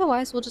stuff.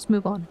 Otherwise, we'll just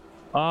move on.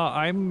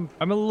 I'm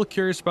a little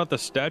curious about the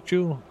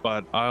statue,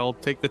 but I'll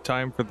take the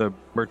time for the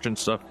merchant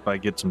stuff if I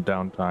get some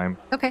downtime.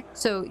 Okay,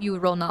 so you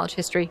would roll knowledge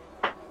history.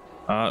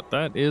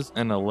 That is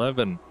an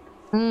 11.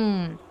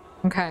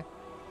 Okay.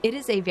 It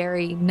is a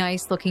very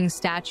nice looking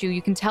statue.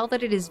 You can tell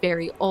that it is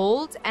very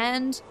old,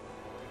 and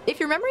if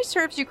your memory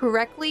serves you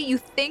correctly, you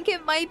think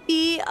it might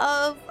be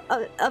of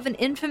an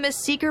infamous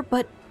seeker,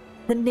 but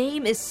the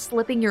name is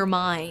slipping your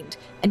mind,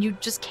 and you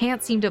just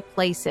can't seem to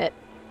place it.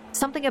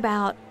 Something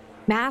about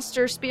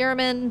master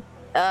spearman,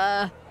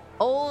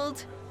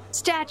 old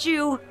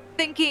statue,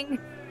 thinking,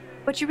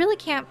 but you really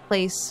can't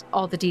place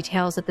all the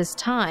details at this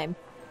time.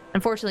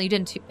 Unfortunately, you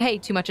didn't pay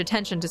too much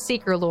attention to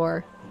Seeker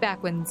lore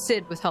back when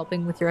Sid was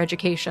helping with your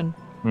education.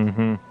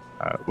 Mm-hmm.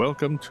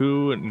 Welcome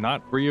to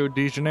not Rio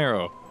de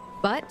Janeiro.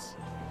 But,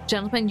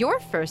 gentlemen, your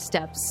first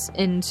steps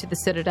into the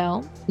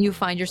Citadel, you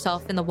find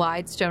yourself in the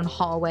wide stone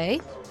hallway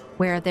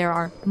where there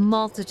are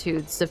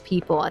multitudes of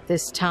people at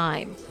this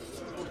time.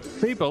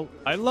 People,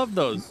 I love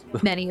those.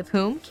 Many of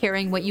whom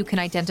carrying what you can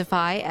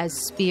identify as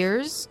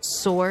spears,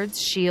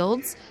 swords,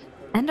 shields,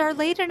 and are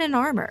laden in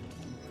armor.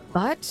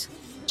 But,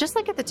 just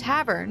like at the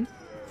tavern,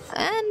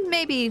 and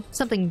maybe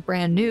something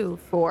brand new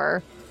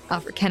for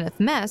Alfred Kenneth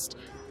Mest,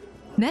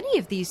 many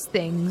of these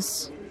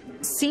things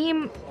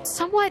seem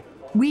somewhat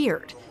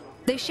weird.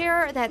 They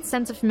share that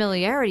sense of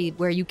familiarity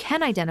where you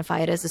can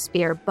identify it as a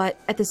spear, but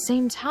at the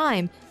same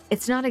time,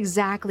 it's not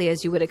exactly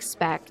as you would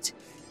expect.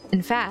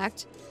 In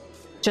fact,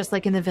 just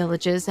like in the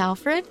villages,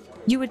 Alfred,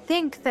 you would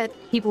think that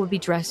people would be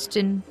dressed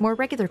in more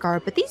regular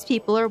garb, but these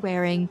people are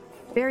wearing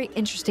very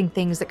interesting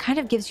things that kind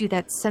of gives you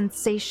that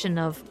sensation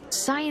of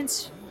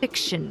science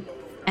fiction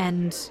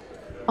and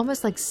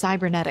almost like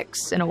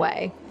cybernetics in a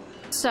way.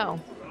 So,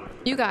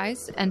 you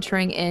guys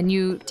entering in,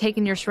 you take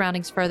in your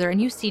surroundings further,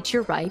 and you see to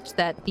your right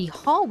that the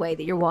hallway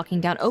that you're walking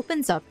down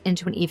opens up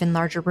into an even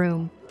larger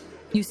room.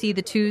 You see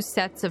the two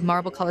sets of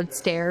marble-colored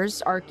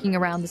stairs arcing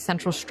around the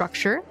central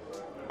structure,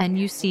 and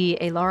you see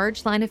a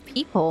large line of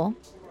people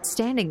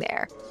standing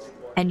there.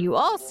 And you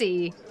all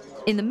see,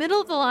 in the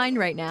middle of the line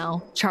right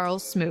now,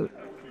 Charles Smoot.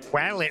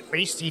 Well, at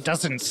least he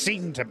doesn't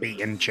seem to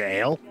be in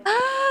jail.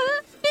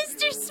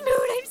 Mr.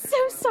 Smoot, I'm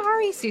so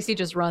sorry. Cece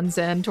just runs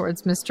in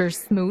towards Mr.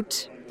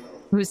 Smoot,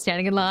 who's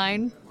standing in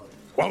line.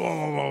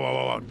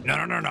 Whoa.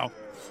 No.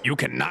 You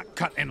cannot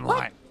cut in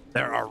line.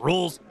 There are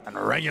rules and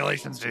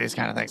regulations to these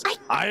kind of things.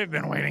 I have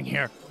been waiting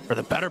here for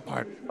the better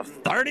part of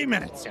 30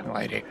 minutes, young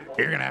lady.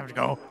 You're going to have to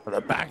go to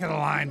the back of the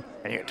line,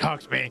 and you can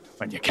talk to me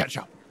when you catch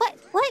up.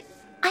 What?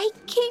 I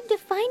came to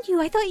find you.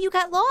 I thought you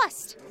got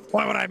lost.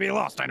 Why would I be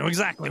lost? I knew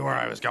exactly where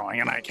I was going,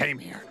 and I came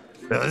here.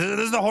 This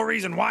is the whole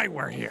reason why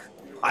we're here.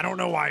 I don't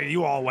know why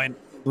you all went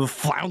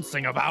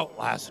flouncing about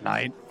last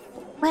night.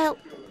 Well,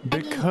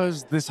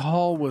 Because this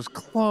hall was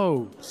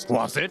closed.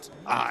 Was it?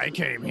 I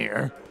came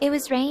here. it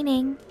was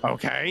raining.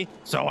 Okay,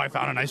 so I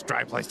found a nice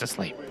dry place to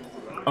sleep.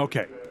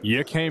 Okay,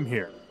 you came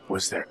here.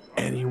 Was there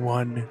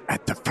anyone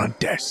at the front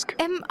desk?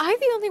 Am I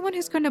the only one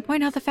who's going to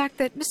point out the fact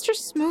that, Mr.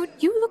 Smoot,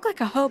 you look like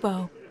a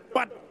hobo?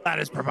 But that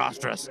is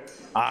preposterous.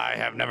 I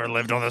have never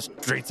lived on the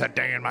streets a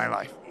day in my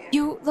life.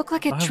 You look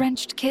like a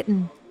drenched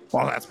kitten.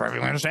 Well, that's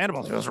perfectly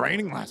understandable. It was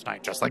raining last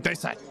night, just like they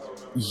said.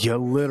 You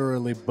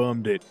literally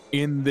bummed it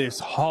in this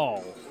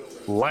hall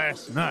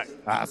last night.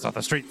 That's not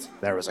the streets.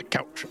 There was a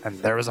couch, and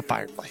there was a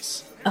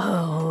fireplace.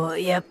 Oh,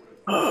 yep.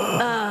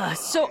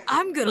 So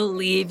I'm gonna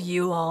leave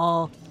you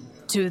all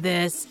to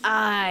this.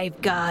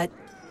 I've got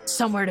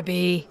somewhere to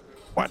be.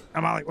 What,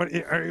 Amali? What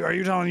are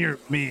you telling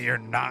me you're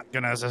not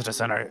gonna assist us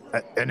in our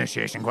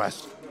initiation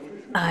quest?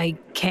 I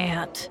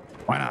can't.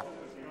 Why not?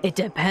 It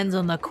depends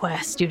on the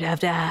quest, you'd have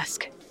to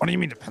ask. What do you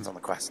mean depends on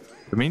the quest?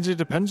 It means it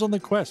depends on the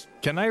quest.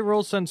 Can I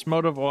roll sense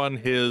motive on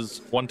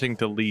his wanting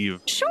to leave?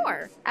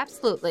 Sure,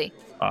 absolutely.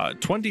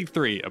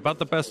 23, about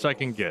the best I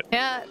can get.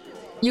 Yeah,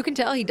 you can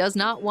tell he does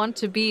not want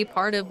to be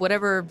part of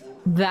whatever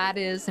that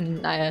is,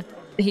 and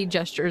he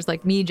gestures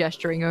like me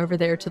gesturing over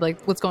there to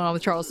like what's going on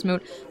with Charles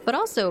Smoot. But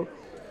also,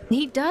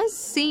 he does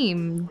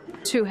seem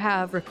to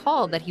have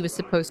recalled that he was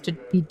supposed to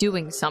be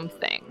doing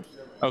something.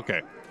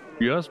 Okay,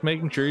 just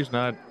making sure he's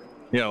not,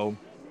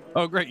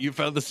 oh great, you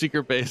found the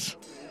secret base.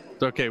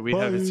 It's okay, we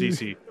have it,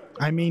 CC.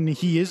 I mean,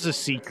 he is a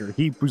seeker.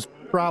 He was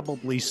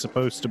probably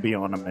supposed to be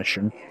on a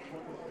mission.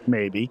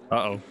 Maybe.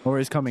 Uh-oh. Or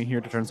he's coming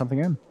here to turn something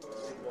in.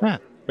 Yeah.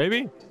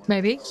 Maybe?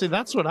 Maybe. See,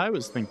 that's what I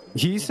was thinking.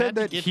 He had said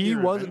to that get he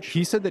here was. eventually.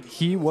 He said that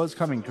he was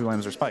coming to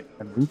Lamb's Respite,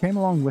 and we came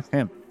along with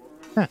him.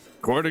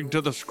 According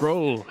to the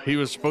scroll, he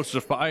was supposed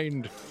to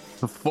find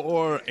the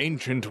 4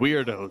 ancient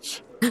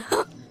weirdos.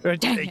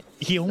 Dang it.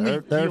 He only.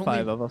 There he are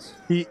 5 only, of us.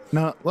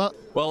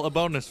 Well, a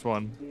bonus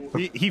one.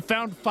 He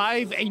found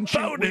 5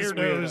 ancient Bonus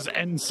weirdos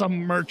and some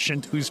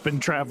merchant who's been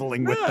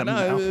traveling with them No,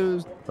 now. it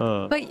was,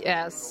 But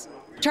yes,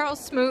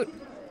 Charles Smoot,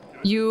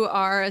 you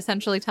are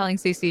essentially telling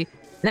Cece,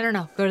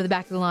 no, go to the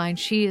back of the line.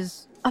 She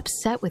is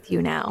upset with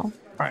you now.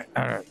 All right.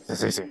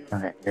 Cece.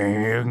 Okay,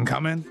 you can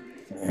come in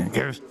and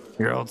give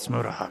your old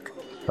Smoot a hug.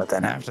 But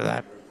then after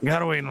that, you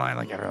gotta wait in line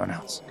like everyone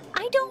else.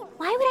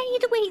 Why would I need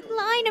to wait in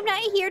line? I'm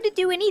not here to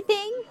do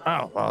anything.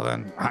 Oh, well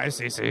then, hi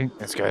Cece.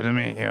 It's good to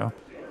meet you.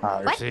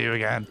 What? See you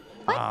again.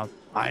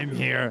 I'm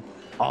here.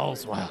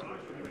 All's well.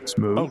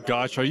 Smooth. Oh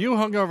gosh, are you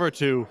hungover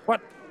too?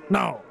 What?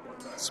 No.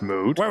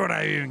 Smooth. Where would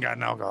I even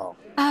gotten alcohol?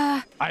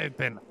 I have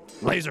been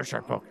laser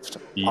sharp focused.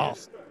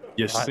 Yes.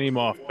 You What? seem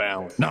off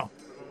balance. No,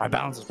 my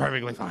balance is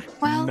perfectly fine.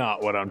 Well,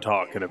 Not what I'm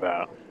talking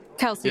about.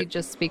 Kelsey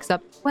just speaks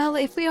up. Well,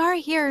 if we are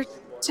here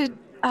to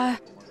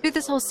do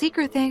this whole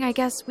seeker thing, I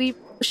guess we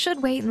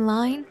should wait in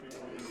line.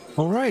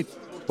 All right.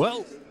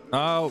 Well,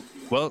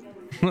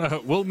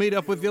 we'll meet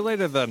up with you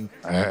later then.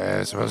 I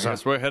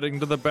guess we're heading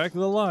to the back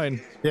of the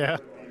line. Yeah.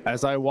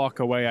 As I walk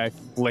away, I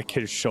flick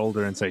his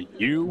shoulder and say,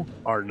 "You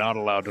are not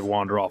allowed to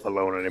wander off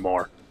alone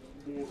anymore."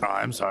 Oh,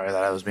 I'm sorry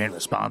that I was being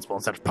responsible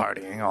instead of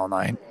partying all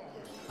night.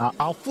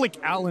 I'll flick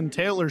Alan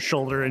Taylor's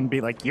shoulder and be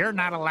like, "You're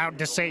not allowed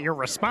to say you're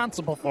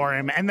responsible for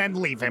him," and then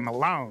leave him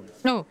alone.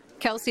 No,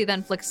 Kelsey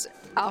then flicks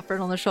Alfred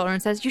on the shoulder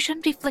and says, "You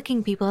shouldn't be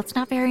flicking people. It's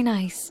not very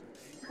nice."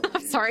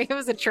 I'm sorry, it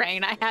was a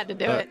train. I had to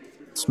do it.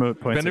 Smoot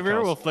points at Benevere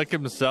will Kelsey. flick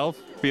himself,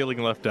 feeling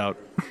left out.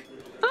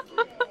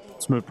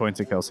 Smoot points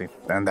at Kelsey.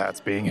 And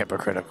that's being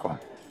hypocritical.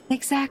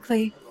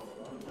 Exactly.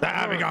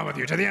 Be gone with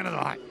you to the end of the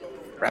line.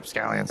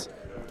 Rapscallions.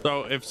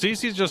 So if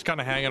Cece's just kind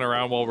of hanging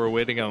around while we're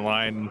waiting in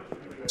line,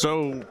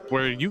 so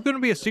were you going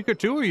to be a seeker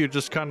too, or are you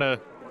just kind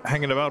of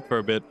hanging about for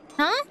a bit?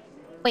 Huh?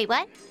 Wait,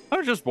 what? I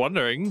was just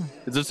wondering,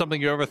 is this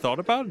something you ever thought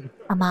about?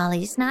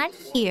 Amali's not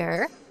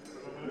here.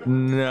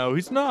 No,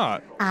 he's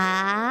not.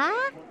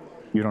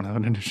 You don't have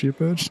an initiative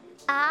badge?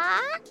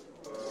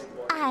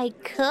 I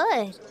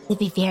could. It'd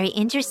be very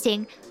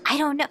interesting. I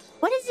don't know.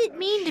 What does it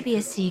mean to be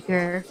a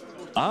seeker?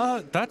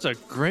 That's a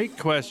great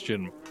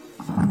question.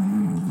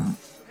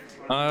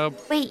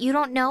 Wait, you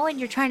don't know and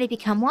you're trying to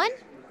become one?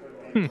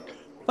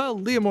 Well,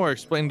 Leomore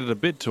explained it a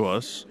bit to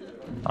us.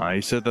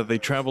 He said that they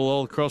travel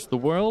all across the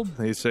world.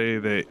 He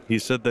said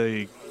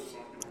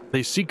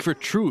they seek for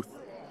truth.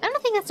 I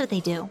don't think that's what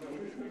they do.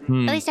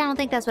 At least I don't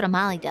think that's what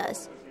Amali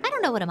does. I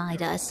don't know what Amali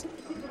does.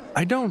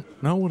 I don't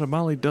know what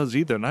Amali does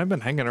either, and I've been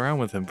hanging around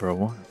with him for a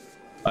while.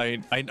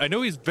 I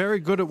know he's very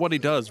good at what he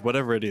does,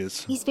 whatever it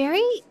is. He's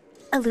very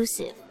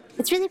elusive.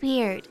 It's really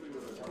weird.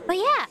 But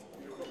yeah,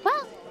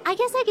 well, I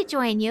guess I could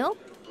join you.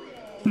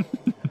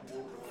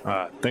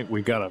 I think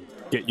we gotta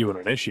get you an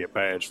initiate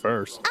badge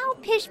first. Oh,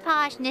 pish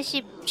posh,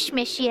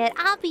 schmishit.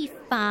 I'll be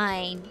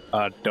fine.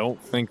 I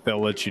don't think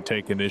they'll let you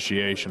take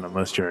initiation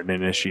unless you're an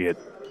initiate.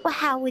 Well,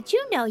 how would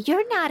you know?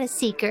 You're not a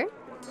seeker.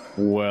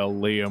 Well,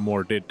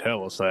 Leomore did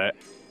tell us that.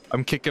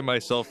 I'm kicking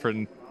myself for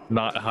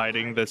not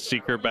hiding the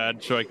seeker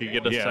badge so I could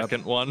get a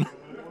second one.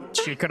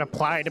 She could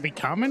apply to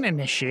become an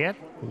initiate.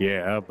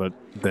 Yeah, but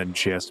then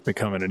she has to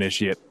become an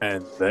initiate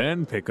and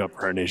then pick up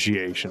her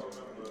initiation.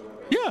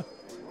 Yeah.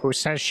 Who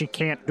says she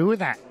can't do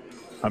that?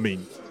 I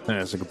mean,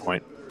 that's a good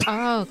point.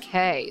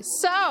 Okay,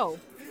 so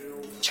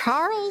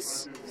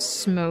Charles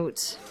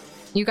Smoot.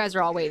 You guys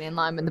are all waiting in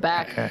line in the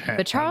back.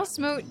 But Charles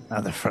Smoot,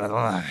 On the front of the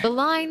line. the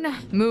line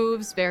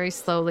moves very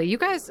slowly. You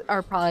guys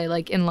are probably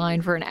like in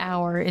line for an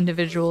hour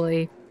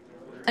individually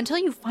until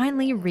you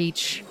finally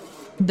reach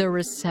the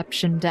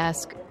reception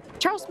desk.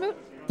 Charles Smoot,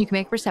 you can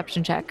make a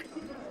perception check.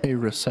 A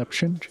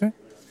reception check?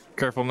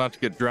 Careful not to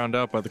get drowned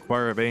out by the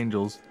choir of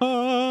angels.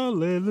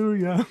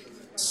 Hallelujah.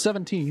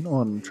 17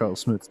 on Charles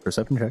Smoot's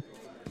perception check.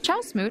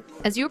 Charles Smoot,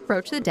 as you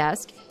approach the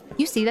desk,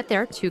 you see that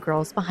there are two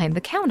girls behind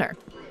the counter.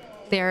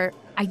 They're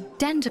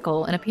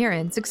identical in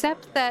appearance,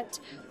 except that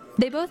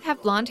they both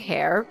have blonde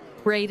hair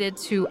braided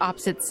to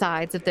opposite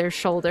sides of their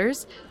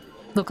shoulders,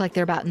 look like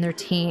they're about in their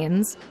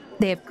teens.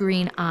 They have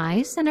green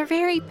eyes and are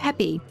very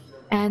peppy,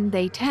 and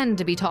they tend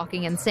to be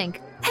talking in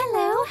sync.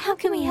 Hello, how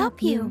can we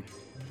help you?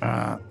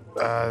 I'm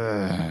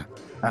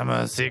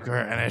a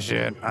secret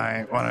initiate.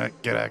 I want to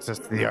get access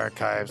to the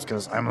archives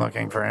because I'm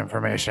looking for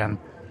information.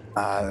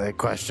 The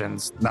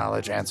questions,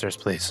 knowledge, answers,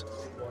 please.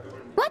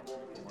 What?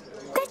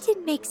 That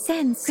didn't make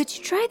sense. Could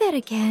you try that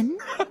again?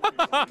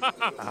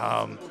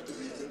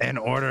 In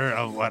order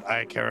of what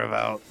I care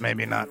about,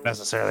 maybe not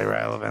necessarily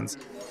relevance,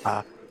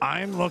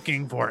 I'm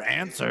looking for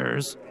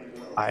answers.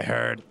 I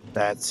heard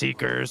that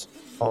seekers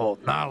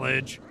hold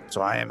knowledge,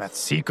 so I am at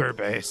seeker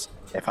base.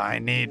 If I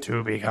need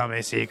to become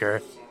a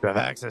seeker to have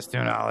access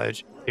to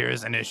knowledge,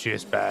 here's an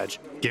initiate badge.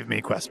 Give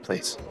me quest,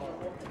 please.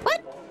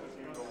 What?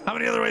 How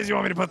many other ways do you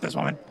want me to put this,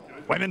 woman?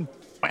 Women?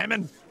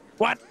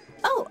 What?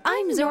 Oh,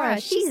 I'm Zora.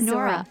 She's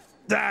Nora.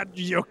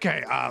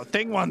 Okay,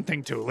 thing one,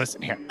 thing two.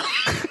 Listen here.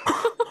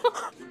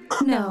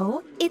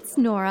 No, it's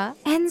Nora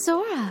and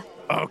Zora.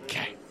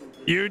 Okay.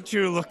 You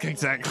two look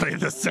exactly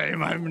the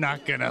same, I'm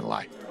not gonna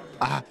lie.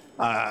 I'm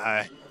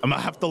gonna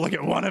have to look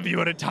at one of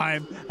you at a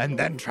time and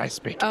then try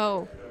speaking.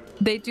 Oh,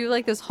 they do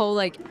like this whole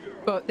like,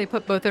 they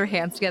put both their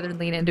hands together and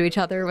lean into each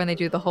other when they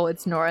do the whole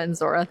it's Nora and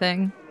Zora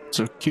thing.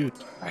 So cute.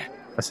 All right,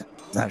 listen,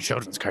 it's not a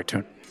children's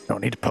cartoon.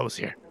 Don't need to pose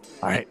here.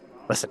 All right,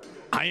 listen,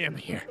 I am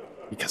here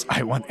because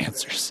I want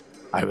answers.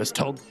 I was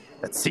told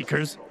that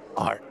seekers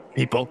are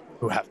people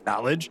who have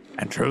knowledge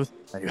and truth,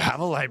 and you have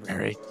a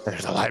library.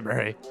 There's a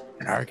library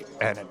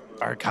and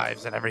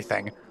archives and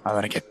everything. I'm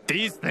gonna get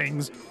these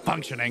things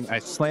functioning. I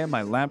slam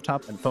my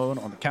laptop and phone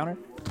on the counter.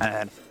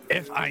 And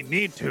if I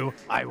need to,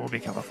 I will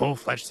become a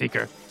full-fledged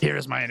seeker.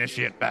 Here's my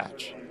initiate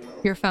badge.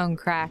 Your phone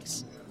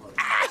cracks.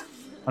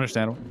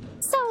 Understandable.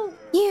 So,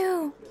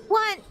 you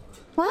want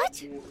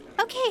what?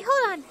 Okay,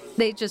 hold on.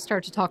 They just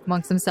start to talk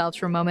amongst themselves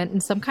for a moment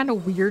in some kind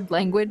of weird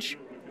language,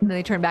 and then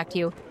they turn back to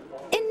you.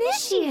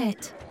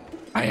 Initiate.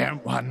 I am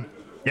one.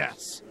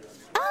 Yes.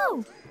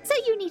 Oh, So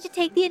you need to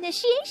take the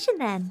initiation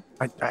then.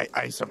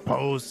 I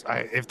suppose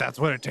if that's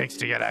what it takes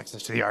to get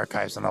access to the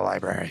archives in the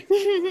library.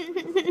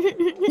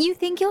 You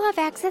think you'll have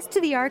access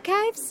to the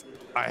archives?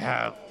 I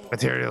have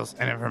materials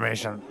and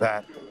information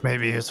that may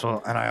be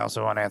useful, and I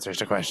also want answers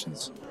to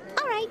questions.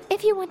 All right,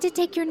 if you want to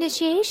take your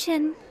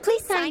initiation,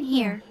 please sign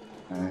here.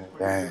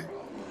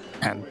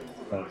 And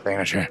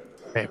signature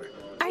paper.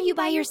 Are you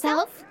by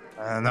yourself?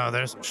 No,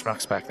 there's some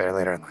schmucks back there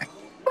later in line.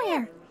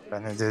 Where?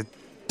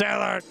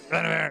 Taylor,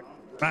 Benavir,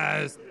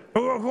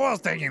 who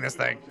else taking this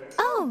thing?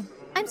 Oh,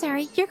 I'm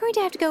sorry. You're going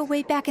to have to go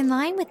way back in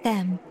line with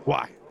them.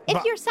 Why?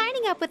 If you're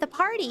signing up with a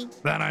party.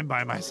 Then I'm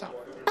by myself.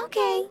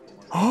 Okay.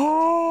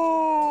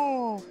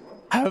 Oh,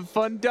 have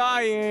fun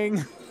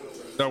dying.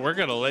 So we're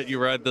gonna let you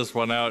ride this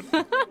one out.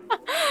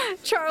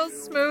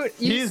 Charles Smoot.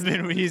 He's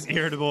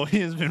irritable.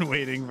 He has been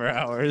waiting for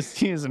hours.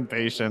 He is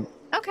impatient.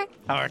 Okay.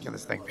 How hard can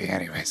this thing be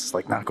anyways? It's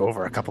like knock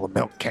over a couple of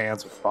milk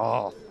cans with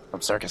ball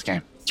from circus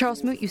game. Charles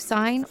Smoot, you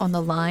sign on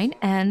the line,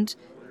 and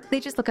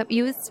they just look up at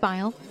you with a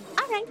smile.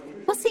 All right.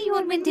 We'll see you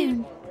on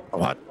Windoon.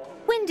 What?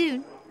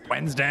 Windoon.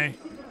 Wednesday?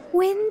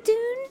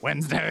 Windoon?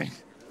 Wednesday?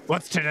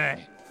 What's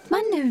today?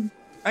 Mundoon.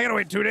 I gotta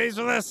wait 2 days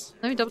for this?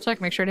 Let me double check,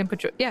 make sure I didn't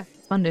put you. Yeah,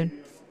 it's Mundoon.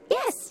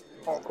 Yes.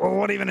 Well,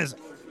 what even is it?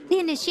 The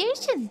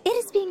initiation. It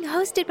is being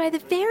hosted by the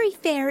very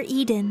fair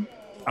Eden.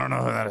 I don't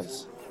know who that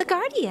is. The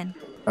Guardian.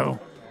 Oh,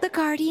 The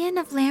Guardian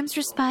of Lamb's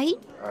Respite.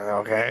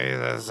 okay.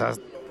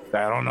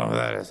 I don't know who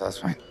that is. That's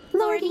fine.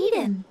 Lord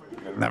Eden.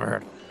 I've never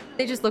heard.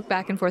 They just look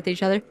back and forth at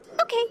each other.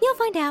 Okay, you'll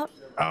find out.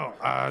 Oh,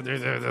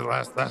 the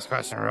last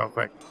question real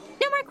quick.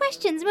 No more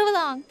questions. Move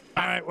along.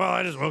 All right, well,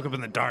 I just woke up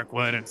in the dark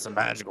wood in some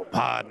magical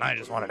pod, and I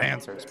just wanted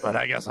answers, but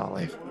I guess I'll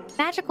leave.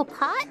 Magical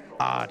pot?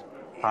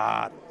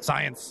 Pod.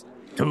 Science.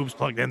 Tubes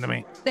plugged into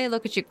me. They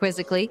look at you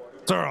quizzically.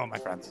 So are all my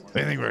friends.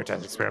 They think we were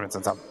test experiments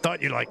and something.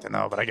 Thought you'd like to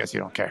know, but I guess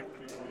you don't care.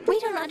 We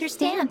don't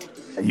understand.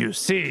 You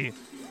see,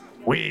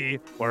 we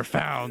were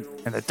found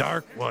in the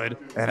dark wood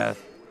in a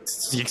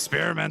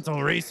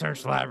experimental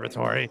research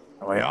laboratory,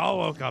 and we all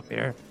woke up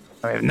here.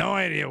 And we have no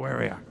idea where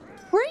we are.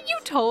 Weren't you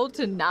told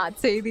to not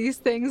say these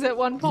things at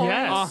one point?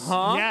 Yes.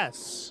 Uh-huh.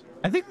 Yes.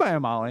 I think by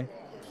Amali.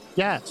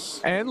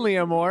 Yes. And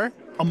Leomore.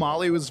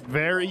 Amali was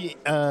very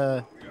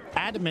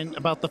adamant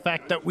about the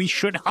fact that we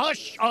should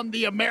hush on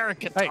the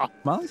American Hey, talk.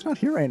 Molly's not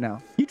here right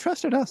now. He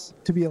trusted us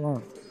to be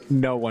alone.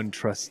 No one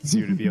trusts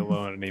you to be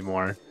alone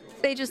anymore.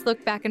 They just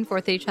look back and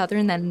forth at each other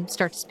and then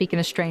start to speak in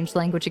a strange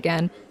language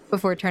again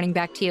before turning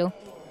back to you.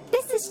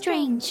 This is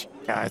strange.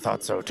 Yeah, I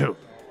thought so too.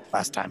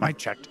 Last time I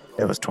checked,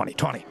 it was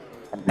 2020.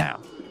 And now,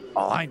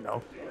 all I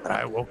know, that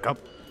I woke up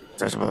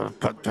there's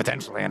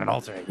potentially in an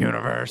alternate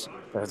universe.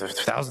 There's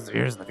thousands of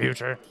years in the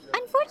future.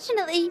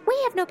 Unfortunately, we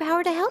have no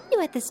power to help you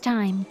at this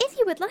time. If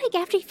you would like,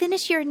 after you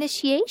finish your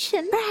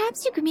initiation,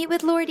 perhaps you could meet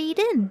with Lord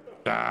Eden.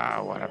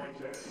 Whatever.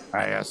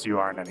 I guess you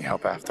aren't any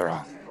help after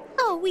all.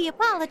 Oh, we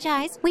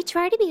apologize. We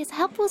try to be as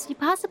helpful as we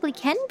possibly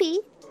can be.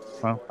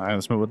 Well, I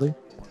am Smooth Woodley.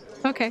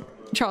 Okay.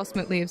 Charles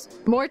Smoot leaves.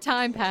 More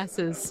time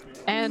passes.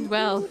 And,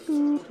 well,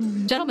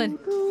 gentlemen,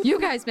 you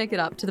guys make it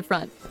up to the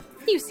front.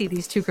 You see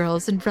these two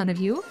girls in front of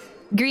you.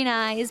 Green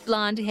eyes,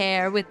 blonde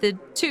hair, with the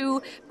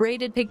two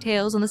braided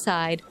pigtails on the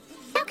side.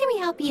 How can we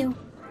help you?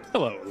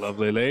 Hello,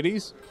 lovely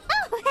ladies.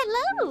 Oh,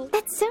 hello.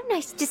 That's so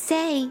nice to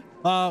say.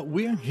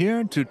 We're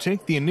here to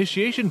take the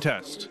initiation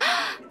test.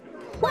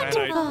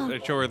 Wonderful. And I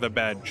show her the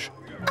badge.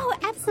 Oh,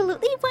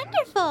 absolutely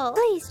wonderful.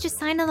 Please just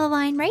sign on the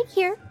line right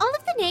here. All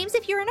of the names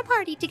if you're in a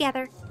party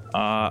together.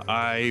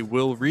 I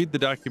will read the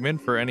document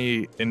for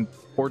any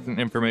important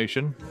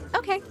information.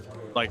 Okay.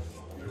 Like,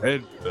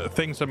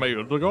 things that might,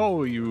 like,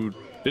 oh, you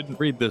didn't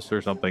read this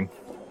or something.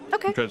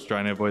 Okay. I'm just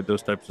trying to avoid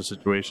those types of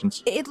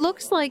situations. It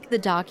looks like the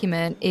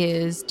document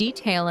is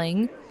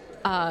detailing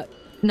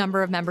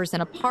number of members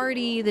in a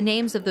party, the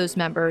names of those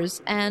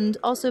members, and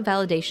also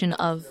validation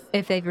of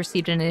if they've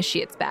received an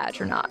initiate's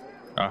badge or not.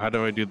 How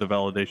do I do the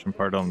validation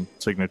part on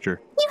signature?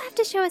 You have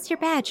to show us your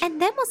badge,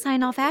 and then we'll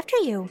sign off after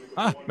you.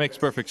 Makes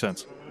perfect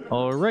sense.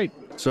 All right.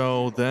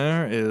 So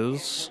there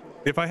is...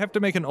 If I have to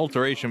make an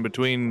alteration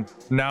between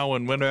now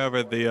and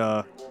whenever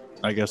the,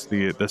 I guess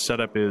the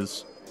setup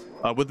is,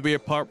 would there be a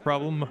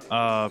problem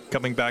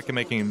coming back and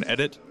making an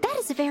edit? That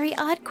is a very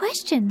odd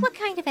question. What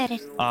kind of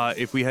edit?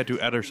 If we had to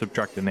add or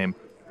subtract a name.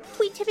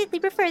 We typically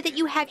prefer that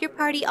you have your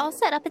party all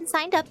set up and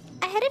signed up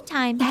ahead of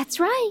time. That's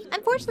right.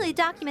 Unfortunately,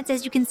 the document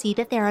says you can see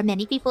that there are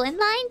many people in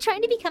line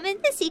trying to become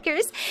the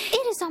seekers.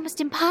 It is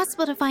almost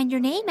impossible to find your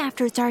name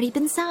after it's already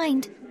been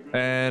signed.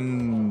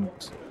 And...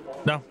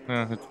 No,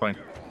 it's fine.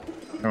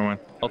 Never mind.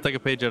 I'll take a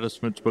page out of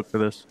Smoot's book for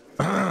this.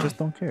 Just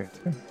don't care. It's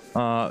fair.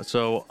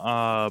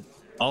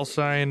 I'll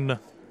sign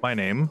my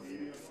name,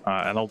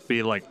 and I'll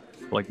be like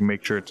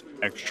make sure it's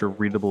extra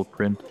readable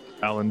print.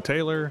 Alan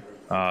Taylor,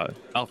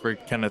 Alfred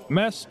Kenneth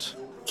Mest,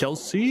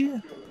 Kelsey.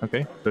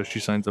 Okay, so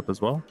she signs up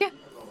as well. Yeah.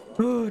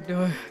 Oh,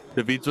 no.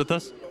 David's with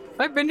us.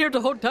 I've been here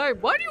the whole time.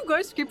 Why do you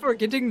guys keep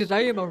forgetting that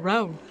I am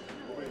around?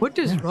 What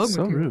is wrong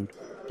so with you? rude.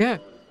 Yeah,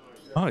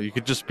 Oh, you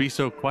could just be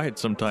so quiet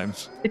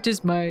sometimes. it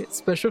is my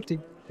specialty.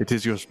 It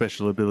is your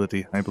special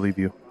ability. I believe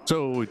you.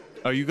 So,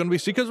 are you going to be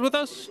seekers with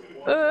us?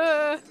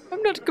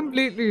 I'm not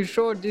completely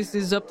sure this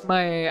is up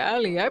my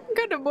alley. I'm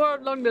kind of more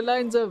along the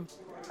lines of,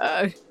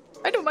 I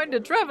don't mind the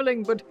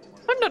traveling, but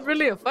I'm not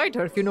really a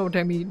fighter, if you know what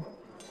I mean.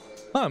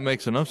 That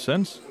makes enough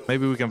sense.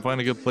 Maybe we can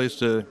find a good place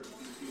to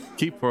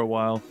keep for a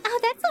while. Oh,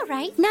 that's all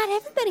right. Not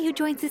everybody who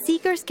joins the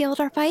Seekers Guild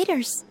are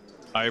fighters.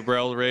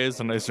 Eyebrow raised,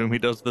 and I assume he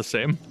does the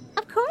same.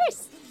 Of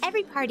course.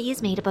 Every party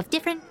is made up of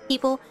different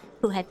people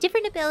who have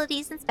different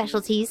abilities and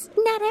specialties.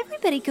 Not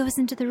everybody goes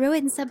into the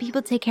ruins. Some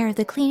people take care of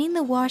the cleaning,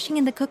 the washing,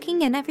 and the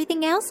cooking, and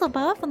everything else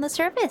above on the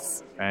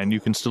surface. And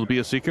you can still be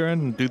a seeker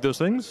and do those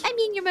things? I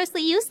mean, you're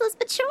mostly useless,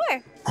 but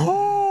sure.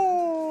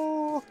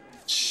 Oh!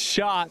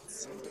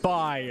 Shots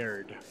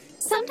fired.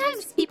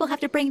 Sometimes people have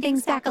to bring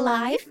things back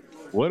alive.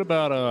 What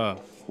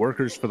about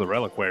workers for the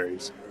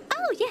reliquaries?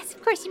 Oh, yes,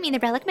 of course. You mean the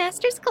relic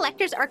masters,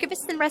 collectors,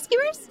 archivists, and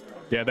rescuers?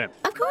 Yeah, them.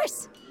 Of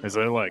course. Is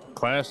there like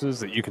classes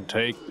that you can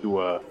take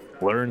to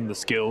learn the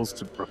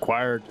skills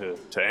required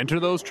to enter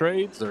those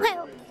trades? Or?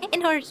 Well,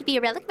 in order to be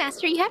a relic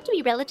master, you have to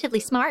be relatively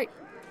smart.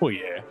 Well,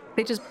 yeah.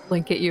 They just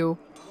blink at you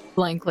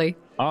blankly.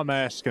 I'm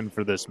asking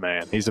for this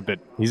man. He's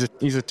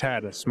a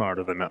tad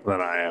smarter than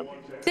I am.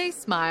 They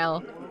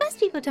smile. Most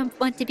people don't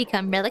want to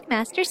become relic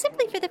masters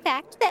simply for the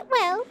fact that,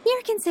 well,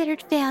 you're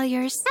considered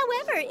failures.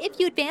 However, if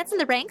you advance in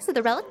the ranks of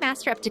the relic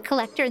master up to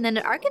collector and then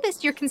an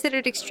archivist, you're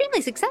considered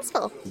extremely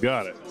successful.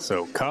 Got it.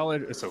 So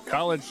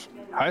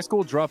high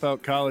school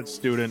dropout college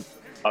student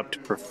up to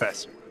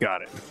professor.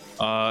 Got it.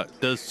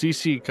 Does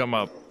CC come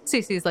up?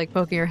 Cece's like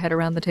poking her head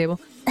around the table.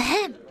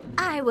 Ahem.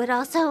 I would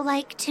also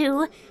like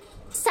to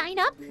sign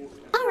up.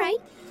 All right.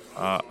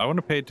 I want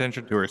to pay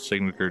attention to her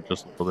signature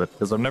just a little bit,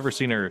 because I've never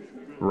seen her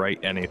write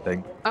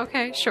anything.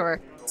 Okay, sure.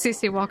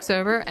 Cece walks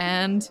over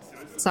and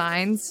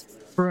signs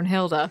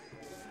Brunhilde.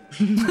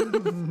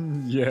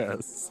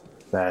 Yes.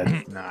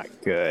 That's not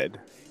good.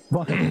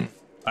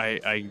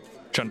 I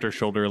chunt her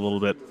shoulder a little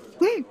bit.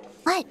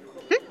 What?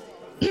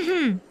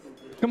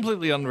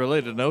 Completely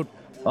unrelated note.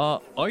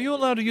 Are you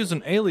allowed to use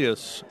an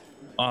alias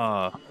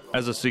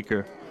as a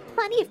seeker?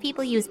 Plenty of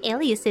people use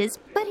aliases,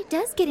 but it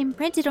does get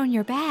imprinted on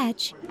your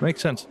badge.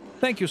 Makes sense.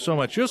 Thank you so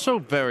much. You're so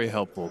very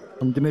helpful.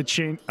 I'm gonna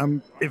change.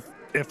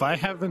 If I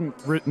haven't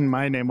written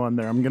my name on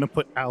there, I'm gonna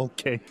put Al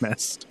K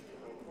Mest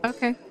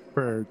Okay.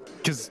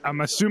 because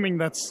I'm assuming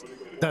that's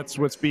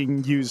what's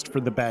being used for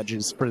the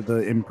badges for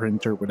the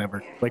imprint or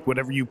whatever. Like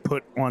whatever you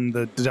put on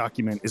the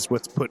document is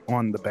what's put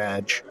on the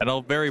badge. And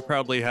I'll very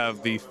proudly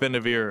have the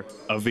Finavir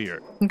Avir.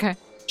 Okay,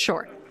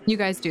 sure. You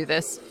guys do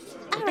this.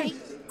 All right.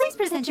 Please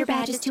present your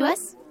badges to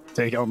us.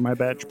 Take out my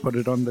badge, put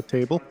it on the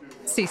table.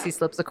 Cece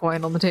slips a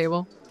coin on the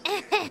table.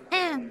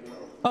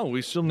 Oh,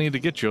 we still need to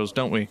get yours,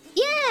 don't we?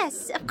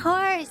 Yes, of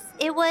course.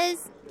 It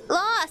was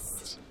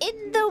lost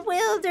in the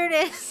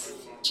wilderness.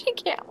 She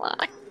can't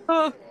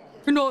lie.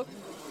 You know,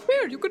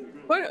 here, you could,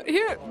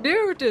 here,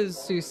 there it is,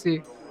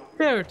 Cece.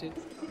 There it is.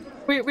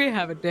 We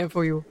have it there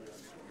for you.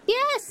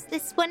 Yes,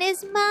 this one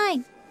is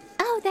mine.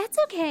 Oh, that's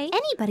okay.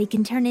 Anybody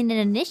can turn in an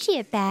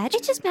initiate badge.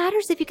 It just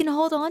matters if you can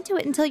hold on to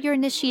it until your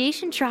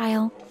initiation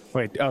trial.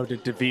 Wait,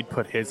 did David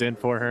put his in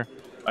for her?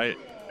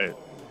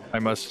 I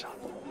must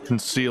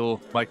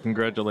conceal my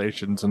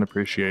congratulations and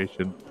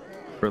appreciation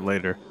for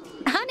later.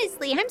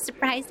 Honestly, I'm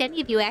surprised any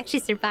of you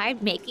actually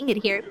survived making it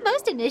here.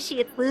 Most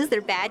initiates lose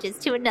their badges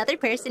to another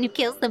person who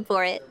kills them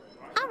for it.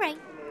 All right.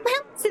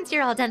 Well, since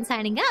you're all done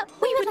signing up,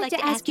 we would like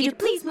to ask you to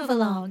please move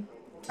along.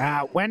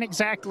 When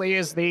exactly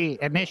is the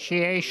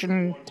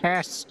initiation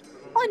test?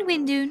 On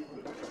Windoon.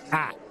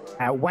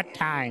 What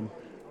time?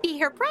 Be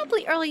here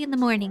promptly early in the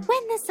morning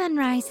when the sun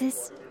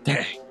rises.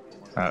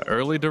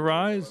 Early to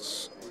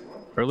rise,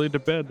 early to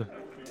bed.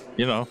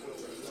 You know,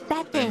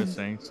 That thing. famous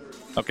sayings.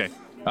 Okay.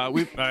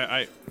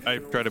 I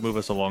try to move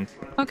us along.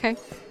 Okay.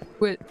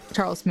 With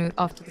Charles Smoot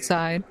off to the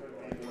side.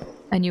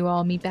 And you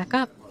all meet back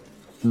up.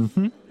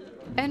 Mm-hmm.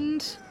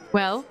 And,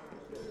 well,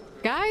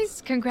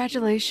 guys,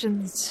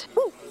 congratulations.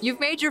 Woo. You've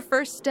made your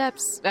first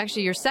steps,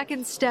 actually your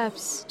second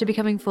steps to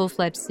becoming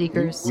full-fledged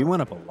seekers. We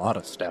went up a lot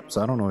of steps.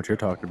 I don't know what you're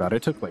talking about.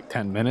 It took like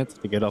 10 minutes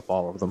to get up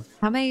all of them.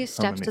 How many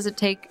steps many? does it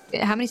take?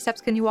 How many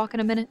steps can you walk in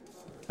a minute?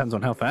 Depends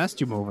on how fast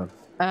you're moving.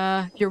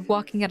 You're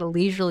walking at a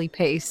leisurely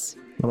pace.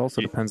 It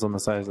also depends on the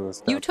size of the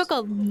steps. You took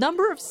a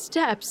number of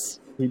steps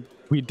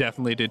We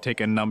definitely did take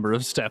a number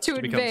of steps to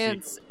to become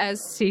advance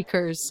as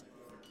seekers.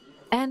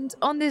 And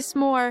on this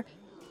more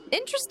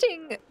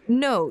interesting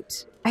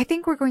note, I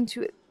think we're going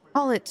to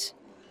call it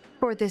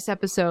for this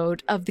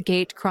episode of The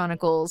Gate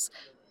Chronicles.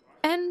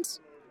 And,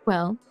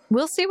 well,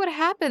 we'll see what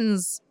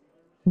happens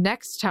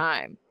next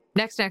time.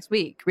 Next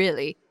week,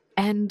 really.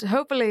 And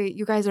hopefully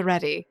you guys are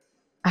ready.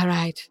 All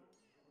right.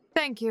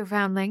 Thank you,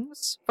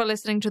 foundlings, for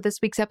listening to this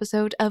week's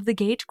episode of The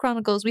Gate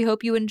Chronicles. We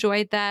hope you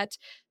enjoyed that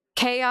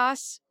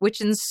chaos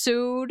which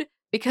ensued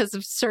because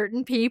of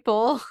certain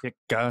people. Yeah,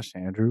 gosh,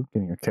 Andrew,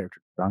 getting your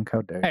character drunk,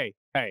 how dare you?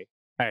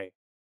 Hey.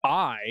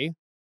 I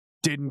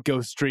didn't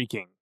go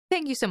streaking.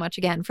 Thank you so much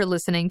again for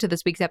listening to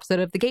this week's episode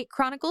of The Gate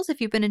Chronicles.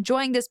 If you've been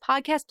enjoying this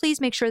podcast, please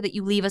make sure that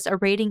you leave us a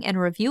rating and a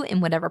review in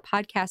whatever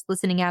podcast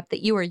listening app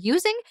that you are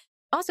using.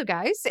 Also,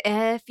 guys,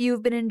 if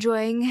you've been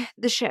enjoying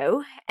the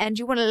show and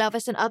you want to love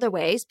us in other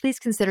ways, please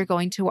consider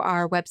going to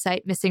our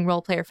website,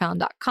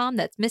 missingroleplayerfound.com.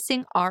 That's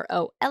missing,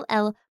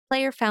 ROLL,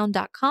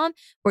 playerfound.com,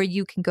 where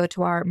you can go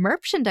to our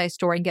merchandise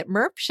store and get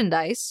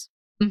merchandise.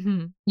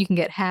 You can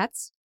get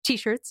hats,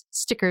 t-shirts,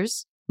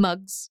 stickers,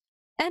 mugs,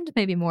 and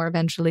maybe more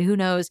eventually, who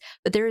knows.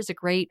 But there is a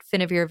great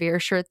Finavir Veer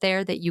shirt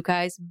there that you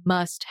guys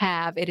must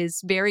have. It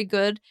is very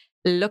good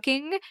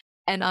looking,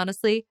 and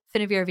honestly,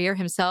 Finavir Veer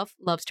himself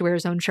loves to wear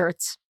his own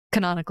shirts.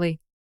 Canonically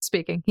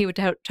speaking, he would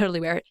totally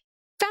wear it.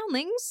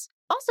 Foundlings,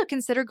 also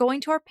consider going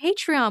to our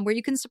Patreon, where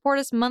you can support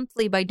us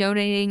monthly by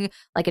donating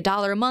like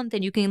 $1 a month,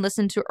 and you can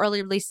listen to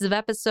early releases of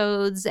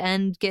episodes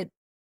and get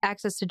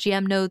access to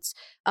GM notes.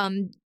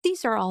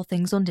 These are all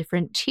things on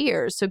different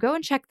tiers, so go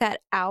and check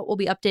that out. We'll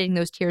be updating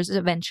those tiers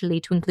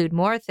eventually to include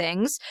more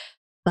things.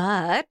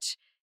 But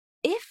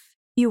if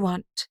you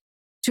want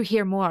to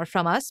hear more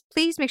from us,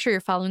 please make sure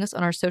you're following us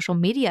on our social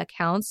media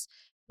accounts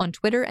on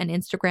Twitter and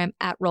Instagram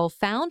at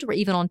RollFound. We're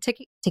even on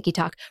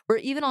TikTok. We're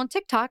even on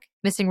TikTok,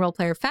 Missing Role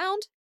Player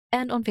Found,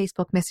 and on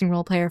Facebook, Missing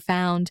Role Player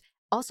Found.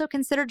 Also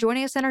consider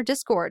joining us in our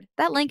Discord.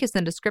 That link is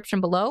in the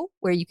description below,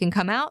 where you can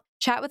come out,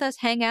 chat with us,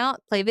 hang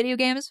out, play video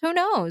games, who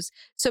knows?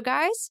 So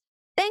guys,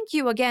 thank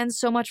you again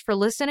so much for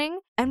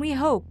listening, and we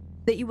hope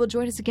that you will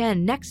join us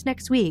again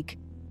next week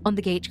on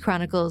The Gate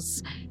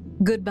Chronicles.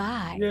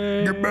 Goodbye.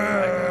 Yay.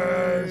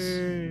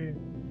 Goodbye.